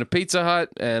worked in a Pizza Hut,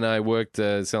 and I worked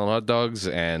selling hot dogs,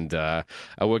 and I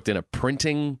worked in a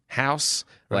printing house,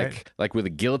 like with a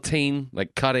guillotine,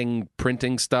 like cutting,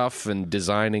 printing stuff, and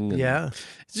designing. And Yeah.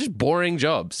 It's just boring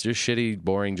jobs, just shitty,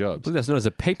 boring jobs. I believe that's known as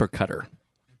a paper cutter.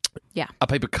 Yeah. A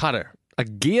paper cutter. A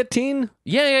guillotine?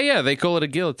 Yeah. They call it a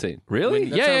guillotine. Really?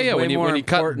 That Yeah. sounds way When more you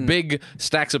cut important. big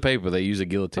stacks of paper, they use a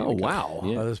guillotine. Oh, to cut. wow.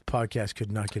 Yeah. Oh, this podcast could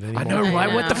not get any I more. know,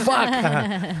 right? What the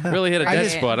fuck? Really hit a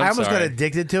dead spot. I I'm almost got sorry.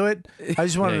 addicted to it. I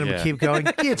just wanted him to Yeah. keep going.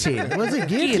 Guillotine. What's it?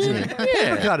 Guillotine.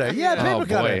 Paper cutter. Yeah, paper Oh,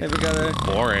 cutter.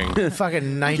 boy. Boring.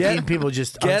 Fucking 19 people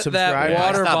just get unsubscribed. that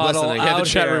water Stop bottle listening. Yeah, the out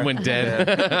chat here. room went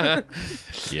dead.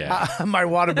 Yeah. My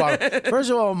water bottle. First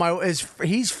of all,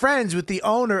 he's friends with the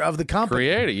owner of the company.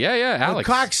 Creator. Yeah, The Alex.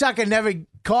 cocksucker never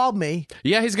called me.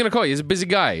 Yeah, he's going to call you. He's a busy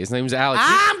guy. His name's Alex.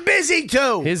 I'm busy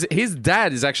too. His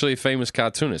dad is actually a famous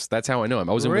cartoonist. That's how I know him.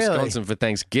 I was in Really? Wisconsin for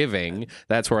Thanksgiving.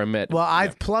 That's where I met. Well,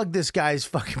 I've plugged this guy's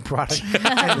fucking product.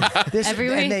 And this, Every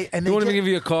week? And You want me to give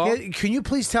you a call? Can you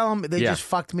please tell them they Yeah. just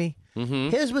fucked me? Mm-hmm.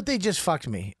 Here's what they just fucked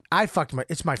me. I fucked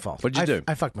it's my fault. What'd you do?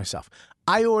 I fucked myself.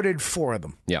 I ordered 4 of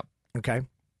them. Yeah. Okay.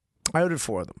 I ordered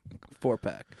 4 of them.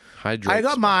 4-pack. Hydrate. I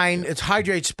got mine. It's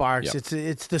Hydrate Sparks. Yep.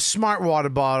 It's the smart water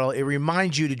bottle. It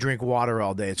reminds you to drink water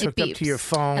all day. It's It hooked up to beeps your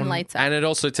phone. and lights up. And it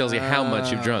also tells you how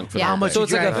much you've drunk. For Yeah. the How much day. So you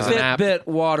it's like drank. a There's an app. Fitbit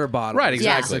water bottle. Right,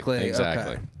 exactly. Basically.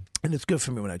 Exactly. Okay. And it's good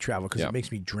for me when I travel because Yep. it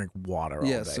makes me drink water all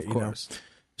Yes, day. of you know? course.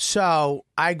 So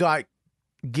I got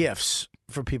gifts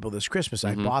for people this Christmas.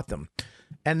 Mm-hmm. I bought them,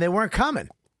 and they weren't coming.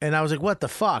 And I was like, "What the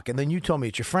fuck?" And then you told me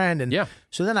it's your friend, and Yeah.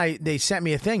 So then they sent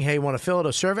me a thing. Hey, want to fill out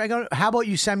a survey? I go, "How about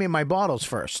you send me my bottles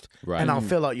first, Right. and I'll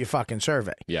fill out your fucking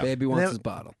survey." Yeah. Baby And wants then- his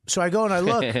bottle. So I go and I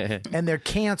look, and they're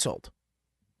canceled.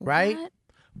 Right? What?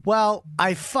 Well,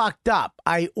 I fucked up.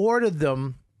 I ordered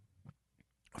them.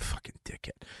 Fucking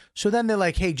dickhead. So then they're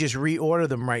like, "Hey, just reorder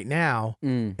them right now,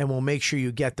 and we'll make sure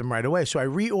you get them right away." So I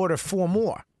reorder 4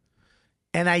 more.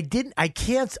 And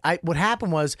what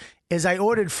happened was I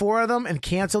ordered 4 of them and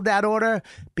canceled that order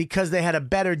because they had a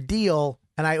better deal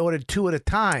and I ordered 2 at a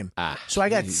time. So I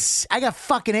got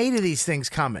fucking 8 of these things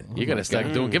coming. You're going to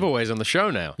start doing giveaways on the show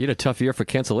now. You had a tough year for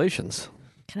cancellations.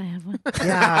 Can I have one?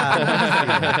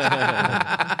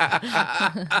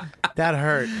 Yeah. That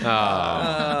hurt.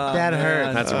 That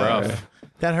hurt. That's rough.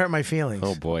 That hurt my feelings.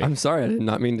 Oh boy. I'm sorry. I did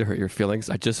not mean to hurt your feelings.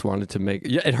 I just wanted to make.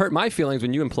 Yeah, it hurt my feelings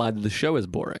when you implied that the show is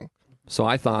boring. So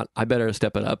I thought I better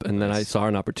step it up, and then I saw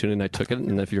an opportunity and I took it.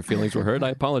 And if your feelings were hurt, I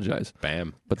apologize.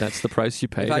 Bam. But that's the price you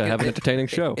pay If to I can- have an entertaining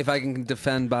show. If I can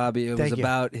defend Bobby, it was Thank you.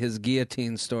 about his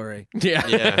guillotine story.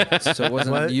 Yeah. So it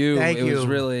wasn't What? you. Thank it was you.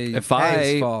 really If his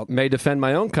I fault. may defend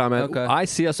my own comment, Okay. I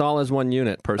see us all as one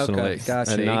unit personally, Okay,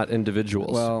 gotcha. and not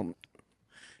individuals. Well,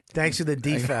 Thanks to the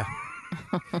DFA.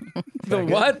 the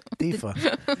what? DFA.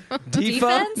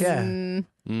 Defense? Yeah.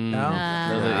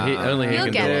 No? Only he You'll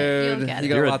can get do it. You'll get You it.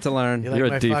 got You're a a- lot to learn. You like You're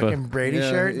a my diva. fucking Brady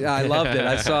shirt? Yeah, I loved it.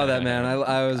 I saw that, man.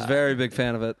 I was a very big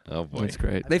fan of it. Oh boy. That's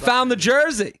great. They found the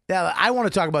jersey. Yeah, I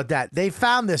want to talk about that. They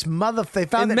found this They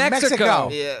found In it in Mexico.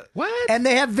 Yeah. What? And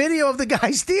they have video of the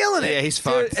guy stealing it. Yeah, he's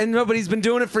Dude, fucked. and nobody's been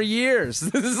doing it for years.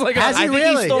 This is like Has I he think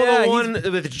really? he stole Yeah, the one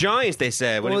with the Giants. They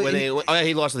said when, Well, when he- they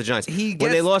he lost to the Giants. he When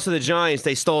gets- they lost to the Giants,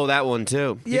 they stole that one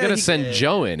too. You Yeah, gotta he- send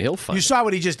Joe in. He'll find. You saw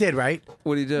what he just did, right?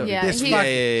 What do you do? Yeah, This he, fuck-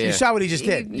 yeah. You saw what he just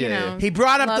did. you know, He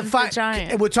brought up the loves fight.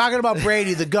 Giant. We're talking about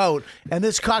Brady, the GOAT, and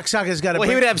this cocksucker's got to Well,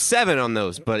 he would have 7 on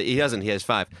those, but he doesn't. He has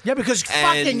 5. Yeah, because And-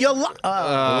 fucking you're. So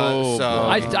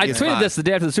I he has tweeted 5. this the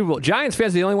day after the Super Bowl. Giants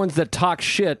fans are the only ones that talk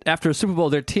shit after a Super Bowl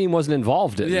their team wasn't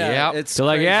involved in. Yeah, Yep. it's They're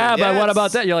like, crazy. yeah, but Yeah, what it's-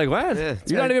 about that? You're like, what? Yeah.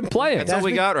 You're not even playing. That's all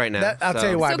we got right now. I'll tell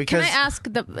you why. So Because can I ask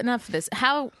enough of this?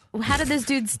 How did this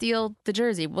dude steal the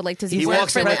jersey? Well, like, does he, He work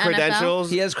walks for in the with NFL?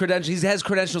 credentials. He has credentials. He has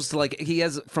credentials to he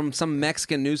has from some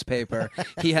Mexican newspaper.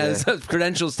 He has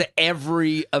credentials to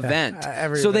every event.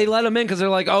 every so they event. let him in because they're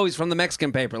like, oh, he's from the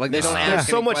Mexican paper. Like they don't ask There's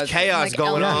so any much questions. chaos Like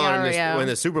going on in, LVR, in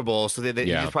the Super Bowl. So they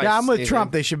Yeah. he's probably yeah, I'm with sneaking-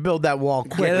 Trump. They should build that wall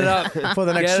quick Get it up for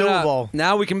the next Get it Super up. Bowl.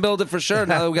 Now we can build it for sure.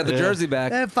 Now that we got the jersey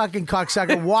back. That fucking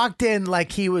cocksucker walked in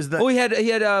like he was the. Oh, he had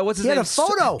what's his He had name? a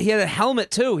photo. He had a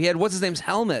helmet too. He had what's his name's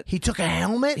helmet. He took a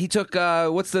helmet. He took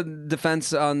what's the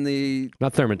defense on the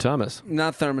Not Thurman Thomas.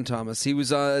 not Thurman Thomas. He was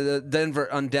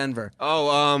Denver.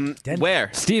 Oh, where?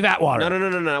 Steve Atwater.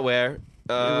 No, not where.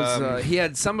 It was, he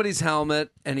had somebody's helmet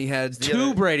and he had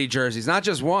 2 Brady jerseys, not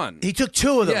just one. He took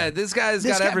 2 of them. Yeah, this guy's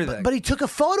This got guy- everything. But he took a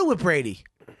photo with Brady.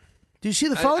 Do you see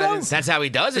the I photo? didn't see- That's how he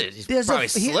does it. He's There's probably a,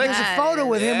 slick. there's a photo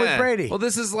with him with Yeah. Brady. Well,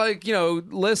 this is like,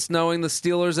 List knowing the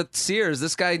Steelers at Sears.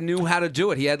 This guy knew how to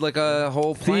do it. He had like a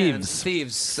whole plan.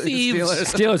 Thieves.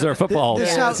 Steelers are a football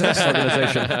This is how-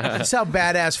 organization. This is how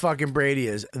badass fucking Brady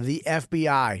is. The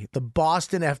FBI, the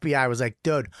Boston FBI was like,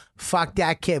 dude, fuck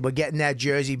that kid. We're getting that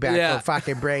jersey back Yeah. for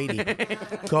fucking Brady.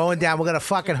 Going down. We're going to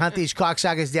fucking hunt these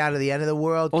cocksuckers down to the end of the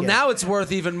world. Well, kid. now it's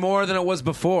worth even more than it was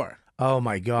before. Oh,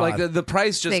 my God. Like the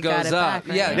price just They got goes it up. back,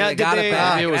 right? Yeah, Now, they got did it they-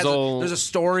 back. Maybe it was has all- there's a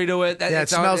story to it. yeah, it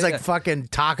It's all- smells like fucking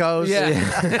tacos.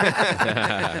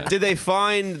 Yeah. Did they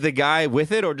find the guy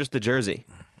with it or just the jersey?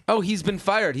 Oh, he's been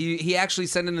fired. He actually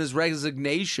sent in his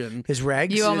resignation. His regs?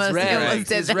 You almost did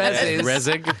His that. resis.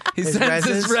 Resig. He His sent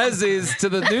his resis to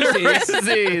the newsies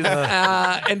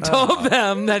and told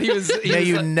them that he was. May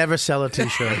you never sell a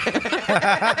T-shirt.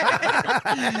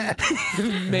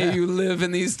 May you live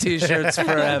in these T-shirts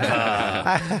forever.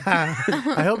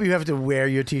 I hope you have to wear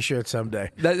your T-shirt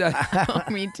someday. Oh,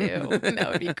 me too. That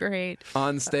would be great.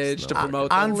 On stage to promote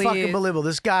them. Unfucking believable.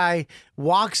 This guy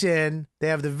walks in. They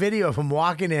have the video of him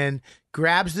walking in,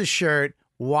 grabs the shirt,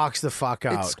 walks the fuck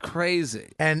out. It's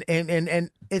crazy. And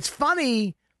it's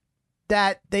funny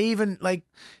that they even like.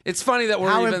 It's funny that we're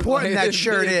how even, important like, that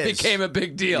shirt it is. became a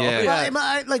big deal. Yeah.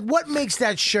 Well, like what makes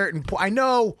that shirt important? I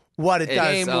know what it does.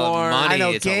 Game worn. I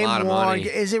know It's a game lot of worn. money.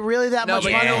 Is it really that No, much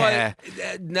but money? you know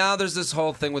what? Now there's this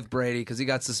whole thing with Brady because he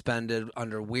got suspended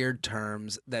under weird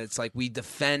terms that it's like we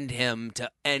defend him to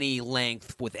any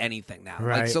length with anything now.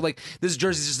 Right. Like, so like this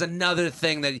jersey's just another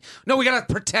thing that no, we gotta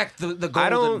protect the golden I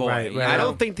don't. boy. Right, you right. I know?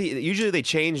 don't think usually they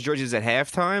change jerseys at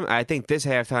halftime. I think this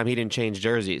halftime he didn't change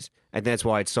jerseys, and that's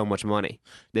why it's so much money.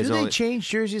 Do There's they only change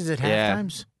jerseys at Yeah.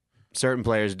 halftimes? certain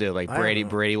players do. Like I don't Brady. know.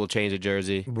 Brady will change a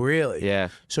jersey. Really? Yeah.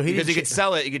 So he because you didn't could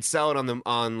sell it. You could sell it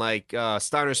on like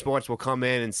Steiner Sports will come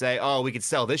in and say, "Oh, we could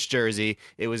sell this jersey.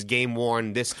 It was game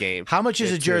worn this game." How much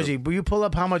is It a too. jersey? Will you pull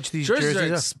up how much these Jerseys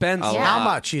jerseys are expensive. How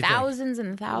much? You think? Thousands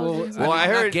and thousands. Well, I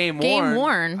heard game Game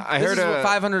worn. I heard this is a- what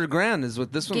 500 grand is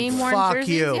what this one. Game worn Fuck jerseys,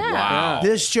 you! yeah. Wow.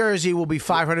 This jersey will be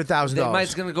 $500,000.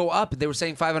 It's going to go up. They were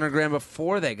saying 500 grand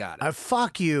before they got it.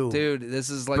 Fuck you, dude. This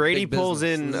is like Brady big pulls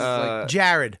business. in This is like-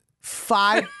 Jared.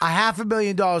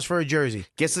 $500,000 for a jersey.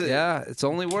 Guess it. Yeah, it's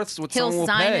only worth what He'll someone will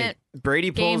sign pay. it.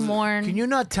 Brady Game worn. Can you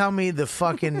not tell me the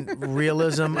fucking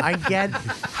realism? I get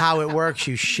how it works,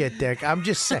 you shit dick. I'm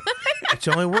just saying,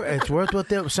 it's worth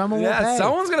what someone will Yeah, pay.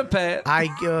 someone's gonna pay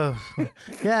it.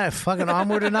 Yeah, fucking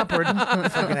onward and upward,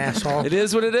 fucking asshole. It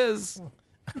is what it is.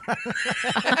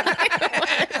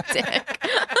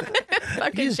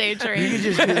 Fucking shade tree. You can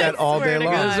just do that all day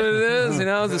long. That's what it is. You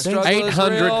know, the struggle is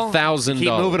real. $800,000.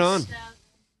 Keep moving on.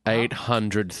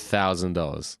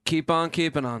 $800,000. Keep on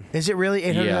keeping on. Is it really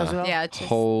 $800,000? Yeah, it's just,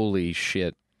 Holy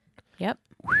shit. yep.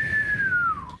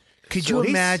 Could you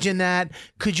imagine that?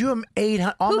 Could you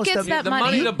 800? Almost gets that The money?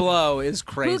 money to blow is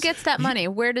crazy. Who gets that money?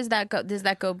 Where does that go? Does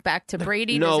that go back to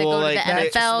Brady? No, Does it go well, to like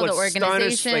the NFL, the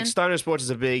organization? Starner Sports is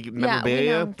a big Yeah, we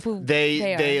memorabilia. know who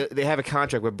They they have a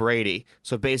contract with Brady,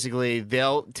 so basically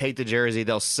they'll take the jersey,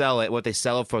 they'll sell it. What they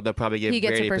sell it for, they'll probably give He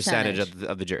gets a Brady a percentage percentage.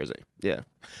 of the jersey. Yeah.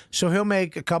 So he'll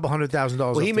make a couple $100,000.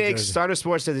 Well, he off the makes jersey. Starter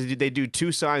Sports says they do 2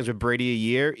 signings with Brady a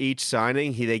year. Each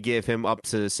signing, they give him up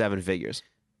to 7 figures.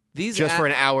 These just for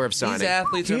an hour of signing. These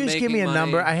athletes Can are you just making give me a money.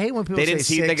 number? I hate when people They say didn't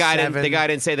see 6, the guy. 7. The guy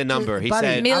didn't say the number. He Buddy,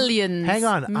 said millions. Hang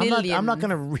on, I'm Millions. not going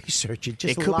to research it.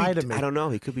 Just it could lie be. to me. I don't know.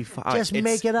 He could be. Just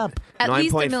make it up. At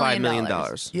least $1 $9.5 million.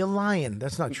 You're lying.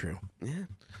 That's not true.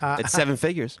 It's 7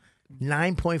 figures.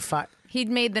 9.5. He'd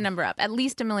made the number up. At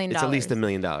least $1 million. It's at least $1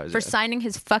 million. For signing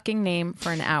his fucking name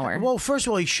for an hour. Well, first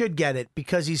of all, he should get it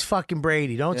because he's fucking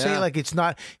Brady. Don't say Yeah. it like it's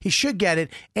not. He should get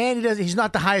it, and he does. He's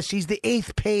not the highest. He's the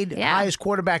 8th paid highest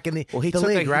quarterback in the, Well, he the took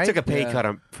league, right? He took a pay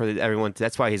cut for everyone.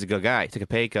 That's why he's a good guy. He took a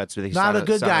pay cut. So they Not a signed-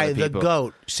 good signed guy. other The people.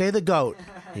 goat. Say the goat.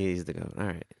 He's the goat. All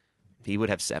right. He would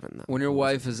have 7 though. When your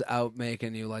wife is out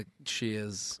making you like she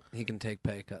is, he can take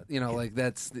pay cut. You know, like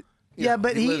that's. You Yeah, know,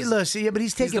 but listen. Yeah, but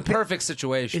he's taking the perfect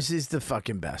situation. This is the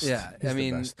fucking best. Yeah, He's I the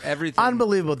mean best. everything.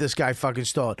 Unbelievable. This guy fucking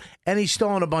stole it, and he's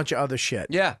stolen a bunch of other shit.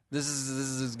 Yeah, this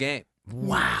is his game.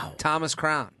 Wow, Thomas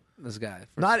Crown, this guy.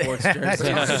 For Not sports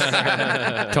jersey.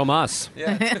 Tomas.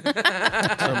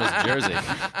 Thomas Jersey.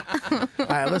 All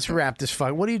right, let's wrap this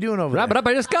fuck. What are you doing over Wrap there? it up.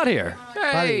 I just got here.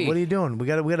 Buddy, what are you doing? We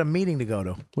got a meeting to go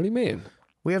to. What do you mean?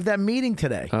 We have that meeting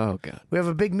today. Oh, God. We have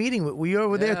a big meeting. We are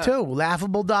over there too.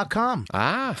 Laughable.com.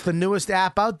 It's the newest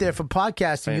app out there for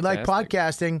podcasting. You like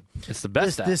podcasting? It's the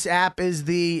best app. This app is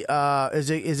the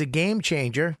is a game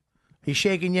changer. You're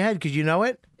shaking your head because you know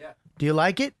it. Yeah. Do you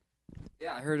like it?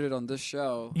 Yeah, I heard it on this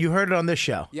show. You heard it on this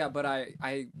show. Yeah, but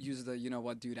I use the You Know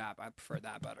What Dude app. I prefer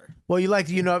that better. Well, you like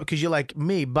it because you like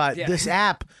me, but Yeah. this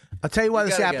app, I'll tell you why You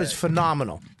this gotta app get is it.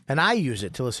 phenomenal, and I use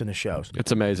it to listen to shows.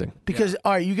 It's amazing. Because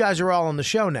all right, you guys are all on the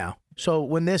show now. So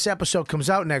when this episode comes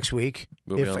out next week,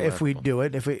 We'll be on if we do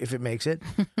it, if it makes it,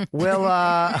 we'll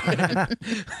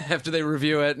After they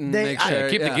review it and make sure.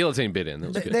 Keep the yeah. guillotine bit in. That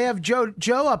was good. they have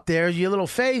Joe up there, your little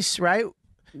face, right?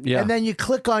 Yeah. And then you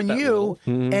click on you,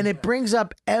 and it brings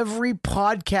up every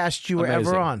podcast you were ever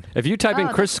Amazing. on. If you type in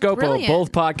Oh, Chris that's Scopo, brilliant.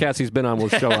 both podcasts he's been on will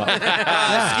show up.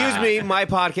 Excuse me, my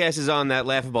podcast is on that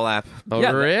Laughable app. Oh,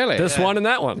 Yeah, really? This one and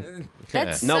that one.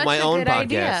 That's No, such my a own good podcast.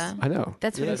 idea. I know.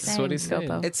 That's what he's saying.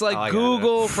 Scopo. It's like Oh, I got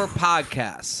Google for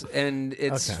podcasts, and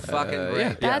it's fucking great.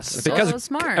 Yeah. That's Yes. Because so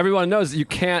smart. everyone knows that you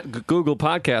can't Google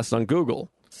podcasts on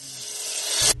Google.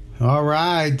 All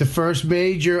right, the first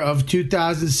major of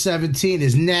 2017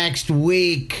 is next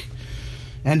week.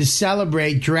 And to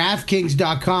celebrate,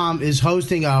 DraftKings.com is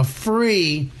hosting a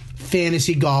free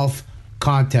fantasy golf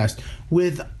contest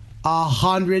with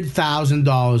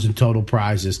 $100,000 in total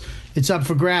prizes. It's up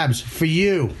for grabs for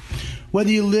you. Whether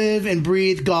you live and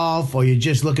breathe golf or you're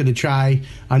just looking to try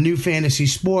a new fantasy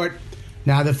sport,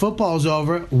 now that football's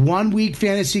over, 1 week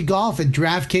fantasy golf at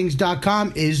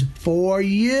DraftKings.com is for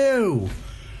you.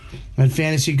 On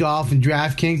Fantasy Golf and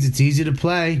DraftKings, it's easy to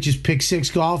play. Just pick 6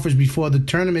 golfers before the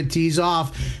tournament tees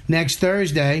off next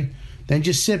Thursday. Then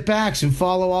just sit back and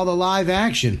follow all the live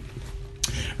action.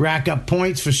 Rack up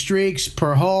points for streaks,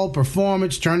 per hole,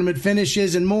 performance, tournament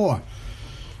finishes, and more.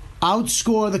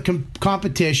 Outscore the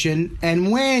competition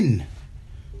and win.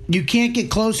 You can't get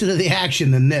closer to the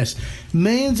action than this.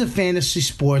 Millions of fantasy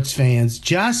sports fans,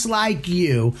 just like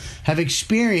you, have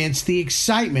experienced the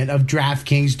excitement of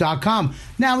DraftKings.com.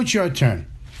 Now it's your turn,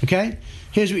 okay?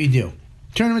 Here's what you do.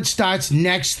 Tournament starts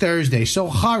next Thursday, so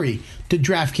hurry to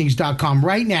DraftKings.com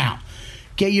right now.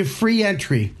 Get your free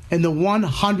entry in the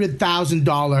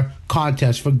 $100,000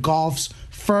 contest for golf's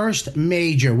first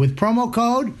major with promo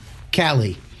code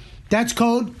Kelly. That's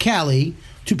code Kelly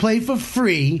to play for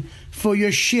free for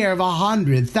your share of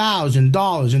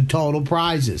 $100,000 in total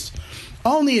prizes.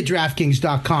 Only at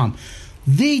DraftKings.com,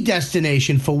 the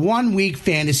destination for 1 week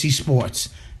fantasy sports.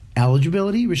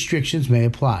 Eligibility restrictions may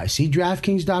apply. See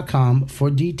DraftKings.com for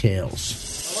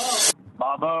details.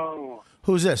 Bobo.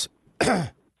 Who's this?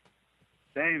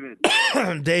 David.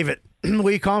 David. Where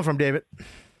are you calling from, David?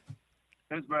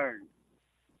 Pittsburgh.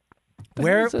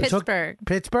 Where? Pittsburgh.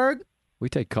 Pittsburgh? We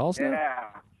take calls now? Yeah.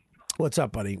 What's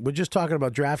up, buddy? We're just talking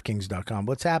about DraftKings.com.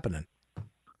 What's happening?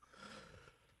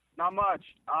 Not much.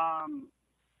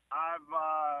 I've,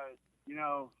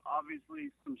 obviously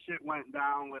some shit went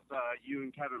down with you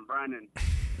and Kevin Brennan.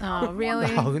 Oh,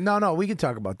 really? No, we can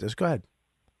talk about this. Go ahead.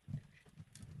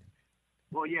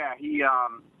 Well, yeah, he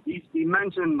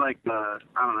mentioned like I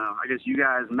don't know. I guess you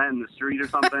guys met in the street or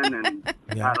something and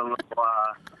had a little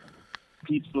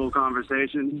peaceful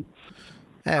conversation.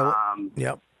 Hey,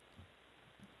 yep.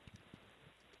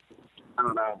 I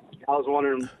don't know. I was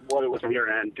wondering what it was from your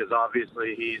end because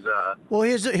obviously he's Well,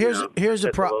 here's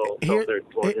the problem.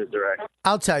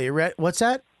 I'll tell you, Rhett. What's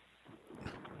that?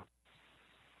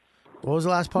 What was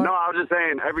the last part? No, I was just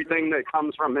saying everything that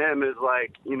comes from him is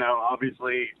like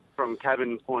obviously from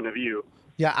Kevin's point of view.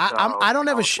 Yeah, I don't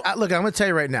ever look. I'm going to tell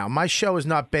you right now. My show is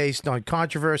not based on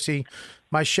controversy.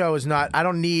 My show is not. I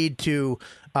don't need to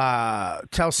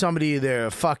tell somebody they're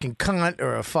a fucking cunt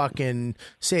or a fucking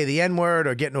say the N-word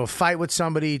or get into a fight with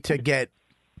somebody to get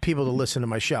people to listen to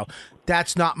my show.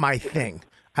 That's not my thing.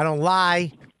 I don't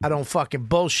lie. I don't fucking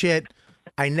bullshit.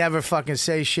 I never fucking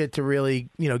say shit to really,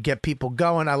 get people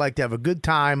going. I like to have a good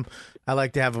time. I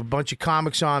like to have a bunch of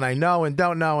comics on I know and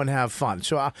don't know and have fun.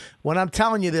 So when I'm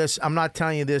telling you this, I'm not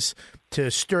telling you this to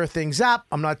stir things up.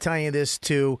 I'm not telling you this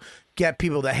to get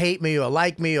people to hate me or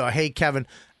like me or hate Kevin.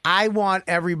 I want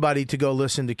everybody to go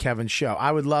listen to Kevin's show.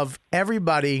 I would love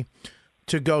everybody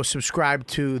to go subscribe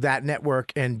to that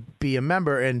network and be a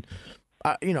member. And,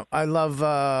 I love,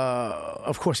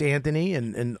 of course, Anthony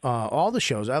and all the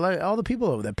shows. I like all the people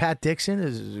over there. Pat Dixon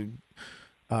is,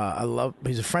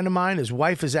 he's a friend of mine. His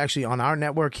wife is actually on our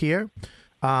network here.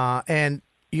 And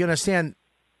you understand,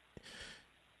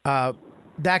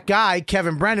 that guy,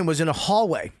 Kevin Brennan, was in a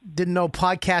hallway, didn't know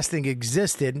podcasting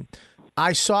existed.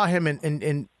 I saw him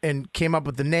and came up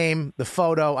with the name, the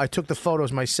photo. I took the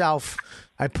photos myself.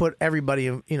 I put everybody,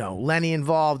 Lenny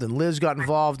involved and Liz got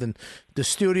involved and the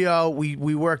studio.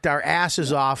 We worked our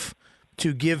asses off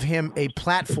to give him a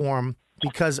platform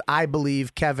because I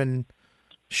believe Kevin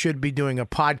should be doing a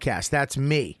podcast. That's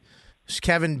me.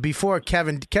 Kevin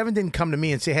didn't come to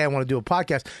me and say, hey, I want to do a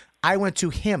podcast. I went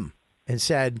to him and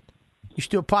said, you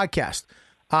should do a podcast.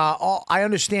 I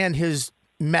understand his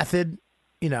method.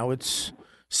 It's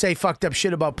say fucked up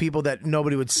shit about people that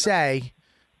nobody would say,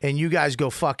 and you guys go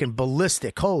fucking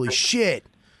ballistic. Holy shit.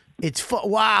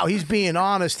 Wow, he's being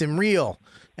honest and real.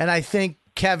 And I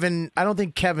don't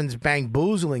think Kevin's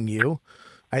bamboozling you.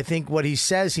 I think what he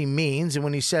says he means, and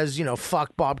when he says,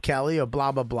 fuck Bob Kelly or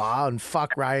blah, blah, blah, and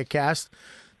fuck Riotcast,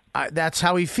 that's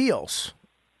how he feels.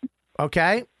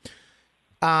 Okay?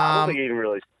 I don't think he even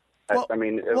really...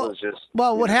 it was just...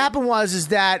 Well, what happened was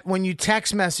that when you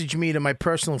text message me to my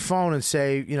personal phone and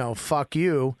say, fuck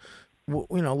you,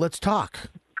 let's talk.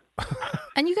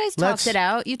 And you guys talked it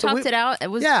out. You talked it out. It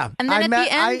was, yeah. And then the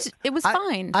end, it was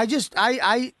fine.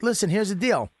 Listen, here's the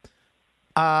deal.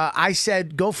 I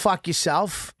said, go fuck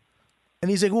yourself. And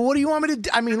he's like, well, what do you want me to do?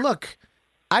 I mean, look,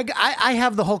 I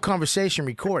have the whole conversation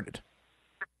recorded.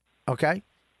 Okay?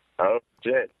 Oh,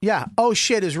 shit. Yeah. Oh,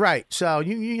 shit is right. So,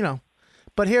 you know.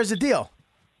 But here's the deal.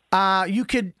 You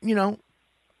could, he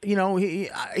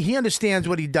understands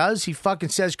what he does. He fucking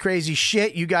says crazy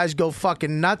shit. You guys go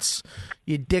fucking nuts.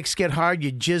 Your dicks get hard.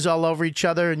 You jizz all over each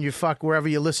other and you fuck wherever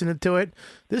you're listening to it.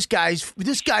 This guy's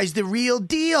the real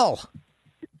deal.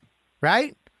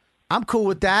 Right? I'm cool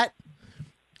with that.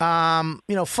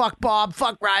 Fuck Bob,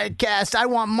 fuck Riotcast. I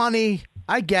want money.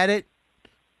 I get it.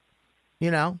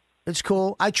 It's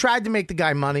cool. I tried to make the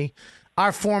guy money.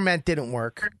 Our format didn't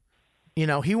work.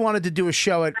 He wanted to do a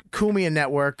show at Kumia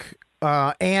Network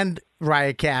and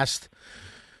Riotcast.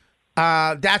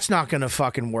 That's not going to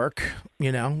fucking work,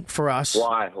 for us.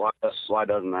 Why? Why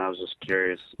doesn't that? I was just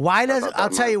curious. I'll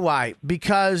tell you why.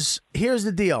 Because here's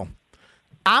the deal.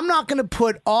 I'm not going to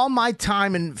put all my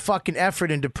time and fucking effort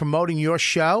into promoting your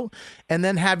show and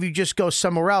then have you just go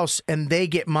somewhere else and they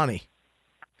get money.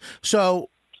 So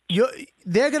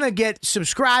they're going to get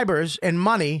subscribers and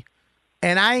money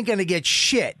and I ain't going to get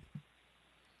shit.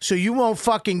 So you won't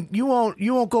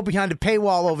go behind the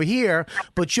paywall over here,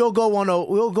 but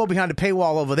we'll go behind the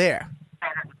paywall over there.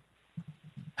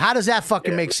 How does that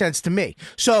fucking make sense to me?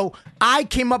 So I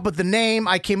came up with the name.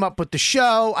 I came up with the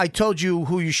show. I told you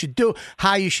who you should do,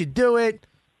 how you should do it,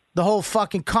 the whole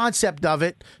fucking concept of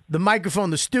it, the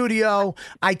microphone, the studio.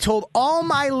 I told all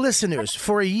my listeners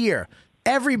for a year,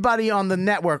 everybody on the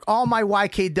network, all my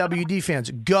YKWD fans,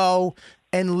 go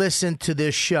and listen to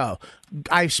this show.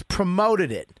 I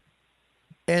promoted it.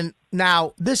 And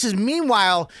now,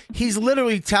 meanwhile, he's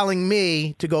literally telling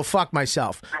me to go fuck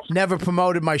myself. Never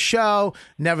promoted my show,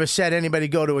 never said anybody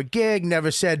go to a gig,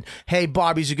 never said, hey,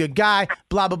 Bobby's a good guy,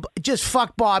 blah, blah, blah. Just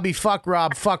fuck Bobby, fuck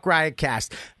Rob, fuck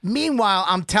Riotcast. Meanwhile,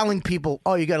 I'm telling people,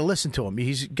 oh, you got to listen to him.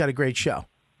 He's got a great show.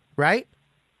 right?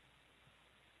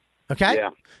 Okay. Yeah.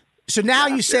 So now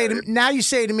you say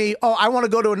to me, "Oh, I want to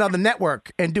go to another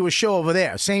network and do a show over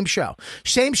there." Same show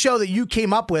that you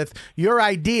came up with. Your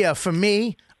idea for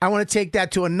me, I want to take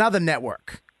that to another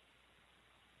network.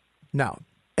 No,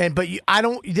 I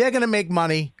don't. They're gonna make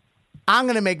money. I'm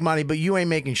gonna make money, but you ain't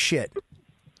making shit.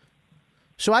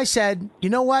 So I said, you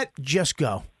know what? Just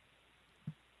go.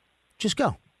 Just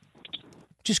go.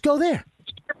 Just go there.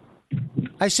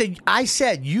 I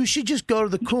said you should just go to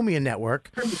the Cumia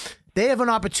Network. They have an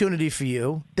opportunity for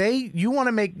you. You want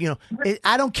to make,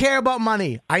 I don't care about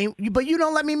money. But you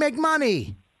don't let me make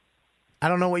money. I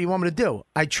don't know what you want me to do.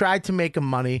 I tried to make him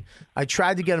money. I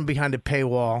tried to get him behind a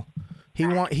paywall. He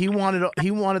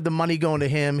wanted the money going to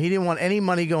him. He didn't want any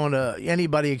money going to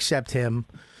anybody except him.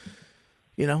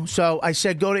 So I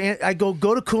said go to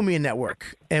Cumia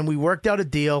Network, and we worked out a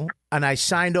deal, and I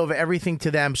signed over everything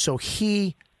to them so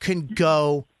he can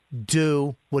go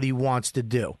do what he wants to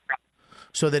do.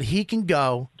 So that he can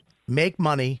go make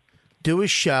money, do his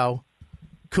show.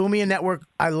 Cumia Network,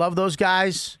 I love those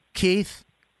guys. Keith,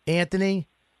 Anthony,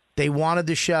 they wanted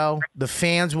the show. The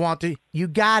fans want to. You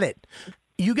got it.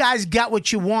 You guys got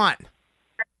what you want.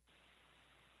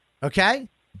 Okay?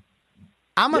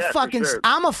 I'm a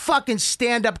fucking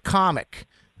stand-up comic.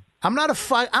 I'm not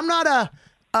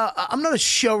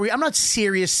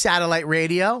Sirius satellite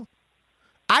radio.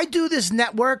 I do this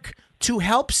network to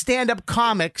help stand-up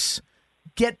comics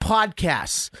get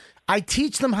podcasts. I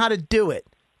teach them how to do it.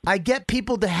 I get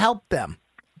people to help them.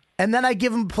 And then I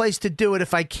give them a place to do it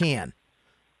if I can.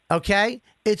 Okay?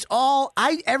 It's all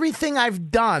everything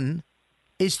I've done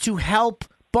is to help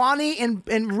Bonnie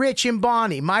and Rich and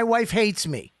Bonnie. My wife hates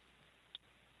me.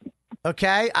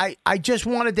 Okay? I just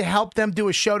wanted to help them do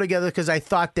a show together because I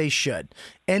thought they should.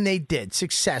 And they did.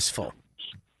 Successful.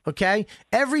 Okay?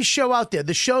 Every show out there,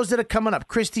 the shows that are coming up,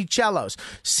 Christy Cellos,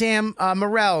 Sam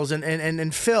Morels,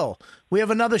 and Phil. We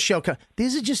have another show.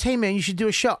 These are just, hey, man, you should do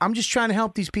a show. I'm just trying to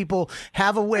help these people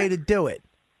have a way to do it.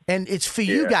 And it's for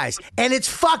you guys. And it's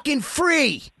fucking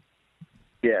free.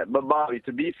 Yeah, but Bobby,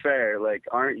 to be fair,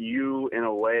 aren't you, in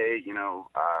a way,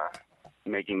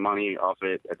 making money off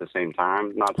it at the same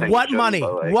time? Not saying what you money?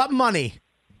 but, What money?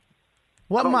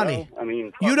 What money? I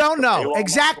mean, you don't know.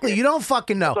 Exactly. You don't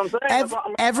fucking know.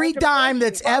 Every dime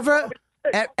that's ever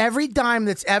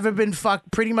been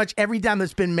pretty much every dime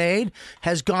that's been made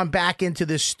has gone back into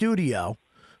this studio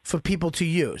for people to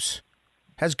use.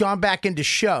 Has gone back into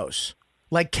shows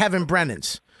like Kevin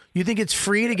Brennan's. You think it's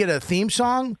free to get a theme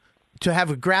song? To have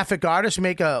a graphic artist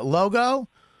make a logo?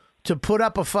 To put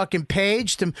up a fucking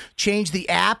page? To change the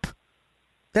app?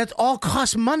 That all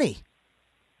costs money.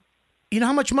 You know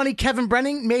how much money Kevin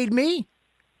Brennan made me?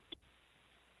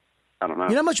 I don't know.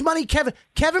 You know how much money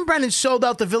Kevin Brennan sold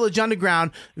out the Village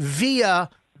Underground via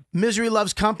Misery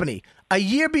Loves Company. A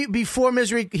year before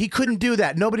Misery, he couldn't do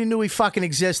that. Nobody knew he fucking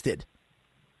existed.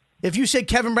 If you said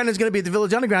Kevin Brennan's going to be at the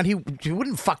Village Underground, he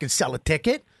wouldn't fucking sell a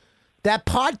ticket. That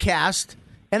podcast,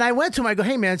 and I went to him, I go,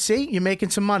 hey man, see, you're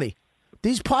making some money.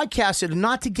 These podcasts are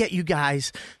not to get you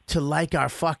guys to like our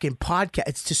fucking podcast.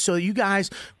 It's just so you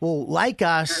guys will like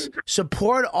us,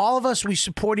 support all of us. We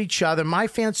support each other. My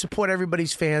fans support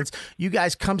everybody's fans. You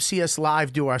guys come see us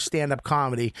live, do our stand-up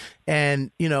comedy. And,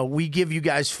 we give you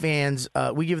guys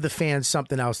we give the fans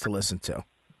something else to listen to.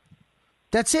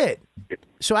 That's it.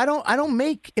 So I don't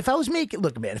make, if I was making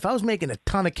a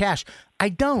ton of cash, I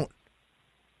don't.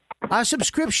 Our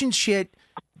subscription shit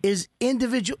is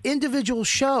individual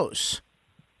shows.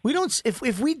 We don't.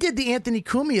 If we did the Anthony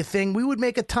Cumia thing, we would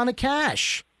make a ton of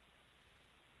cash.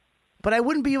 But I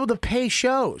wouldn't be able to pay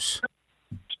shows.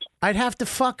 I'd have to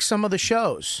fuck some of the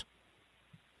shows.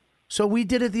 So we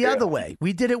did it the other way.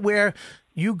 We did it where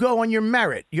you go on your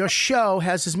merit. Your show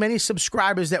has as many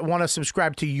subscribers that want to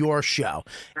subscribe to your show,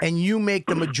 and you make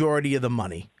the majority of the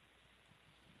money.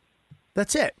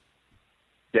 That's it.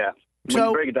 Yeah. When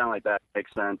you break it down like that, it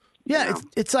makes sense. Yeah,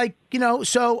 it's like,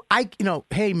 so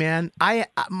hey man,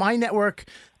 my network,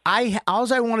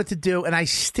 all I wanted to do, and I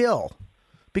still,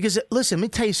 because listen, let me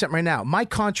tell you something right now. My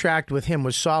contract with him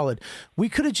was solid. We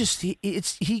could have just, he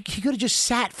could have just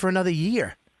sat for another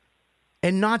year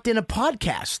and not done a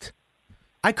podcast.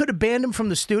 I could have banned him from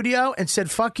the studio and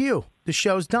said, fuck you, the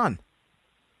show's done.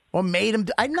 Or made him,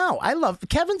 I love,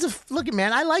 look at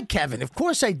man, I like Kevin. Of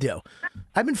course I do.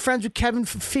 I've been friends with Kevin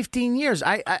for 15 years.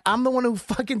 I'm the one who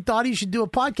fucking thought he should do a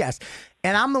podcast.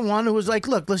 And I'm the one who was like,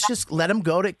 look, let's just let him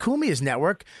go to Cumia's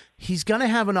network. He's going to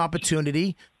have an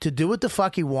opportunity to do what the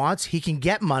fuck he wants. He can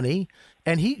get money.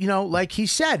 And he, like he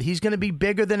said, he's going to be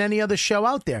bigger than any other show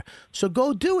out there. So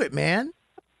go do it, man.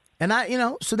 And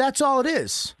so that's all it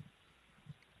is.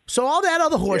 So all that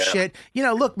other horse shit,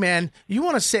 look, man, you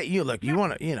want to say,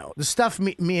 the stuff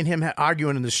me and him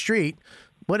arguing in the street,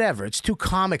 whatever. It's two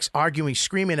comics arguing,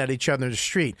 screaming at each other in the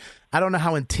street. I don't know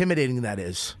how intimidating that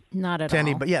is. Not at to all.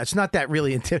 anybody. Yeah, it's not that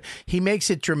really intimidating. He makes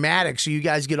it dramatic so you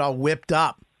guys get all whipped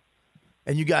up.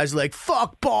 And you guys like,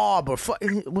 fuck Bob or fuck,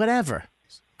 whatever.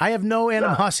 I have no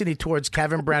animosity towards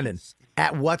Kevin Brennan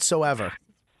at whatsoever.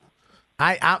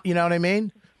 You know what I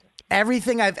mean?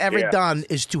 Everything I've ever done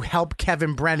is to help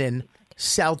Kevin Brennan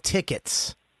sell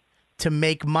tickets, to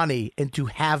make money, and to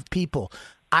have people.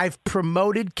 I've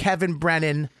promoted Kevin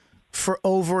Brennan for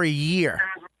over a year.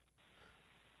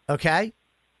 Okay?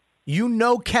 You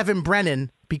know Kevin Brennan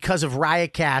because of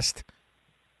Riotcast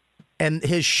and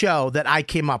his show that I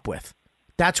came up with.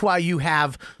 That's why you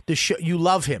have the show. You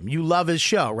love him. You love his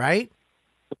show, right?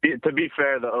 To be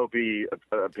fair, the Opie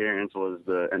appearance was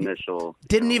the initial.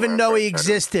 Didn't even know he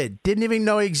existed. Didn't even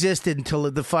know he existed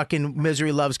until the fucking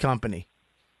Misery Loves Company.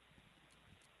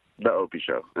 The Opie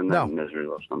show and then Misery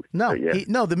Loves Company.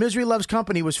 No, the Misery Loves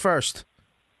Company was first.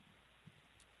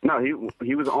 No, he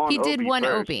was on. He did Opie one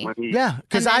first Opie.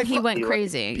 Because he went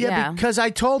crazy. Yeah, because I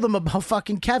told him about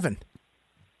fucking Kevin.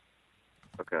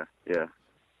 Okay, yeah.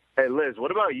 Hey, Liz,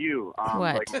 what about you?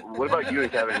 What? What about you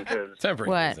and Kevin?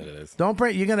 What? Don't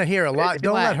bring. You're gonna hear a lot.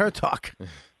 Don't What? let her talk.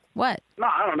 What? No,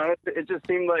 I don't know. It just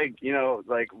seemed like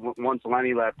once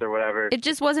Lenny left or whatever. It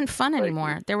just wasn't fun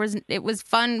anymore. It was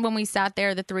fun when we sat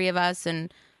there, the three of us,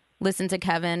 and listened to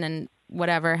Kevin and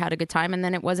whatever, had a good time, and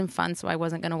then it wasn't fun, so I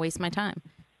wasn't going to waste my time.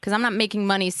 Because I'm not making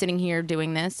money sitting here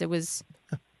doing this. It was,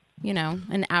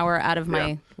 an hour out of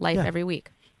my life every week.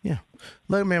 Yeah.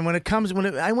 Look, man, I want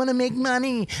to make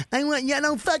money. I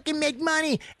don't fucking make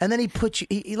money. And then he puts you,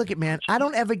 look at, man, I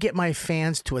don't ever get my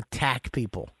fans to attack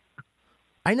people.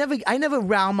 I never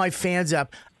rile my fans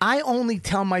up. I only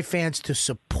tell my fans to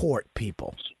support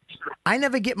people. I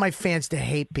never get my fans to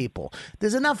hate people.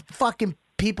 There's enough fucking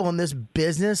people in this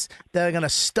business that are going to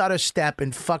stutter step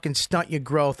and fucking stunt your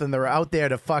growth, and they're out there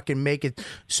to fucking make it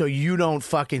so you don't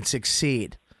fucking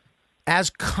succeed.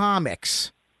 As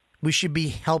comics, we should be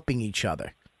helping each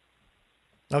other.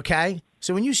 Okay?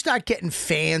 So when you start getting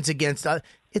fans against us,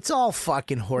 it's all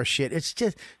fucking horseshit. It's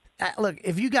just, look,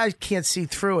 if you guys can't see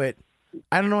through it,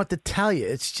 I don't know what to tell you.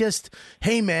 It's just,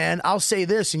 hey, man, I'll say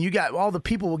this, and all the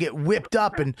people will get whipped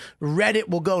up, and Reddit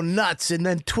will go nuts, and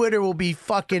then Twitter will be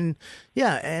fucking,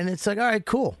 and it's like, all right,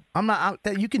 cool. I'm not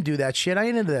out. You can do that shit. I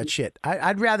ain't into that shit.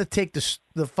 I'd rather take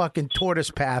the fucking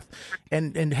tortoise path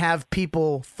and have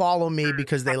people follow me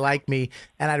because they like me,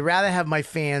 and I'd rather have my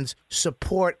fans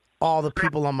support all the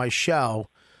people on my show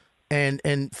and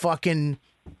fucking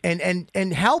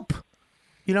and help.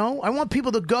 I want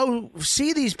people to go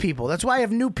see these people. That's why I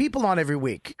have new people on every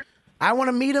week. I want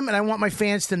to meet them, and I want my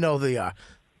fans to know who they are.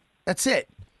 That's it.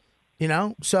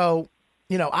 So,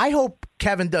 I hope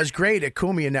Kevin does great at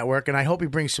Kumia Network, and I hope he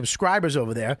brings subscribers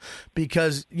over there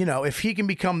because, if he can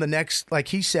become the next, like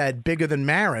he said, bigger than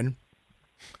Marin,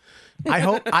 I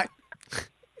hope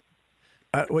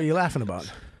what are you laughing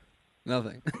about?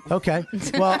 Nothing. Okay.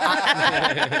 Well,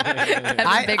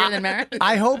 bigger than Marin.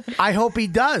 I hope he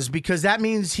does, because that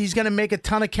means he's going to make a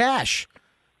ton of cash.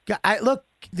 Look,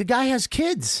 the guy has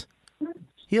kids.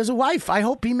 He has a wife. I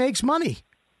hope he makes money.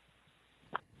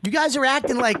 You guys are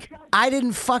acting like I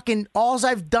didn't fucking. All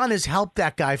I've done is help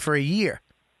that guy for a year.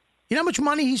 You know how much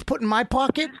money he's put in my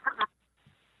pocket?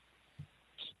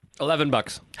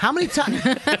 $11. How many times?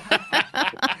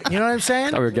 You know what I'm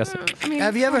saying? I were guessing.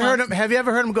 Have you ever heard him? Have you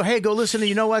ever heard him go, "Hey, go listen to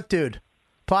You Know What, Dude?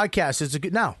 Podcast is a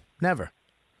good." No, never.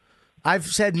 I've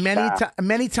said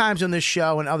many times on this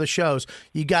show and other shows,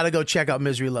 you got to go check out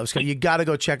Misery Loves. You got to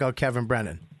go check out Kevin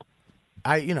Brennan.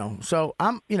 So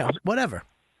I'm, whatever.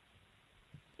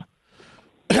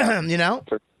 And look,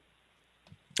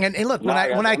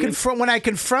 when I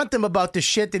confront him about the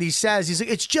shit that he says, he's like,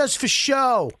 "It's just for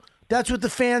show. That's what the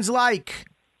fans like.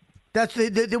 That's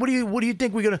what do you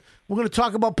think we're gonna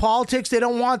talk about politics? They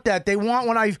don't want that. They want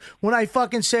when I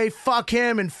fucking say fuck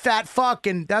him and fat fuck,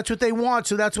 and that's what they want.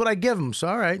 So that's what I give them. So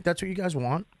all right, that's what you guys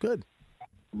want. Good.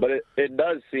 But it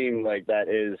does seem like that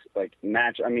is like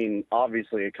natural. I mean,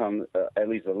 obviously it comes at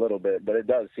least a little bit, but it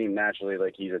does seem naturally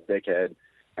like he's a dickhead.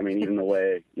 I mean, even the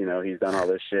way he's done all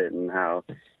this shit and how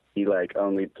he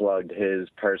only plugged his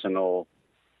personal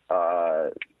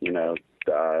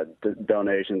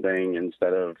donation thing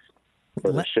instead of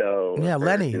for the show. Yeah,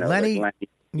 Lenny. Lenny.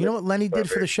 You know what Lenny did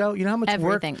for the show? You know how much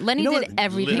everything. work? Lenny did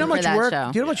everything for that work,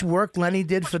 show. Do you know how much work Lenny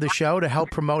did for the show to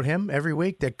help promote him every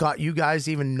week that got you guys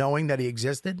even knowing that he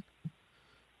existed?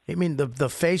 I mean, the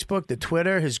Facebook, the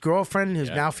Twitter, his girlfriend, his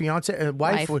now fiance,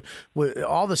 wife, with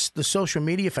all the social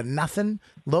media for nothing,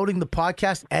 loading the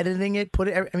podcast, editing it,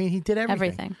 he did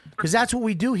everything. Because that's what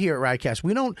we do here at Riotcast.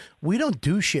 We don't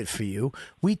do shit for you.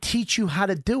 We teach you how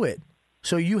to do it,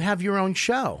 so you have your own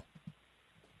show.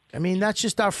 I mean, that's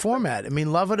just our format. I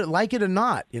mean, love it, like it or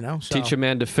not, So. Teach a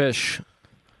man to fish.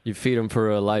 You feed him for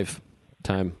a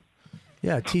lifetime.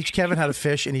 Yeah, teach Kevin how to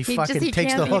fish, and he fucking takes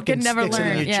can't. the He hook could and never sticks it in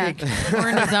learn. your Yeah. cheek. Or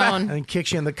in his own. And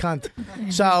kicks you in the cunt.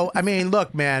 So, I mean,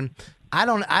 look, man, I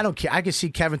don't care. I can see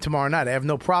Kevin tomorrow night. I have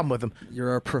no problem with him.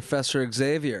 You're our Professor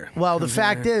Xavier. Well, the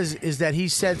fact is that he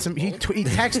said he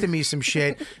texted me some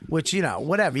shit, which,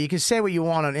 whatever. You can say what you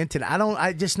want on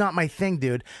internet. Just not my thing,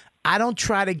 dude. I don't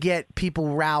try to get people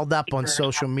riled up on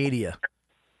social media.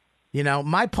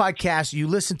 My podcast, you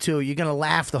listen to, you're going to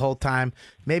laugh the whole time,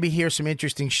 maybe hear some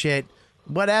interesting shit,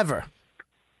 whatever.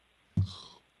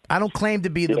 I don't claim to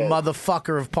be the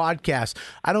motherfucker of podcasts.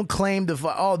 I don't claim to,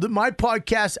 my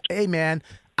podcast, hey, man,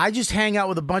 I just hang out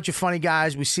with a bunch of funny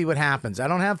guys. We see what happens. I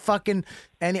don't have fucking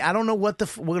I don't know what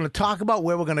we're going to talk about,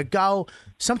 where we're going to go.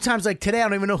 Sometimes, like today, I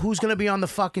don't even know who's going to be on the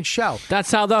fucking show.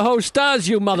 That's how the host does,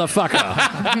 you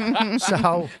motherfucker.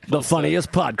 So the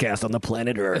funniest podcast on the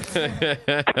planet Earth.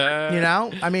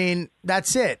 I mean,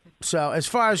 that's it. So as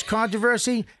far as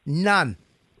controversy, none.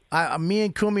 Me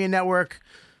and Kumia Network,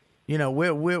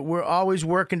 we're always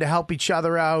working to help each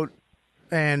other out,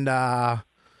 and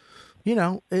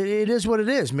it is what it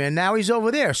is, man. Now he's over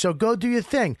there, so go do your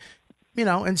thing.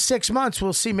 In 6 months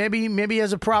we'll see. Maybe he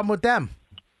has a problem with them.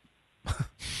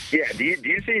 Yeah, do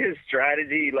you see his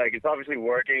strategy? Like, it's obviously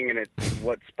working, and it's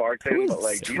what sparked him. But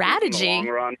like, strategy? Do you think in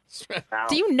the long run,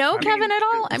 Do you know Kevin at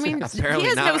all? I mean, he has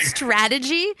no not.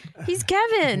 strategy. He's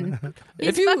Kevin.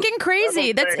 He's you- fucking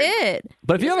crazy. That's it.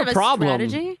 But if He you have doesn't a problem,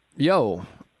 strategy. yo,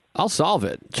 I'll solve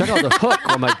it. Check out the hook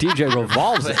while my DJ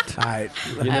revolves it. All right.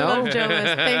 You know? I love Joe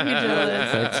List. Thank you, Joe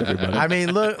List. Thanks, everybody. I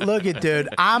mean, look at dude.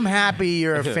 I'm happy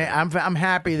you're a fan. I'm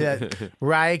happy that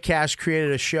Riotcast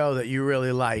created a show that you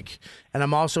really like, and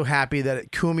I'm also happy that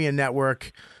at Kumia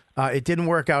Network, it didn't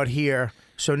work out here,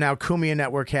 so now Kumia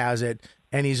Network has it,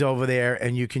 and he's over there,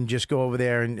 and you can just go over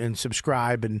there and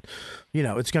subscribe, and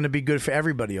it's going to be good for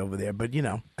everybody over there. But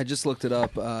I just looked it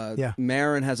up. Yeah.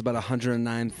 Marin has about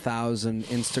 109,000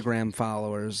 Instagram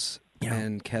followers,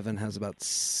 and Kevin has about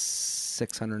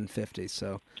 650.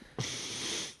 So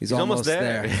he's almost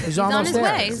there. He's on almost his there.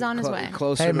 way. He's on his way.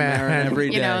 Closer Hey, to man. Marin every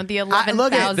day. You know, the Look at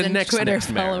 11,000 next Twitter Marin.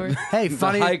 followers. Hey, The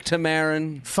funny hike to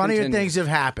Marin. funnier continues. things have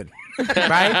happened,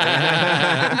 right?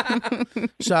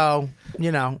 So,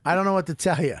 I don't know what to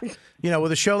tell you.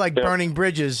 With a show like Burning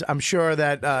Bridges, I'm sure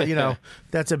that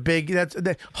that's a big.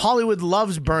 Hollywood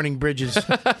loves burning bridges.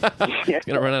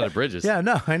 Gonna run out of bridges. Yeah,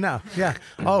 no, I know. Yeah.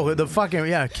 Oh, the fucking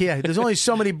yeah. There's only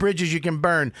so many bridges you can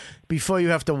burn before you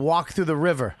have to walk through the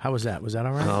river. How was that? Was that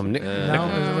all right? Nick, No,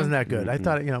 it wasn't that good. I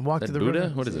thought walk That through the Buddha?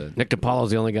 river. What is it? Nick DiPaolo's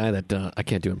the only guy that I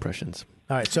can't do impressions.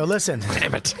 All right, so listen.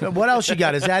 Damn it. What else you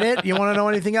got? Is that it? You want to know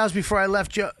anything else before I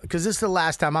left you? Because this is the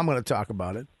last time I'm going to talk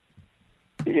about it.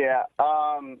 Yeah,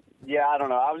 I don't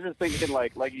know. I was just thinking,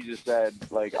 like you just said,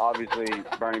 like obviously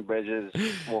burning bridges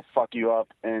will fuck you up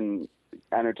in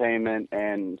entertainment,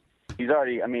 and he's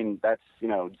already. I mean, that's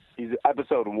he's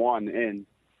episode 1 in.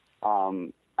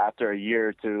 After a year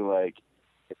or two, like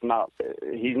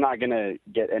he's not gonna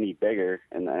get any bigger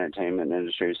in the entertainment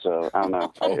industry. So I don't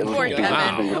know. Poor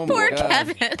Kevin. Wow. Poor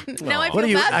Kevin. Now I feel What are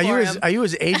you? bad for him. Are you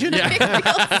his agent? I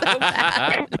feel so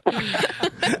bad.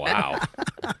 Wow.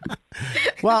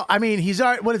 Well, I mean, he's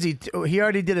already. What is he? He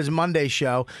already did his Monday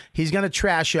show. He's going to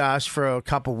trash us for a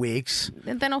couple weeks,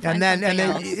 And then I'll find and then something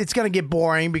else. it's going to get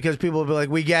boring because people will be like,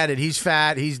 "We get it. He's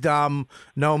fat. He's dumb.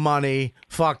 No money.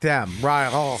 Fuck them." Right?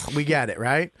 Oh, we get it.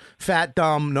 Right? Fat,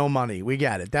 dumb, no money. We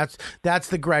get it. That's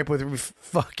the gripe with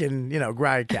fucking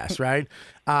Riotcast, right?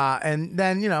 And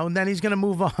then then he's going to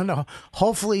move on,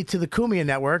 hopefully to the Kumia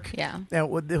Network. Yeah. And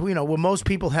where most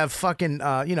people have fucking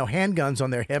handguns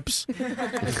on their hips,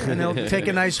 and he'll take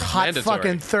a nice hot Mandatory.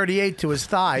 fucking 38 to his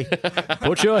thigh.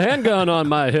 Put your handgun on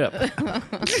my hip.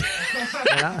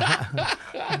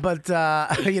 But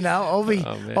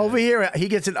over here he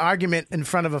gets an argument in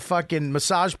front of a fucking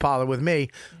massage parlor with me.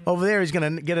 Over there he's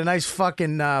gonna get a nice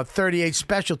fucking 38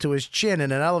 special to his chin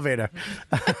in an elevator.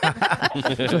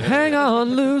 So hang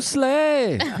on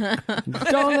loosely.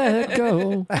 Don't let it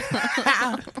go.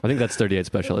 I think that's 38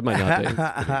 special. It might not be.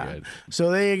 Pretty good.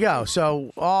 So there you go.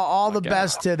 So all the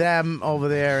best to them over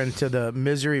there and to the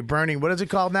misery burning. What is it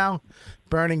called now?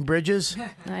 Burning Bridges.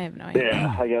 I have no idea.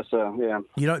 Yeah, I guess so. Yeah.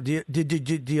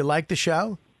 Do you like the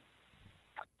show?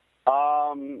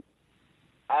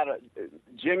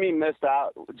 Jimmy missed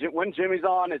out. When Jimmy's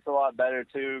on, it's a lot better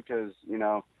too, because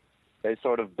they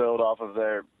sort of build off of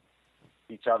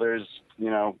each other's.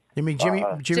 You mean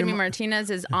Jimmy Martinez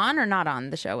is on or not on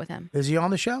the show with him? Is he on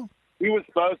the show? He was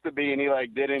supposed to be, and he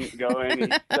didn't go in. He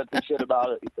said some shit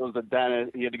about it. It was a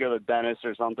dentist. He had to go to the dentist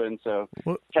or something. So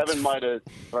Kevin might have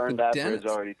burned that bridge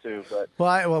already too.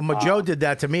 But Joe did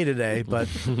that to me today, but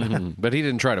but he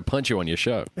didn't try to punch you on your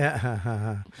show.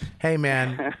 Hey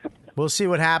man, we'll see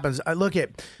what happens. I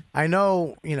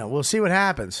know, we'll see what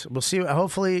happens. We'll see.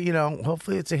 Hopefully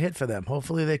it's a hit for them.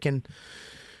 Hopefully they can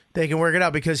work it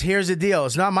out, because here's the deal.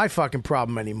 It's not my fucking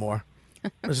problem anymore.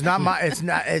 It's not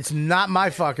my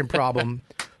fucking problem.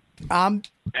 You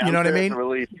know what I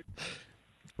mean?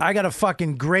 I got a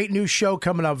fucking great new show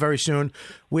coming out very soon.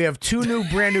 We have 2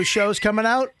 brand new shows coming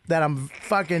out that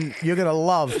you're gonna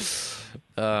love.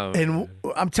 And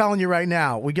I'm telling you right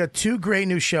now, we got 2 great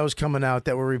new shows coming out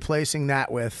that we're replacing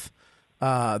that with,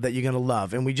 that you're gonna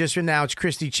love. And we just announced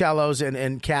Christy Cello's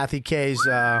and Kathy K's.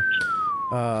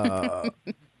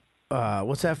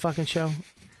 What's that fucking show?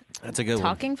 That's a good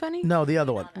Talking Funny? No, the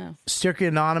other one. Oh. Strictly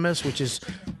Anonymous, which is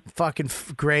fucking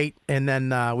great. And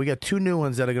then we got 2 new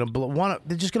ones that are going to blow.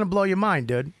 They're just going to blow your mind,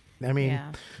 dude. I mean,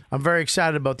 I'm very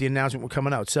excited about the announcement we're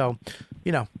coming out. So,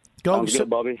 go. Sounds good,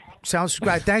 Bobby. Sounds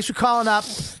great. Thanks for calling up.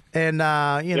 And,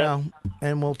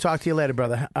 and we'll talk to you later,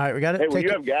 brother. All right, we got it. Hey, will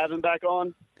you have Gavin back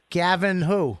on? Gavin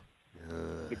who?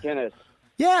 McInnes.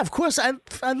 Yeah, of course.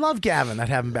 I love Gavin. I'd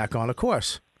have him back on, of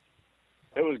course.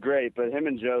 It was great, but him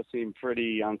and Joe seemed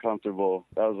pretty uncomfortable.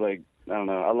 I was like, I don't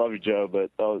know. I love you, Joe, but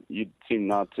you seem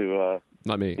not to.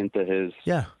 Not me. Into his.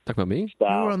 Yeah. Talk about me? You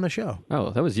were on the show. Oh,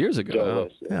 that was years ago. Joe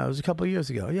was, yeah, it was a couple of years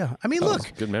ago. Yeah. I mean, look.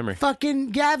 Good memory. Fucking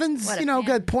Gavin's,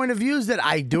 got point of views that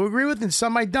I do agree with and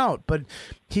some I don't. But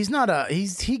he's not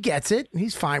he gets it.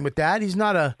 He's fine with that. He's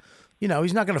not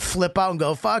he's not going to flip out and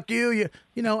go, fuck you.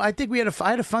 I think I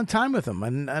had a fun time with him.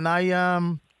 And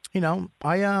I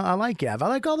I like Gav. I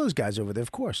like all those guys over there,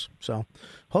 of course. So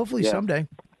hopefully someday.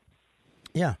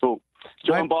 Yeah. Cool.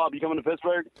 Joe and Bob, you coming to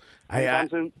Pittsburgh?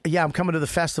 Yeah, I'm coming to the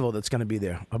festival that's going to be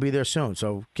there. I'll be there soon.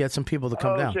 So get some people to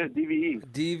come down. Oh, shit, DVE.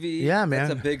 DVE. Yeah, man.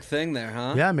 That's a big thing there,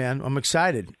 huh? Yeah, man. I'm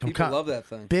excited. People love that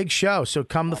thing. Big show. So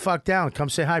come the fuck down. Come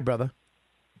say hi, brother.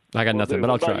 I got nothing, but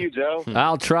I'll try. What about you, Joe?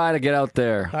 I'll try to get out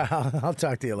there. I'll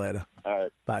talk to you later. All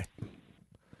right. Bye.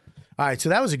 All right, so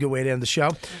that was a good way to end the show.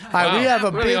 All right, we have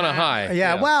a really big on a high.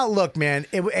 Yeah, well, look, man,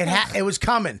 it was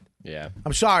coming. Yeah.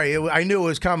 I'm sorry. I knew it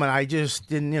was coming. I just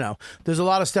didn't, there's a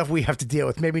lot of stuff we have to deal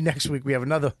with. Maybe next week we have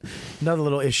another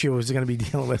little issue we're going to be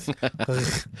dealing with.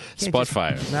 Spot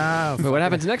fire. No. Wait, what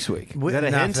happens next week? Is that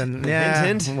a hint? Yeah.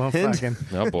 Hint? Well, fucking.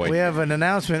 Oh, boy. We have an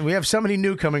announcement. We have somebody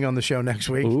new coming on the show next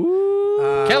week.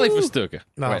 Kelly Festuca.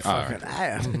 No, Wait,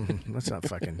 fucking. Let's not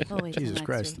fucking. We'll wait till Jesus next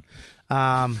Christ. week.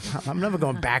 I'm never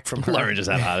going back from her. Lauren just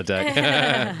had a heart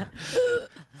attack.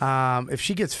 If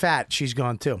she gets fat, she's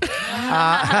gone too.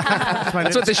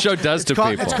 That's what this show does to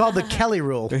people. It's called the Kelly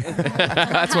rule.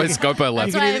 That's why Scopo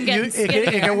left.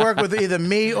 It can work with either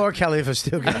me or Kelly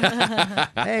Festuca.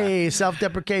 Hey,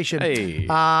 self-deprecation. Hey.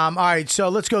 All right, so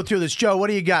let's go through this. Joe, what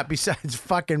do you got besides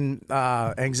fucking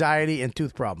anxiety and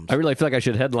tooth problems? I really feel like I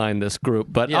should headline this group,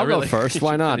 but Yeah, I'll really. go first.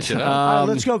 Why not? Finish it up. All right,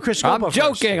 let's go, Chris Scopo I'm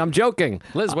joking. I'm joking.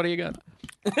 Liz, what do you got?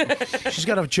 She's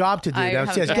got a job to do I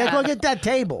downstairs. have- Go get that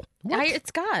table. I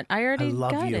already I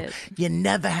love got you. it. You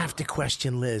never have to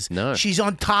question Liz. No. She's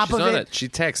on top She's of on it. it. She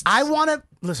texts. I want to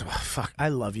listen. Oh, fuck, I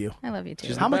love you. I love you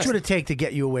too. How much would it take to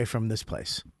get you away from this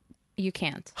place? You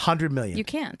can't. 100 million. You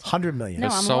can't. 100 million. No,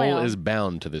 Her I'm soul loyal. is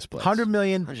bound to this place. 100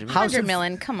 million. 100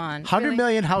 million. Come on. 100 Really?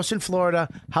 million. House in Florida.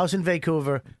 House in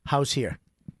Vancouver. House here.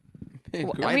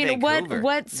 I mean,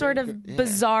 what sort of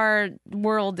bizarre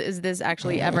world is this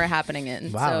actually ever happening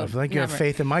in? Wow, So, I think you have never.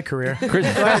 faith in my career.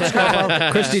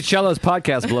 Christy Cello's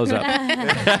podcast blows up.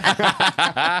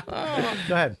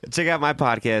 Go ahead. Check out my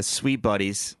podcast, Sweet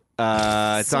Buddies.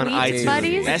 It's on Sweet iTunes.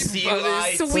 Buddies?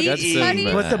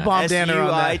 S-U-I-T-E. Put the bomb banner on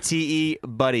that. S-U-I-T-E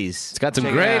Buddies. It's got some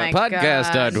Check it great out.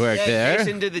 podcast God. artwork Yeah, there.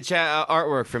 Jason did the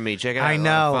artwork for me. Check it out. I A lot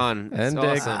know. of fun. It's And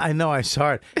awesome. I know. I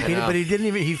saw it. But he didn't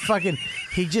even.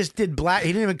 He just did black. He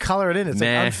didn't even color it in. It's like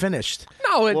Nah. unfinished.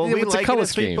 No, Well, we it's a like color it at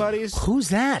Sweet scheme. Buddies. Who's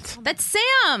that? That's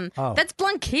Sam. Oh. That's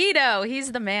Blanquito.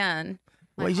 He's the man.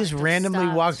 Well, he just randomly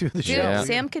walked through the Dude, show.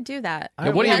 Sam could do that. Yeah,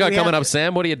 what do you got We coming have- up,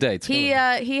 Sam? What are your dates? He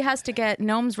has to get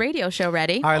Gnome's radio show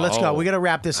ready. All right, let's go. Oh. We got to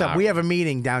wrap this up. All We right. have a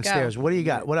meeting downstairs. What do you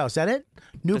got? What else? Is that it?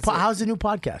 How's the new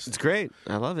podcast? It's great.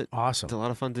 I love it. Awesome. It's a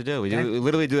lot of fun to do. We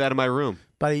literally do that in my room.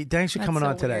 Buddy, thanks for coming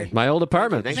on today. My old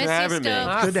apartment. Thanks Miss for you, having me.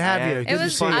 Scope. Good to have you. Good It to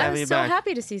was. see you. I was so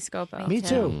happy to see Scopo. Me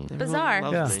too. Bizarre.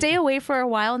 Yeah. Stay away for a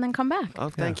while and then come back. Oh,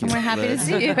 thank And you. we're happy to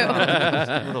see you.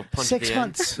 Little punch 6 at the end.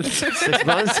 months. 6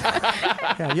 months.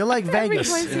 Yeah, you're like Vegas.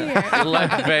 twice a year.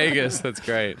 Like Vegas. That's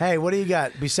great. Hey, what do you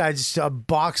got besides a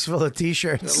box full of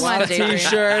T-shirts? A lot of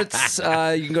T-shirts. You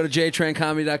can go to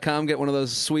jtraincomedy.com, get one of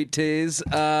those sweet tees.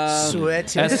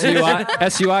 Sweat.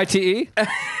 S-U-I-T-E?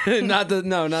 Not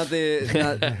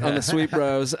on the Sweet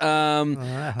Bros.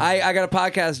 I got a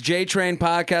podcast, J Train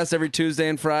Podcast, every Tuesday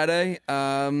and Friday.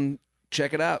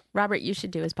 Check it out. Robert, you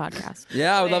should do his podcast.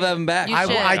 Yeah, I would love to have him back. You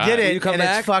should. I did it, You come and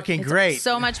back? it's fucking great.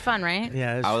 So much fun, right?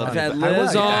 Yeah, it's I would love I've to had do it.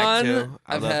 Liz I would. on.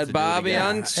 I'd I've love to had do it Bobby again.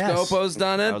 on. Yes. Scopo's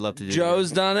done it. I would love to do it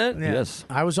Joe's done it. Yeah. Yes.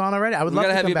 I was on already. I would We love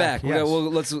gotta to have come you back. Yes.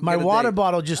 Let's My get a water date.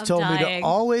 bottle just I'm told me to dying.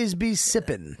 always be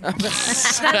sipping. That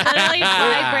literally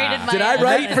vibrated my Did I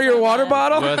write for your water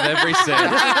bottle? Worth every cent.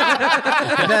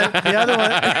 And then the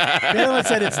other one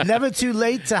said it's never too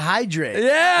late to hydrate.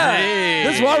 Yeah. Hey.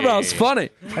 This water bottle's funny.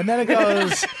 And then it goes,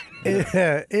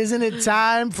 isn't it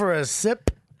time for a sip?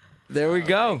 There we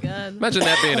go. Imagine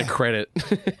that being a credit.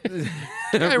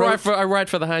 I write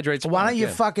for the hydrates. Why don't you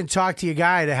Yeah. fucking talk to your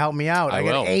guy to help me out? I I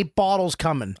got will. 8 bottles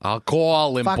coming. I'll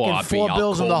call him, Fucking Bobby. 4 I'll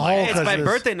bills in call the my hole. ass. It's Because my of this.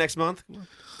 birthday next month.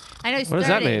 I know he's What does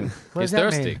that 30. mean? What He's does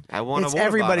that thirsty. mean? I want a It's water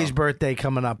everybody's bottle. birthday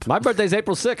coming up. My birthday's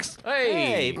April 6th.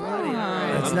 Hey, buddy.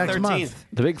 It's On the next 13th. month.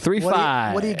 The big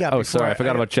 3-5. What do you got Oh, before sorry. I I-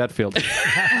 forgot about Chetfield.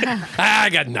 I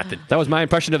got nothing. That was my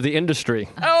impression of the industry.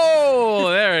 Oh,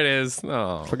 there it is.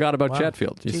 Oh, Forgot about Wow.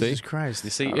 Chetfield. You Jesus see? Christ.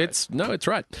 you see, it's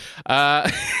right.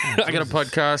 I got a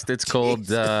podcast. It's called.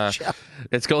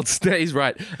 It's called. He's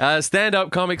right. Stand Up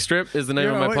Comic Strip is the name You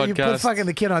of know my what? You put podcast. fucking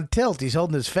the kid on tilt. He's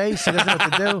holding his face. He doesn't know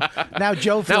what to do. Now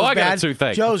Joe feels Now I got bad. a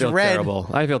toothache. Joe's I feel red. terrible.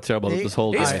 I feel terrible that this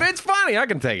whole It's, thing. it's funny. I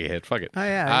can take a hit. Fuck it. Oh,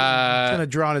 yeah. He's going to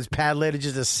draw on his pad later,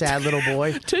 just a sad little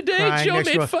boy. Today, crying Joe next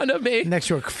made to a- fun of me. Next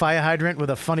to a fire hydrant with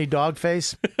a funny dog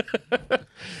face.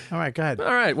 All right, go ahead.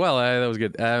 All right. Well, that was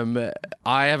good.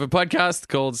 I have a podcast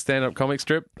called Stand Up Comic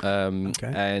Strip, and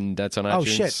that's on iTunes. Oh,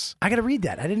 shit. I got to read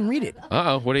that. I didn't read it.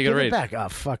 Uh-oh. What are you Give going it to read? back. Oh,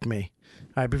 fuck me.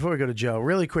 All right, before we go to Joe,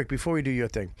 really quick, before we do your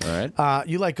thing. All right.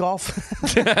 You like golf?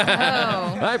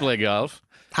 I play golf.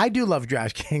 I do love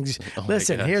DraftKings.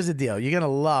 Listen, gosh. here's the deal. You're going to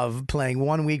love playing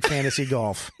 1 week fantasy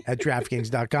golf at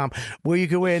DraftKings.com, where you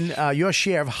can win your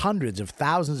share of hundreds of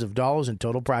thousands of dollars in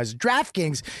total prizes.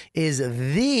 DraftKings is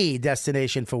the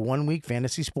destination for 1 week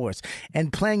fantasy sports.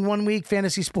 And playing 1 week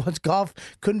fantasy sports golf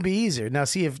couldn't be easier. Now,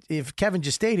 see, if Kevin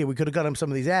just stayed here, we could have got him some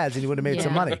of these ads and he would have made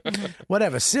some money.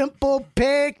 Whatever. Simple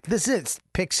pick. This is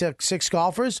pick six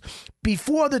golfers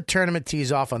before the tournament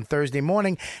tees off on Thursday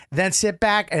morning. Then sit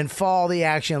back and follow the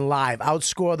action live.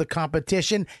 Outscore the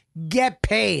competition. Get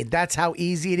paid. That's how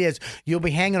easy it is. You'll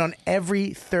be hanging on every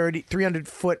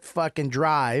 300-foot fucking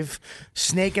drive,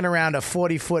 snaking around a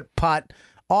 40-foot putt.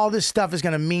 All this stuff is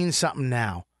going to mean something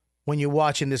now when you're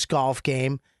watching this golf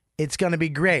game. It's going to be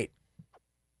great.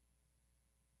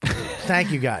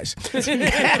 Thank you, guys.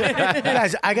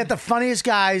 Guys, I got the funniest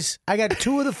guys. I got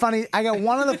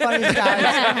one of the funniest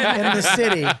guys in the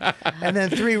city, and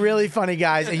then 3 really funny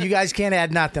guys, and you guys can't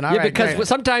add nothing. All Yeah, right, because great.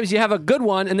 sometimes you have a good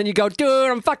one, and then you go, dude,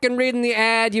 I'm fucking reading the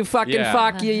ad. You fucking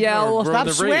fuck, you yell. Stop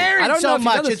swearing I don't know so if you've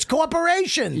done much. this. It's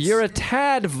corporations. You're a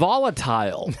tad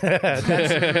volatile.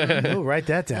 Ooh, write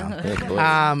that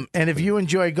down. And if you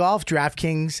enjoy golf,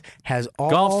 DraftKings has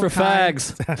all Golf for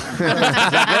kinds-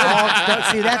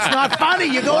 fags. See, that's not funny.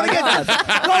 You're going against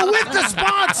go with the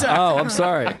sponsor. Oh, I'm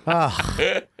sorry.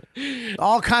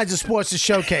 All kinds of sports to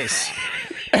showcase.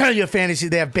 Your fantasy.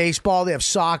 They have baseball, they have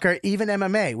soccer, even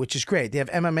MMA, which is great. They have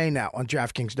MMA now on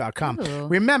DraftKings.com. Ooh.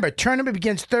 Remember, tournament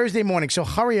begins Thursday morning, so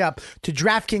hurry up to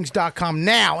DraftKings.com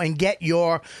now and get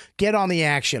on the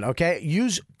action, okay?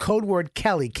 Use code word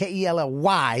Kelly,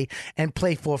 K-E-L-L-Y, and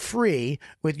play for free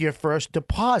with your first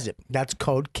deposit. That's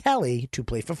code Kelly to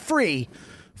play for free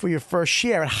for your first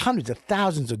share at hundreds of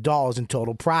thousands of dollars in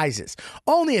total prizes.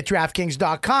 Only at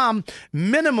DraftKings.com.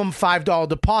 Minimum $5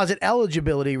 deposit.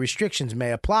 Eligibility restrictions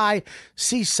may apply.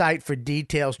 See site for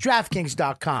details.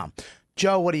 DraftKings.com.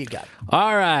 Joe, what do you got?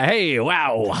 All right. Hey,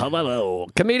 wow. Hello.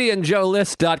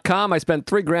 ComedianJoeList.com. I spent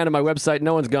 $3,000 on my website.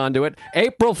 No one's gone to it.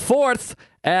 April 4th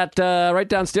at right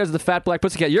downstairs at the Fat Black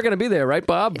Pussycat. You're going to be there, right,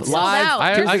 Bob? It's sold out.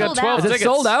 I You're got sold 12 out. Is it tickets.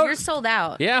 sold out? You're sold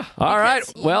out. Yeah. All right.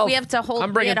 Because Well, we have to hold.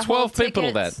 I'm bringing we had to 12 hold people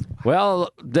to tickets. that.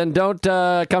 Well, then don't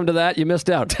come to that. You missed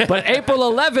out. But April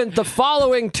 11th, the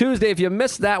following Tuesday, if you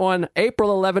missed that one, April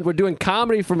 11th, we're doing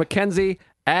Comedy for Mackenzie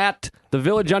at the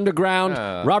Village Underground.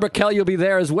 Robert Kelly, you'll be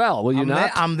there as well, will you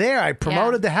not? I'm there. I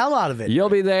promoted the hell out of it. You'll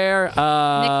be there. Nick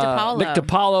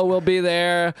DiPaolo will be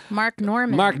there. Mark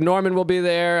Norman. Mark Norman will be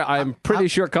there. I'm pretty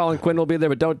sure Colin Quinn will be there,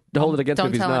 but don't hold it against him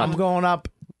if he's not. I'm going up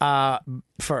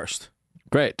first.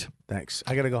 Great. Thanks.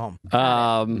 I got to go home.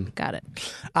 Got it.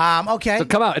 Okay. So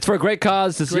come out. It's for a great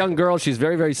cause. This young girl, she's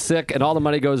very, very sick, and all the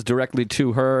money goes directly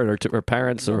to her or to her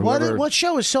parents or whoever. What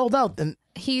show is sold out? And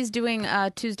He's doing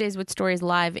Tuesdays with Stories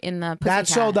live in the Pussycat.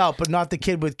 that's sold out, but not the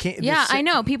kid with Yeah, I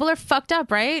know. People are fucked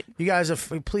up, right? You guys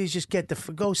are. Please just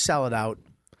go sell it out.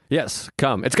 Yes,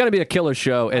 come. It's going to be a killer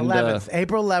show. And 11th,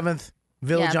 April 11th,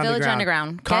 Village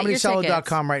Underground.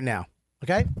 ComedyCellar.com right now.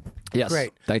 Okay. Yes.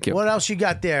 Great. Thank you. What else you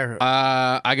got there?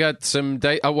 I got some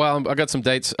I got some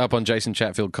dates up on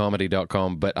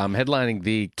JasonChatfieldComedy.com, but I'm headlining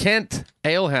the Kent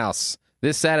Ale House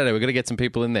this Saturday. We're going to get some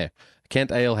people in there.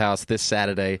 Kent Ale House this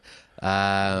Saturday.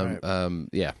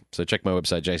 Yeah. So check my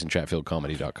website,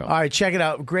 JasonChatfieldComedy.com. All right, check it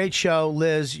out. Great show,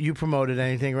 Liz. You promoted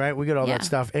anything, right? We got all that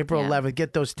stuff. April 11th.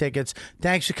 Get those tickets.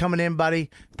 Thanks for coming in, buddy.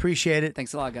 Appreciate it.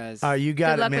 Thanks a lot, guys. You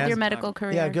got Good luck it, man. with your medical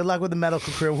career. Yeah, good luck with the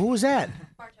medical career. Who was that?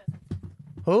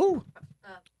 Who?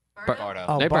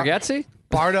 Bardo. Nate Bargatze?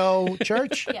 Bardo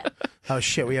Church? Yeah. Oh,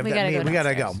 shit. We have We that gotta meeting. go We got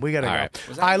to go. downstairs. We got to go. right.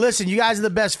 All right, listen. You guys are the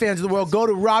best fans of the world. Go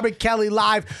to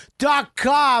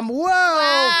RobertKellyLive.com. Whoa.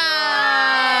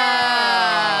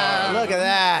 Look at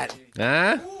that.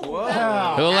 Huh?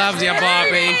 Whoa. Who loves you,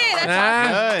 Bobby?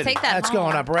 Good. Take that That's home.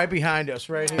 going up right behind us,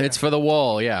 right here. It's for the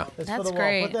wall, yeah. That's That's for the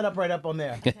great. wall. Put that up right up on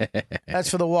there. That's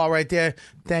for the wall right there.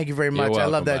 Thank you very much. I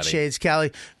welcome, love that, buddy. Shades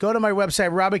Kelly. Go to my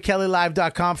website,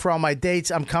 RobertKellyLive.com for all my dates.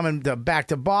 I'm coming back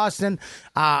to Boston.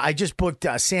 I just booked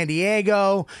San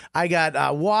Diego. I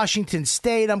got Washington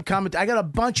State. I'm coming. I got a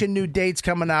bunch of new dates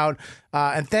coming out.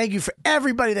 And thank you for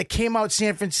everybody that came out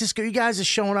San Francisco. You guys are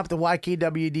showing up, the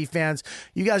YKWD fans.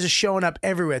 You guys are showing up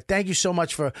everywhere. Thank you so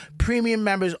much for premium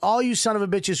members. All you son of a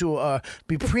bitches who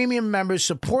be premium members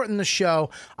supporting the show.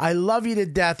 I love you to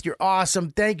death. You're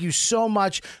awesome. Thank you so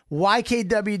much.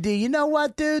 YKWD. You know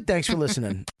what, dude? Thanks for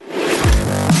listening.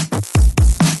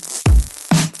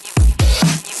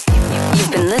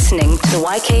 You've been listening to the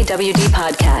YKWD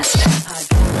podcast.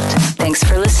 Thanks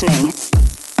for listening.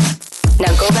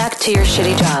 Now go back to your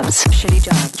shitty jobs. Shitty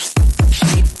jobs.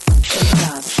 Shitty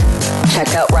jobs. Check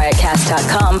out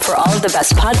riotcast.com for all of the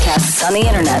best podcasts on the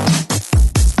internet.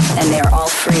 And they are all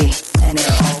free.